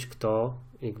kimś, kto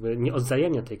jakby nie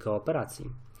odwzajemnia tej kooperacji.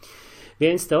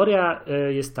 Więc teoria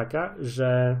jest taka,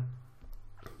 że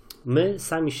my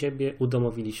sami siebie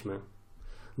udomowiliśmy.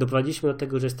 Doprowadziliśmy do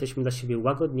tego, że jesteśmy dla siebie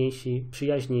łagodniejsi,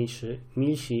 przyjaźniejsi,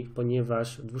 milsi,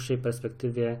 ponieważ w dłuższej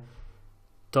perspektywie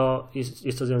to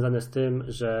jest to związane z tym,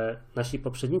 że nasi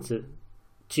poprzednicy,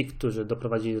 ci, którzy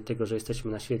doprowadzili do tego, że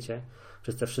jesteśmy na świecie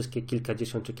przez te wszystkie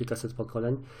kilkadziesiąt czy kilkaset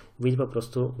pokoleń, byli po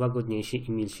prostu łagodniejsi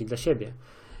i milsi dla siebie.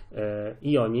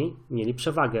 I oni mieli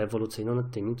przewagę ewolucyjną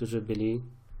nad tymi, którzy byli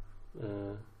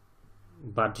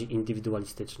bardziej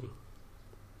indywidualistyczni.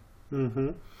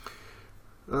 Mhm.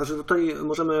 Znaczy tutaj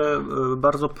możemy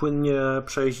bardzo płynnie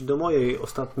przejść do mojej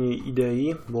ostatniej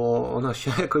idei, bo ona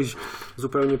się jakoś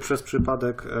zupełnie przez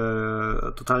przypadek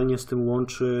totalnie z tym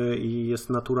łączy i jest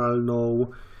naturalną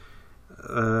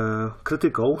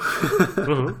krytyką,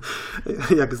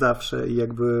 jak zawsze, i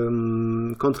jakby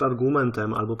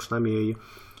kontrargumentem, albo przynajmniej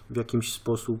w jakiś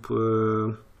sposób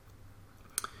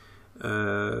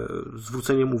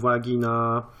zwróceniem uwagi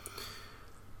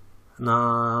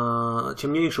na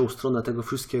ciemniejszą stronę tego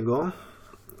wszystkiego.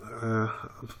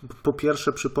 Po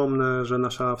pierwsze przypomnę, że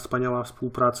nasza wspaniała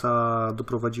współpraca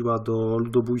doprowadziła do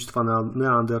ludobójstwa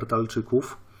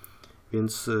Neandertalczyków,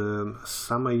 więc z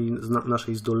samej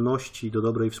naszej zdolności do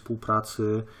dobrej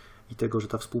współpracy i tego, że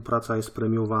ta współpraca jest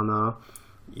premiowana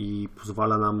i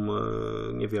pozwala nam,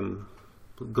 nie wiem,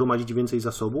 gromadzić więcej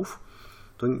zasobów,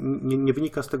 to nie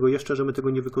wynika z tego jeszcze, że my tego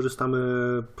nie wykorzystamy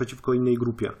przeciwko innej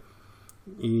grupie.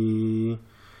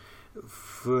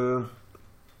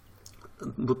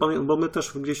 Bo my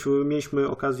też gdzieś mieliśmy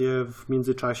okazję w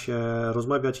międzyczasie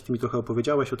rozmawiać i ty mi trochę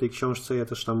opowiedziałeś o tej książce, ja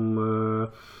też tam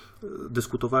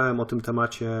dyskutowałem o tym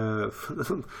temacie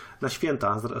na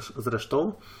święta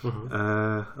zresztą.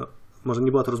 Może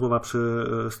nie była to rozmowa przy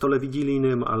stole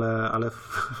wigilijnym, ale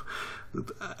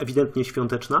ewidentnie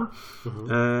świąteczna.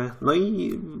 No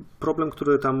i problem,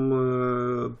 który tam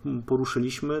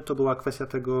poruszyliśmy, to była kwestia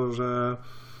tego, że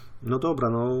no dobra,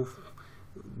 no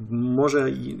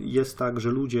może jest tak,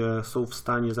 że ludzie są w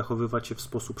stanie zachowywać się w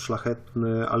sposób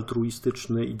szlachetny,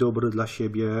 altruistyczny i dobry dla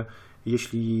siebie,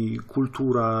 jeśli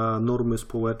kultura, normy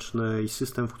społeczne i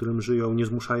system, w którym żyją, nie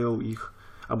zmuszają ich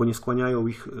albo nie skłaniają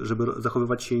ich, żeby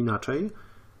zachowywać się inaczej,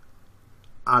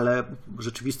 ale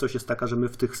rzeczywistość jest taka, że my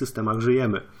w tych systemach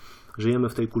żyjemy. Żyjemy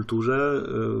w tej kulturze,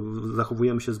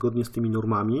 zachowujemy się zgodnie z tymi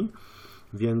normami,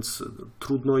 więc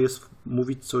trudno jest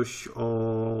mówić coś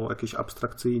o jakiejś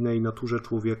abstrakcyjnej naturze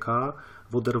człowieka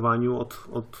w oderwaniu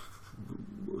od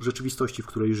rzeczywistości, w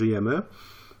której żyjemy.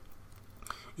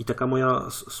 I taka moja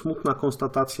smutna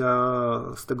konstatacja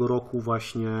z tego roku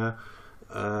właśnie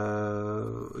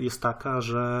jest taka,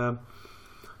 że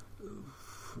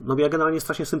no ja generalnie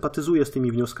strasznie sympatyzuję z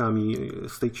tymi wnioskami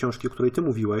z tej książki, o której ty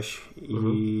mówiłeś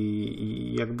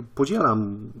i jakby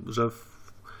podzielam, że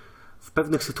w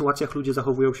pewnych sytuacjach ludzie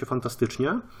zachowują się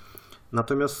fantastycznie,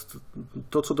 natomiast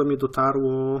to, co do mnie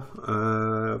dotarło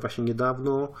właśnie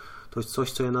niedawno, to jest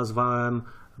coś, co ja nazwałem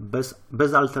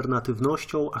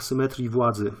bezalternatywnością asymetrii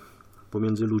władzy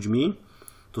pomiędzy ludźmi.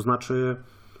 To znaczy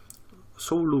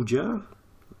są ludzie,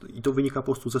 i to wynika po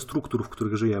prostu ze struktur, w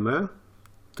których żyjemy,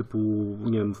 typu,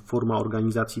 nie wiem, forma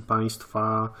organizacji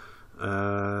państwa,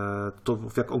 to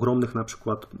w jak ogromnych na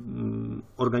przykład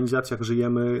organizacjach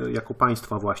żyjemy jako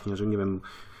państwa właśnie, że nie wiem,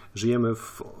 żyjemy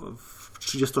w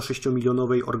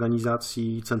 36-milionowej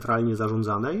organizacji centralnie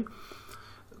zarządzanej,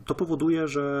 to powoduje,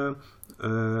 że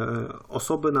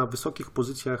osoby na wysokich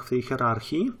pozycjach w tej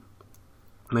hierarchii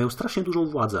mają strasznie dużą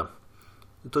władzę.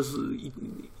 To jest,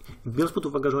 biorąc pod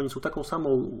uwagę, że oni są taką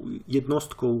samą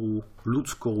jednostką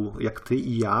ludzką jak ty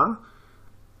i ja,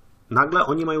 nagle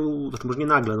oni mają, znaczy może nie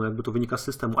nagle, no jakby to wynika z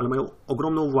systemu, ale mają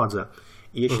ogromną władzę.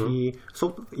 I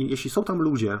jeśli są tam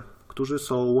ludzie, którzy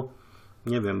są,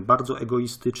 nie wiem, bardzo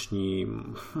egoistyczni,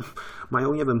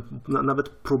 mają, nie wiem, nawet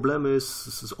problemy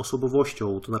z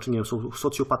osobowością, to znaczy, nie wiem, są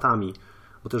socjopatami,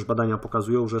 bo też badania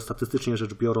pokazują, że statystycznie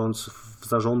rzecz biorąc w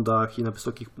zarządach i na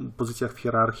wysokich pozycjach w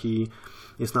hierarchii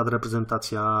jest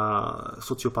nadreprezentacja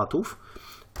socjopatów,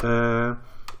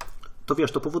 to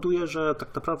wiesz, to powoduje, że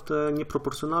tak naprawdę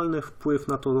nieproporcjonalny wpływ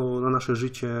na nasze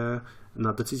życie,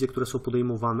 na decyzje, które są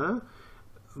podejmowane,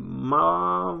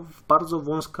 ma bardzo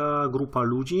wąska grupa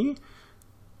ludzi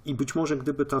i być może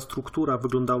gdyby ta struktura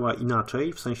wyglądała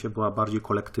inaczej, w sensie była bardziej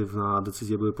kolektywna,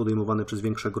 decyzje były podejmowane przez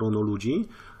większe grono ludzi,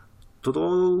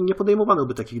 to nie podejmowano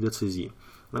by takich decyzji.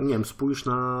 No nie wiem, spójrz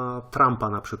na Trumpa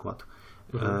na przykład,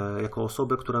 jako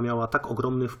osobę, która miała tak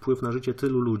ogromny wpływ na życie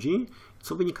tylu ludzi,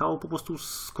 co wynikało po prostu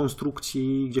z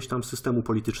konstrukcji gdzieś tam systemu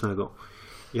politycznego.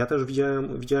 Ja też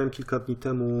widziałem kilka dni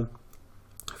temu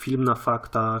film na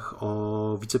faktach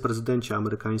o wiceprezydencie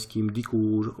amerykańskim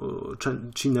Dicku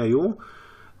Cheneyu,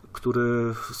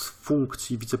 który z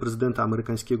funkcji wiceprezydenta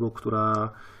amerykańskiego, która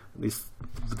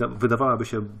wydawałaby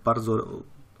się bardzo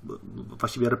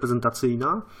właściwie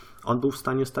reprezentacyjna, on był w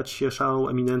stanie stać się szarą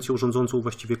eminencją rządzącą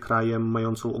właściwie krajem,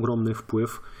 mającą ogromny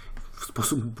wpływ w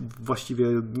sposób właściwie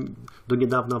do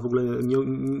niedawna w ogóle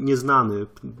nieznany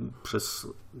przez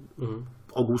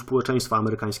ogół społeczeństwa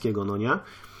amerykańskiego, no nie?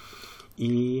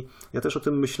 I ja też o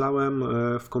tym myślałem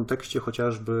w kontekście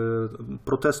chociażby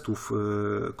protestów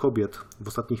kobiet w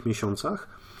ostatnich miesiącach.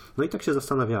 No i tak się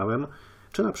zastanawiałem,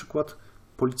 czy na przykład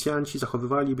policjanci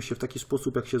zachowywaliby się w taki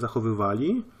sposób, jak się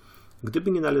zachowywali,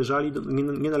 gdyby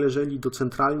nie należeli do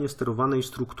centralnie sterowanej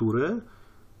struktury,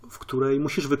 w której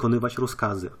musisz wykonywać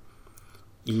rozkazy.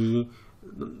 I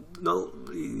no,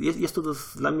 jest to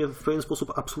dla mnie w pewien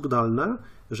sposób absurdalne,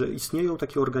 że istnieją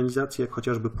takie organizacje jak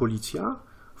chociażby policja,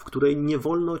 w której nie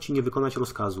wolno ci nie wykonać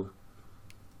rozkazu.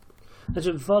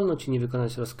 Znaczy, wolno ci nie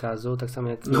wykonać rozkazu, tak samo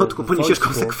jak no, tylko poniesiesz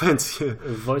konsekwencje.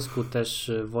 W wojsku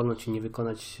też wolno ci nie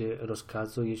wykonać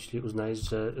rozkazu, jeśli uznajesz,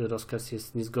 że rozkaz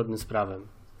jest niezgodny z prawem.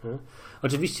 Nie?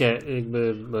 Oczywiście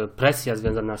jakby presja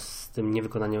związana z tym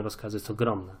niewykonaniem rozkazu jest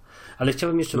ogromna. Ale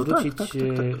chciałbym jeszcze wrócić tak.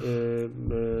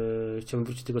 Chciałbym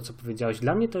wrócić do tego, co powiedziałeś.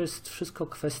 Dla mnie to jest wszystko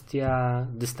kwestia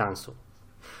dystansu.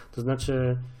 To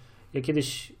znaczy, ja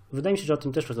kiedyś, wydaje mi się, że o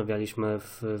tym też rozmawialiśmy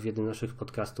w jednym z naszych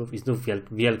podcastów i znów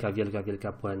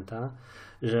wielka puenta,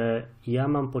 że ja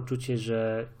mam poczucie,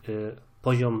 że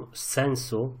poziom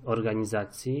sensu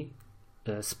organizacji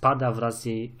spada wraz z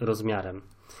jej rozmiarem.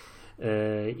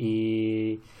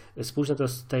 I spójrz na to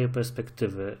z tej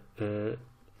perspektywy.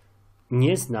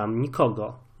 Nie znam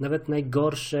nikogo, nawet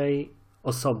najgorszej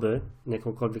osoby,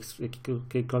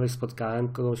 jakiekolwiek spotkałem,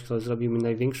 kogoś, kto zrobił mi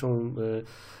największą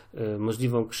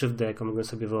możliwą krzywdę, jaką mogłem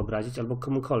sobie wyobrazić, albo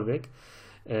komukolwiek,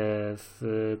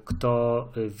 kto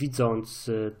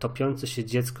widząc topiące się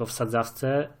dziecko w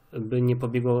sadzawce, by nie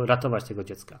pobiegło ratować tego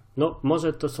dziecka. No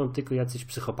może to są tylko jacyś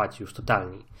psychopaci już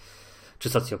totalni, czy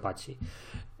socjopaci.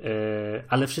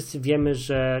 Ale wszyscy wiemy,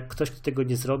 że ktoś, kto tego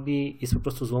nie zrobi, jest po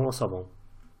prostu złą osobą.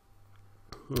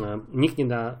 Nikt nie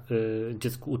da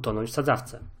dziecku utonąć w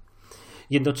sadzawce.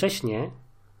 Jednocześnie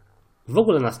w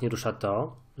ogóle nas nie rusza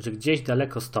to, że gdzieś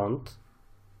daleko stąd,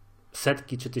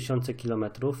 setki czy tysiące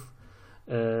kilometrów,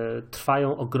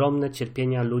 trwają ogromne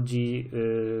cierpienia ludzi,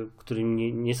 którzy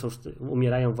nie są,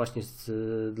 umierają właśnie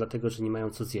dlatego, że nie mają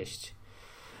co zjeść.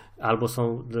 Albo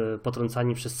są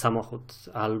potrącani przez samochód,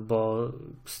 albo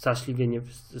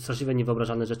straszliwie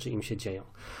niewyobrażalne rzeczy im się dzieją.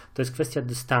 To jest kwestia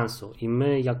dystansu i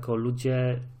my jako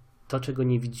ludzie, to czego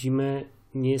nie widzimy,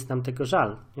 nie jest nam tego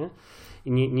żal, nie?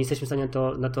 I nie jesteśmy w stanie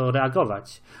na to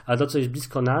reagować, ale to, co jest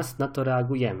blisko nas, na to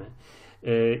reagujemy.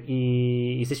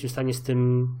 i jesteśmy w stanie z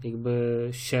tym jakby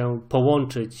się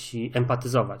połączyć i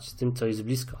empatyzować z tym, co jest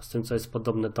blisko, z tym, co jest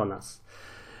podobne do nas,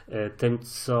 tym,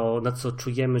 na co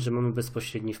czujemy, że mamy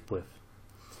bezpośredni wpływ.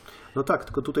 No tak,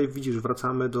 tylko tutaj widzisz,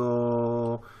 wracamy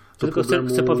do tylko problemu,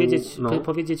 chcę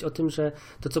powiedzieć o tym, że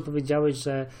to, co powiedziałeś,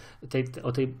 że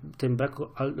tym braku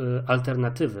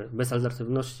alternatywy,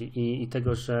 bezalternatywności i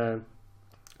tego, że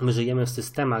my żyjemy w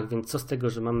systemach, więc co z tego,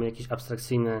 że mamy jakieś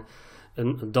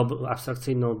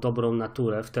abstrakcyjną, dobrą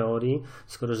naturę w teorii,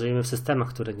 skoro żyjemy w systemach,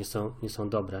 które nie są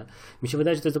dobre. Mi się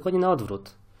wydaje, że to jest dokładnie na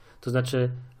odwrót. To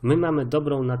znaczy, my mamy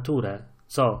dobrą naturę,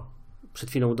 co przed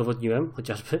chwilą udowodniłem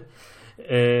chociażby,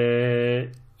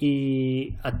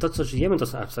 a to, co żyjemy, to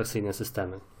są abstrakcyjne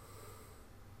systemy.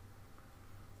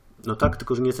 No tak,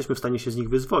 tylko że nie jesteśmy w stanie się z nich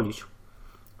wyzwolić.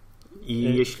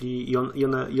 I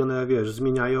one, wiesz,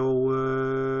 zmieniają,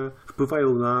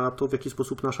 wpływają na to, w jaki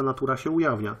sposób nasza natura się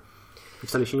ujawnia. I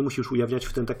wcale się nie musisz ujawniać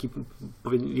w ten taki,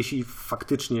 jeśli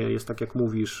faktycznie jest tak, jak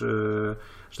mówisz,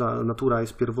 że ta natura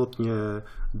jest pierwotnie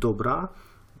dobra,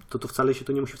 to wcale się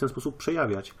to nie musi w ten sposób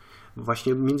przejawiać.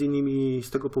 Właśnie między innymi z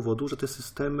tego powodu, że te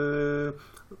systemy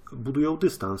budują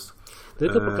dystans.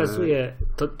 Tylko pokazuje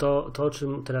to, o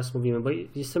czym teraz mówimy, bo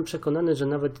jestem przekonany, że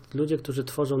nawet ludzie, którzy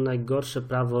tworzą najgorsze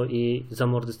prawo i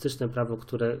zamordystyczne prawo,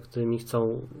 którymi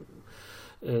chcą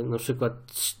na przykład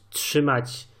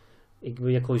trzymać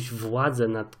jakby jakąś władzę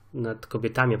nad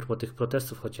kobietami, a propos tych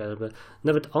protestów chociażby,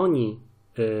 nawet oni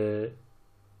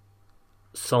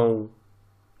są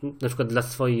na przykład dla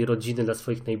swojej rodziny, dla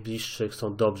swoich najbliższych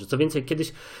są dobrzy. Co więcej,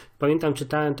 kiedyś pamiętam,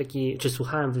 czytałem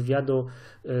słuchałem wywiadu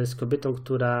z kobietą,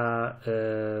 która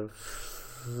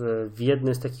w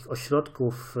jednym z takich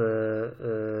ośrodków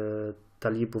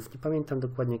talibów, nie pamiętam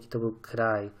dokładnie jaki to był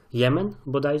kraj, Jemen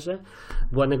bodajże,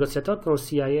 była negocjatorką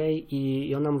CIA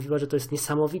i ona mówiła, że to jest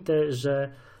niesamowite,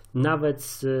 że nawet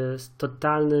z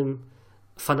totalnym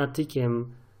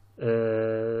fanatykiem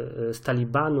z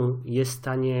Talibanu jest w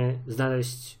stanie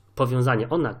znaleźć powiązanie.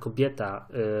 Ona, kobieta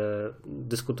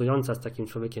dyskutująca z takim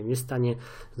człowiekiem, jest w stanie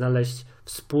znaleźć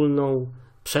wspólną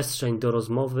przestrzeń do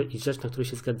rozmowy i rzecz, na której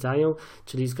się zgadzają,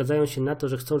 czyli zgadzają się na to,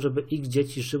 że chcą, żeby ich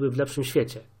dzieci żyły w lepszym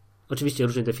świecie. Oczywiście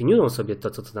różnie definiują sobie to,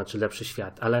 co to znaczy lepszy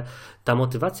świat, ale ta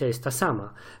motywacja jest ta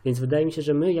sama. Więc wydaje mi się,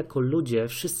 że my jako ludzie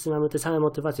wszyscy mamy te same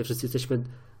motywacje. Wszyscy jesteśmy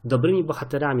dobrymi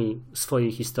bohaterami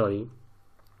swojej historii.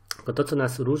 Tylko to, co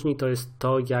nas różni, to jest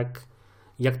to,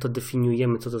 jak to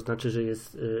definiujemy, co to znaczy,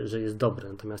 że jest dobre.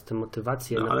 Natomiast te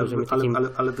motywacje na poziomie takim...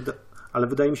 Ale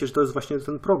wydaje mi się, że to jest właśnie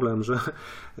ten problem,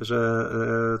 że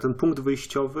ten punkt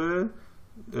wyjściowy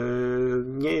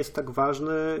nie jest tak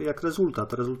ważny jak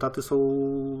rezultat. Rezultaty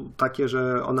są takie,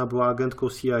 że ona była agentką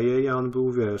CIA, a on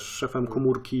był, wiesz, szefem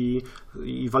komórki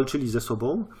i walczyli ze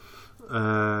sobą,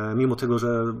 mimo tego,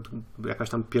 że jakaś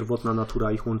tam pierwotna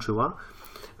natura ich łączyła.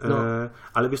 No.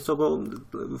 Ale wiesz co, bo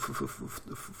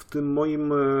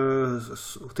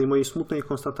w tej mojej smutnej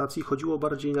konstatacji chodziło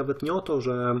bardziej nawet nie o to,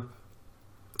 że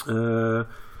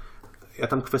ja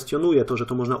tam kwestionuję to, że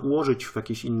to można ułożyć w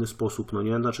jakiś inny sposób, no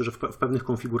nie? Znaczy, że w pewnych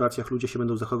konfiguracjach ludzie się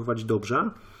będą zachowywać dobrze,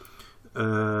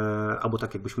 albo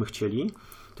tak, jakbyśmy chcieli,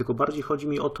 tylko bardziej chodzi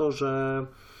mi o to, że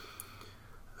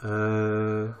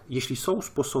jeśli są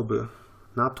sposoby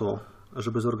na to,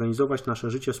 żeby zorganizować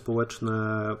nasze życie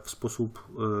społeczne w sposób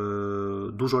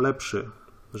dużo lepszy,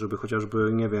 żeby chociażby,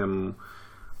 nie wiem,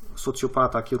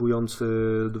 socjopata kierujący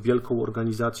wielką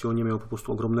organizacją nie miał po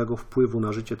prostu ogromnego wpływu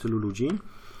na życie tylu ludzi,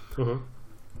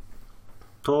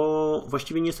 to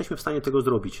właściwie nie jesteśmy w stanie tego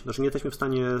zrobić. Znaczy nie jesteśmy w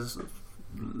stanie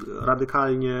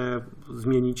radykalnie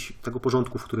zmienić tego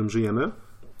porządku, w którym żyjemy.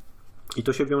 I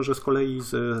to się wiąże z kolei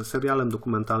z serialem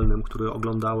dokumentalnym, który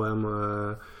oglądałem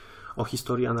o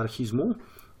historii anarchizmu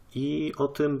i o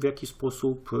tym, w jaki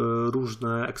sposób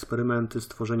różne eksperymenty z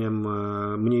tworzeniem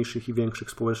mniejszych i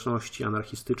większych społeczności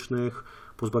anarchistycznych,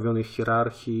 pozbawionych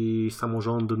hierarchii,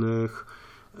 samorządnych,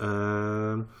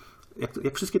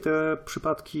 jak wszystkie te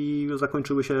przypadki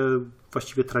zakończyły się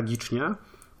właściwie tragicznie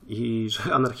i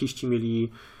że anarchiści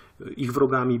ich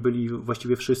wrogami byli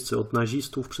właściwie wszyscy, od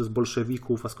nazistów przez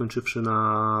bolszewików, a skończywszy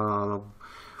na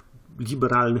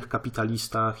liberalnych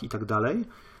kapitalistach i tak dalej.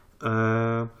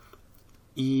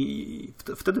 I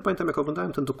wtedy pamiętam, jak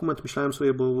oglądałem ten dokument, myślałem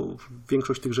sobie, bo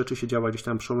większość tych rzeczy się działa gdzieś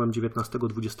tam przełomem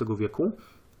XIX-XX wieku.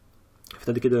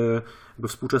 Wtedy, kiedy jakby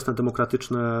współczesne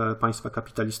demokratyczne państwa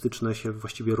kapitalistyczne się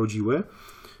właściwie rodziły,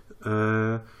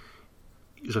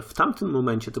 że w tamtym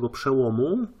momencie tego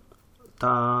przełomu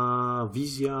ta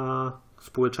wizja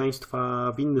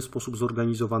społeczeństwa w inny sposób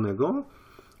zorganizowanego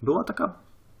była taka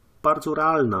bardzo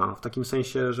realna, w takim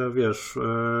sensie, że wiesz,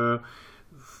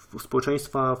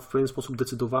 społeczeństwa w pewien sposób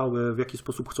decydowały, w jaki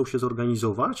sposób chcą się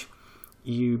zorganizować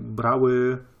i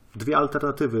brały dwie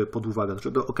alternatywy pod uwagę.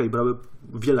 Znaczy, brały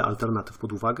wiele alternatyw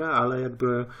pod uwagę, ale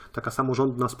jakby taka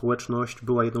samorządna społeczność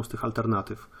była jedną z tych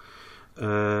alternatyw.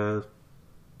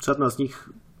 Żadna z nich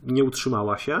nie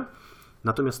utrzymała się.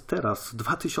 Natomiast teraz, w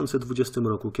 2020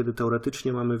 roku, kiedy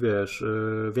teoretycznie mamy,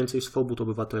 więcej swobód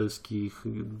obywatelskich,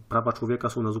 prawa człowieka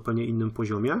są na zupełnie innym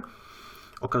poziomie,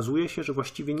 okazuje się, że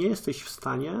właściwie nie jesteś w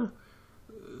stanie,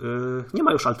 nie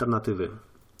ma już alternatywy.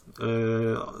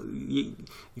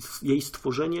 Jej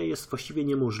stworzenie jest właściwie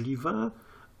niemożliwe,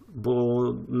 bo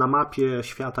na mapie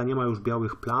świata nie ma już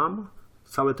białych plam.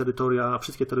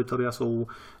 Wszystkie terytoria są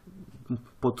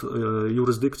pod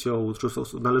jurysdykcją, czy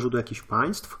należą do jakichś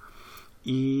państw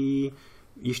i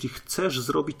jeśli chcesz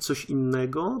zrobić coś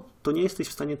innego, to nie jesteś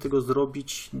w stanie tego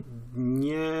zrobić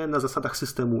nie na zasadach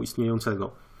systemu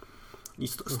istniejącego. I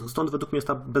stąd według mnie jest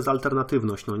ta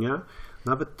bezalternatywność, no nie?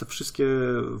 Nawet te wszystkie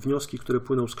wnioski, które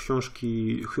płyną z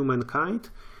książki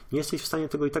Humankind, nie jesteś w stanie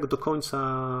tego i tak do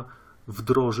końca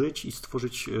wdrożyć i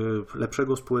stworzyć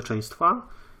lepszego społeczeństwa,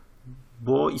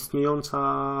 bo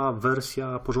istniejąca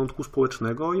wersja porządku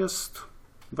społecznego jest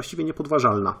właściwie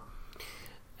niepodważalna.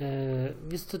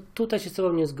 Więc tutaj się z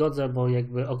tobą nie zgodzę, bo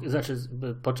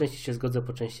po części się zgodzę,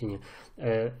 po części nie.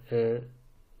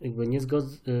 Nie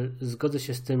zgodzę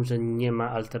się z tym, że nie ma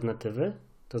alternatywy.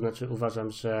 To znaczy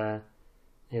uważam, że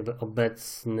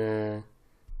obecny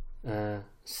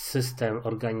system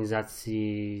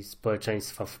organizacji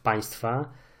społeczeństwa w państwa,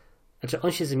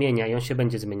 on się zmienia i on się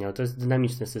będzie zmieniał. To jest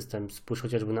dynamiczny system. Spójrz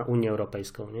chociażby na Unię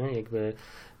Europejską, nie?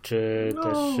 Czy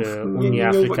też Unię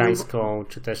Afrykańską,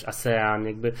 czy też ASEAN.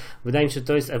 Wydaje mi się, że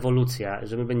to jest ewolucja,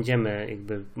 że my będziemy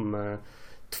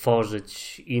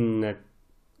tworzyć inne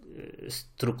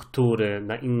struktury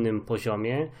na innym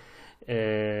poziomie,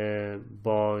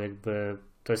 bo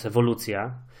to jest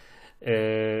ewolucja.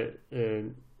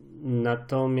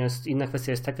 Natomiast inna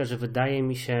kwestia jest taka, że wydaje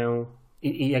mi się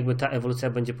i ta ewolucja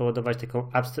będzie powodować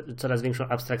taką coraz większą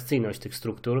abstrakcyjność tych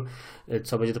struktur,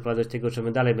 co będzie doprowadzać do tego, że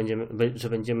my dalej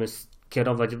będziemy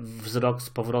skierować wzrok z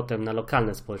powrotem na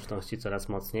lokalne społeczności coraz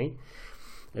mocniej,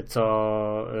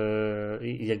 co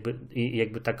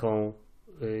taką,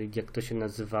 jak to się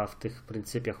nazywa w tych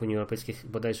pryncypiach Unii Europejskiej,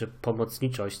 bodajże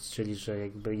pomocniczość, czyli że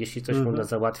jeśli coś można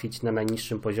załatwić na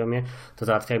najniższym poziomie, to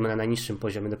załatwiajmy na najniższym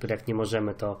poziomie, dopiero jak nie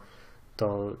możemy,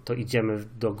 to idziemy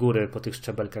do góry po tych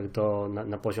szczebelkach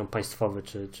na poziom państwowy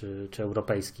czy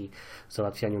europejski w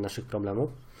załatwianiu naszych problemów.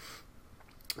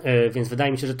 Więc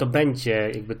wydaje mi się, że to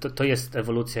będzie, to jest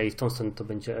ewolucja i w tą stronę to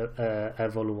będzie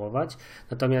ewoluować.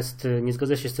 Natomiast nie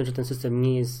zgodzę się z tym, że ten system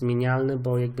nie jest zmienialny,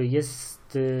 bo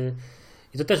jest...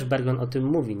 I to też Bergman o tym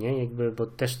mówi, nie? Bo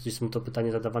też jest mu to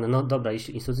pytanie zadawane, no dobra,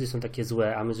 jeśli instytucje są takie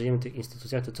złe, a my żyjemy w tych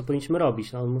instytucjach, to co powinniśmy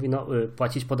robić? No on mówi,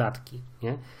 płacić podatki,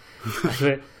 nie?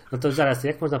 No to zaraz,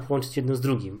 jak można połączyć jedno z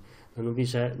drugim? On mówi,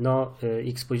 że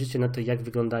jak spojrzycie na to, jak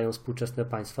wyglądają współczesne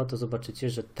państwa, to zobaczycie,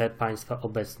 że te państwa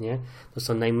obecnie to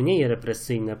są najmniej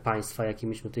represyjne państwa, jakie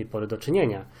mieliśmy do tej pory do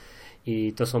czynienia.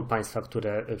 I to są państwa,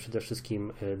 które przede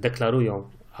wszystkim deklarują,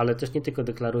 ale też nie tylko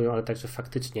deklarują, ale także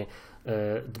faktycznie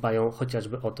dbają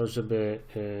chociażby o to, żeby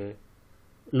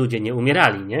ludzie nie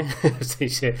umierali, nie? W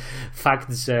sensie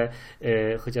fakt, że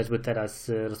chociażby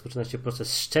teraz rozpoczyna się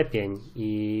proces szczepień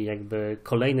i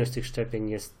kolejność tych szczepień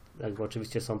jest,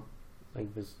 oczywiście są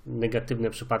negatywne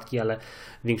przypadki, ale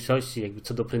w większości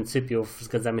co do pryncypiów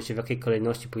zgadzamy się, w jakiej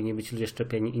kolejności powinni być ludzie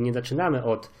szczepieni i nie zaczynamy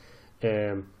od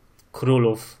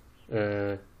królów,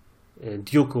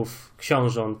 diuków,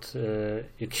 książąt,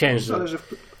 księży.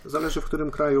 Zależy w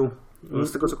którym kraju.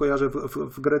 Z tego co kojarzę,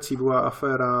 w Grecji była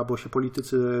afera, bo się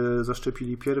politycy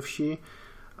zaszczepili pierwsi,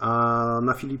 a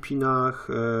na Filipinach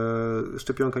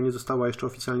szczepionka nie została jeszcze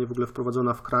oficjalnie w ogóle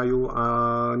wprowadzona w kraju,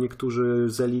 a niektórzy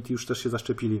z elit już też się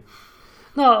zaszczepili.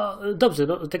 No dobrze,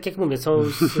 tak jak mówię,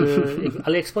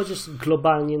 ale jak spojrzysz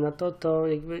globalnie na to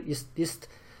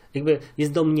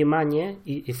jest domniemanie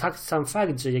i sam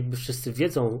fakt, że wszyscy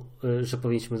wiedzą, że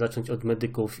powinniśmy zacząć od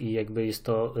medyków i jest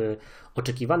to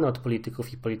oczekiwane od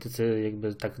polityków i politycy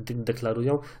tak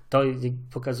deklarują, to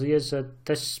pokazuje, że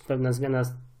też pewna zmiana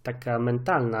taka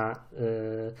mentalna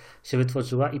się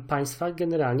wytworzyła i państwa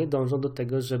generalnie dążą do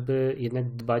tego, żeby jednak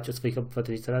dbać o swoich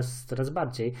obywateli coraz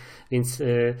bardziej. Więc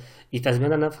i ta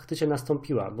zmiana faktycznie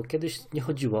nastąpiła, bo kiedyś nie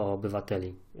chodziło o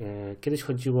obywateli. Kiedyś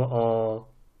chodziło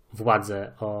o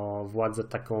władzę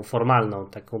taką formalną,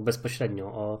 taką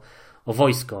bezpośrednią, o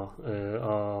wojsko,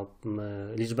 o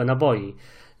liczbę naboi.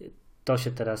 To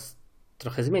się teraz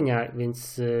trochę zmienia,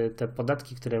 więc te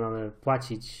podatki, które mamy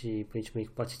płacić i powinniśmy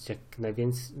ich płacić jak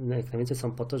najwięcej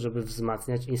są po to, żeby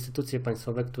wzmacniać instytucje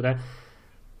państwowe, które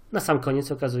na sam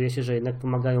koniec okazuje się, że jednak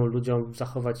pomagają ludziom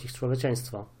zachować ich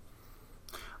człowieczeństwo.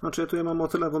 Znaczy ja tutaj mam o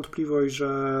tyle wątpliwość,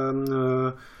 że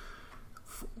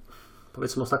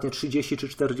powiedzmy ostatnie 30 czy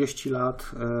 40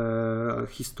 lat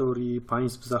historii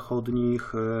państw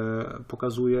zachodnich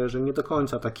pokazuje, że nie do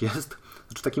końca tak jest.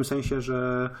 Znaczy w takim sensie,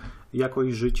 że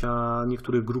jakość życia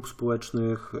niektórych grup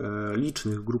społecznych,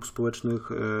 licznych grup społecznych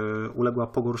uległa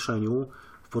pogorszeniu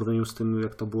w porównaniu z tym,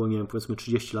 jak to było, nie wiem, powiedzmy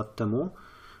 30 lat temu.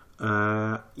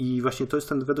 I właśnie to jest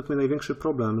ten według mnie największy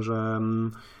problem, że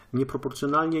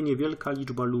nieproporcjonalnie niewielka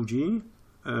liczba ludzi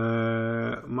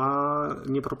ma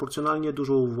nieproporcjonalnie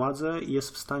dużą władzę i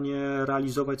jest w stanie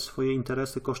realizować swoje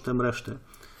interesy kosztem reszty.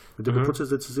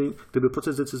 Gdyby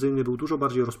proces decyzyjny był dużo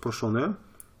bardziej rozproszony,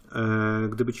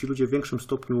 gdyby ci ludzie w większym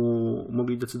stopniu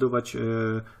mogli decydować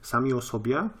sami o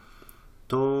sobie,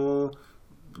 to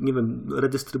nie wiem,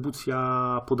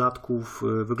 redystrybucja podatków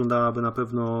wyglądałaby na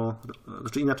pewno,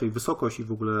 znaczy inaczej, wysokość i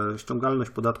w ogóle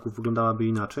ściągalność podatków wyglądałaby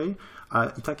inaczej, a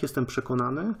i tak jestem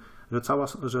przekonany,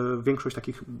 że większość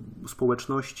takich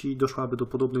społeczności doszłaby do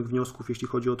podobnych wniosków, jeśli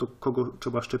chodzi o to, kogo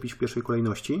trzeba szczepić w pierwszej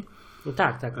kolejności. No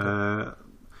tak.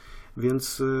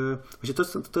 Więc właśnie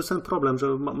to jest ten problem,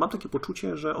 że mam takie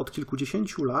poczucie, że od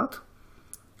kilkudziesięciu lat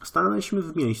stanęliśmy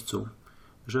w miejscu,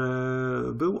 że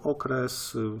był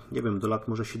okres, nie wiem, do lat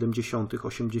może 70.,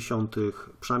 80.,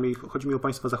 przynajmniej chodzi mi o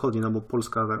państwa zachodnie, no bo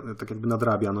Polska tak jakby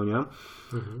nadrabia, no nie?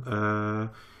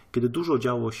 Kiedy dużo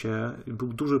działo się, był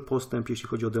duży postęp, jeśli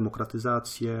chodzi o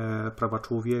demokratyzację, prawa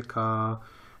człowieka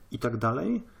i tak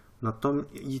dalej,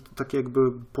 i takie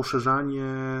jakby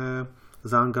poszerzanie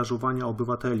zaangażowania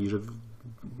obywateli, że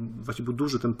właśnie był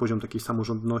duży ten poziom takiej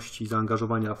samorządności,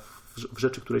 zaangażowania w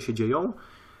rzeczy, które się dzieją,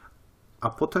 a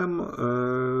potem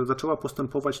zaczęła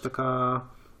postępować taka,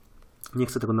 nie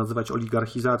chcę tego nazywać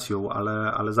oligarchizacją,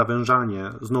 ale zawężanie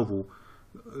znowu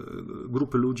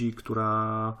grupy ludzi,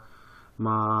 która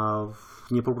ma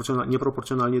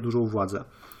nieproporcjonalnie dużą władzę.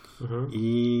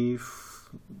 I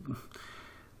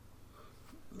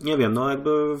nie wiem, no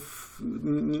jakby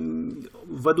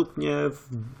według mnie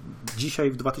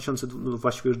dzisiaj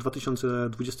właściwie już w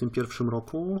 2021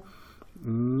 roku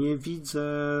nie widzę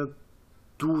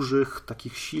dużych,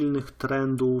 takich silnych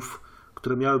trendów,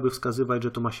 które miałyby wskazywać,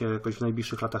 że to ma się jakoś w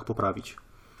najbliższych latach poprawić.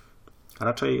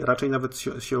 Raczej nawet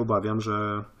się obawiam,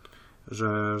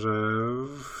 że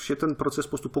się ten proces po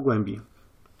prostu pogłębi.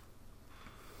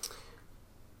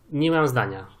 Nie mam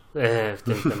zdania w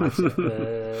tym temacie.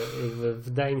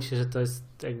 Wydaje mi się, że to jest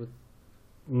jakby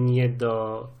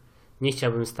nie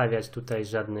chciałbym stawiać tutaj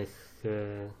żadnych,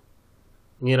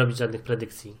 nie robić żadnych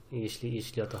predykcji,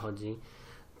 jeśli o to chodzi.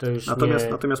 To już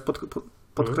natomiast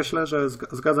podkreślę, że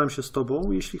zgadzam się z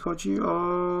tobą, jeśli chodzi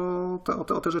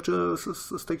o te rzeczy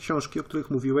z tej książki, o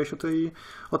których mówiłeś,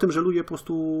 o tym, że ludzie po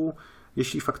prostu,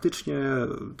 jeśli faktycznie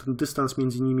ten dystans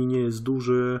między nimi nie jest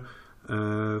duży,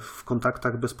 w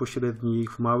kontaktach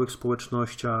bezpośrednich, w małych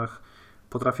społecznościach,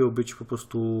 potrafią być po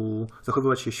prostu,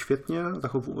 zachowywać się świetnie,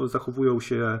 zachowują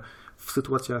się w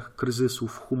sytuacjach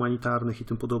kryzysów humanitarnych i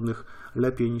tym podobnych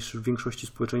lepiej niż w większości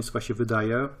społeczeństwa się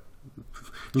wydaje,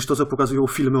 niż to, co pokazują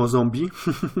filmy o zombie.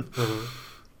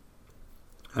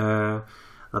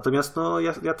 Natomiast no,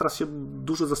 ja teraz się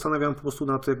dużo zastanawiam po prostu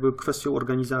nad jakby kwestią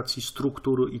organizacji,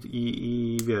 struktur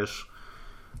i wiesz,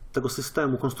 tego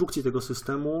systemu, konstrukcji tego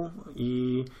systemu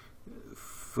i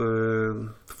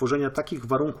tworzenia takich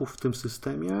warunków w tym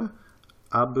systemie,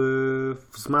 aby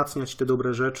wzmacniać te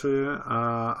dobre rzeczy,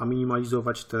 a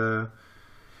minimalizować te,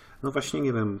 no właśnie,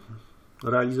 nie wiem,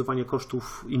 realizowanie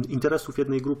kosztów, interesów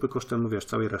jednej grupy kosztem, wiesz,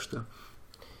 całej reszty.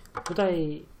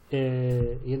 Tutaj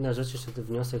jedna rzecz, jeszcze ten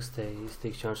wniosek z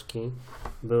tej książki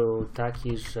był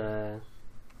taki, że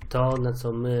to, na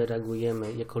co my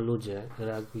reagujemy jako ludzie,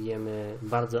 reagujemy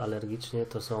bardzo alergicznie,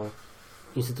 to są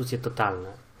instytucje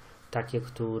totalne. Takie,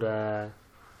 które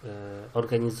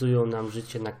organizują nam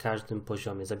życie na każdym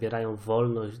poziomie, zabierają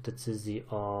wolność decyzji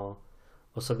o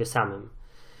sobie samym.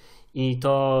 I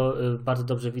to bardzo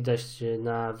dobrze widać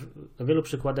na wielu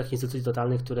przykładach instytucji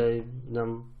totalnych, które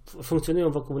nam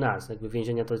funkcjonują wokół nas. Jakby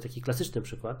więzienia to jest taki klasyczny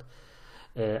przykład,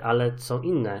 ale są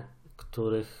inne,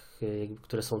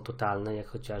 które są totalne, jak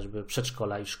chociażby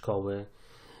przedszkola i szkoły,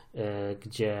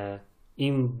 gdzie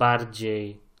im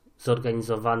bardziej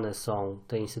zorganizowane są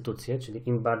te instytucje, czyli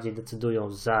im bardziej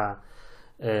decydują za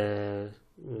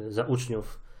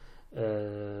uczniów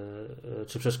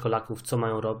czy przedszkolaków, co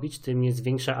mają robić, tym jest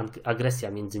większa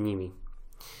agresja między nimi,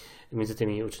 między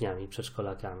tymi uczniami,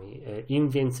 przedszkolakami. Im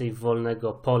więcej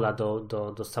wolnego pola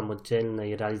do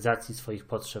samodzielnej realizacji swoich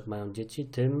potrzeb mają dzieci,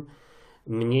 tym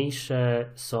mniejsze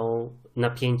są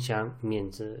napięcia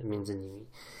między nimi.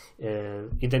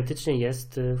 Identycznie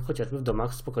jest chociażby w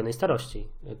domach spokojnej starości,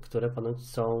 które ponoć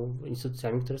są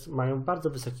instytucjami, które mają bardzo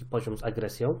wysoki poziom z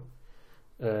agresją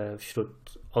wśród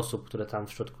osób, które tam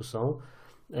w środku są.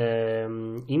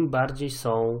 Im bardziej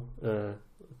są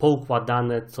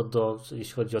poukładane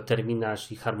jeśli chodzi o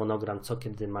terminarz i harmonogram, co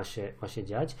kiedy ma się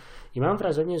dziać. I mam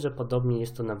wrażenie, że podobnie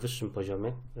jest to na wyższym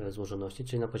poziomie złożoności,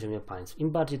 czyli na poziomie państw.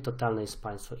 Im bardziej totalne jest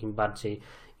państwo, im bardziej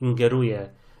ingeruje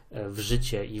w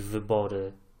życie i w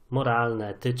wybory moralne,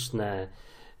 etyczne,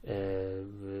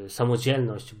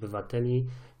 samodzielność obywateli,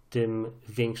 tym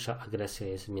większa agresja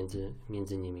jest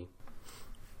między nimi.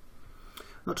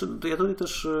 Znaczy, ja tutaj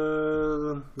też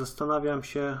zastanawiam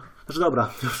się... dobra,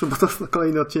 bo to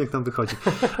kolejny odcinek nam wychodzi.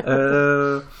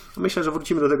 Myślę, że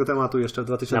wrócimy do tego tematu jeszcze w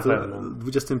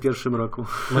 2021 roku.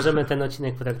 Możemy ten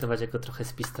odcinek potraktować jako trochę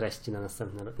spis treści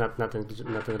na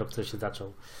ten rok, który się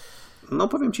zaczął. No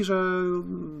powiem Ci, że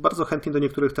bardzo chętnie do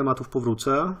niektórych tematów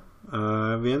powrócę,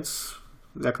 więc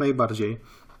jak najbardziej.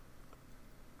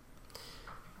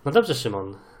 No dobrze,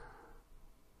 Szymon.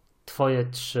 Twoje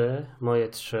 3, moje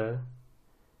 3.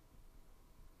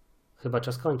 Chyba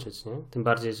czas kończyć, nie? Tym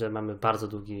bardziej, że mamy bardzo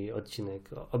długi odcinek.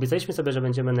 Obiecaliśmy sobie, że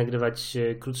będziemy nagrywać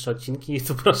krótsze odcinki i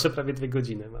tu proszę prawie 2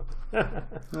 godziny mamy.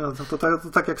 No,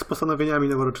 to tak jak z postanowieniami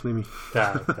noworocznymi.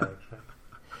 Tak.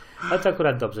 Ale to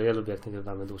akurat dobrze, ja lubię jak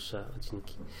nagrywamy dłuższe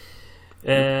odcinki.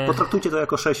 Potraktujcie to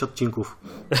jako 6 odcinków.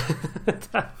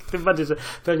 Tak, tym bardziej, że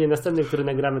pewnie następny, który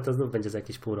nagramy, to znów będzie za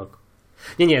jakieś pół roku.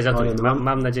 Nie, żartuję.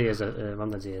 Mam nadzieję,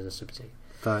 że szybciej.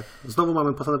 Tak. Znowu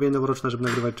mamy postanowienie noworoczne, żeby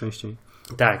nagrywać częściej.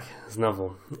 Tak,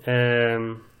 znowu.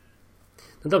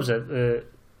 No dobrze.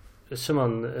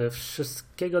 Szymon,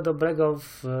 wszystkiego dobrego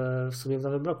w sumie w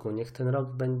nowym roku. Niech ten rok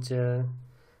będzie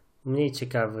mniej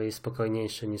ciekawy i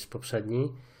spokojniejszy niż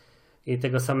poprzedni. I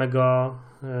tego samego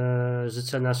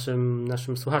życzę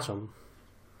naszym słuchaczom.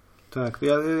 Tak,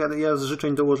 ja z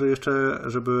życzeń dołożę jeszcze,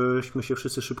 żebyśmy się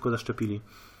wszyscy szybko zaszczepili.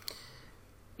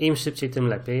 Im szybciej, tym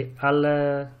lepiej,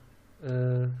 ale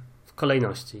w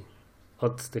kolejności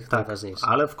od tych najważniejszych.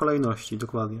 Ale w kolejności,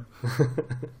 dokładnie.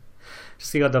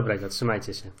 Wszystkiego dobrego,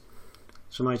 trzymajcie się.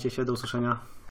 Trzymajcie się, do usłyszenia.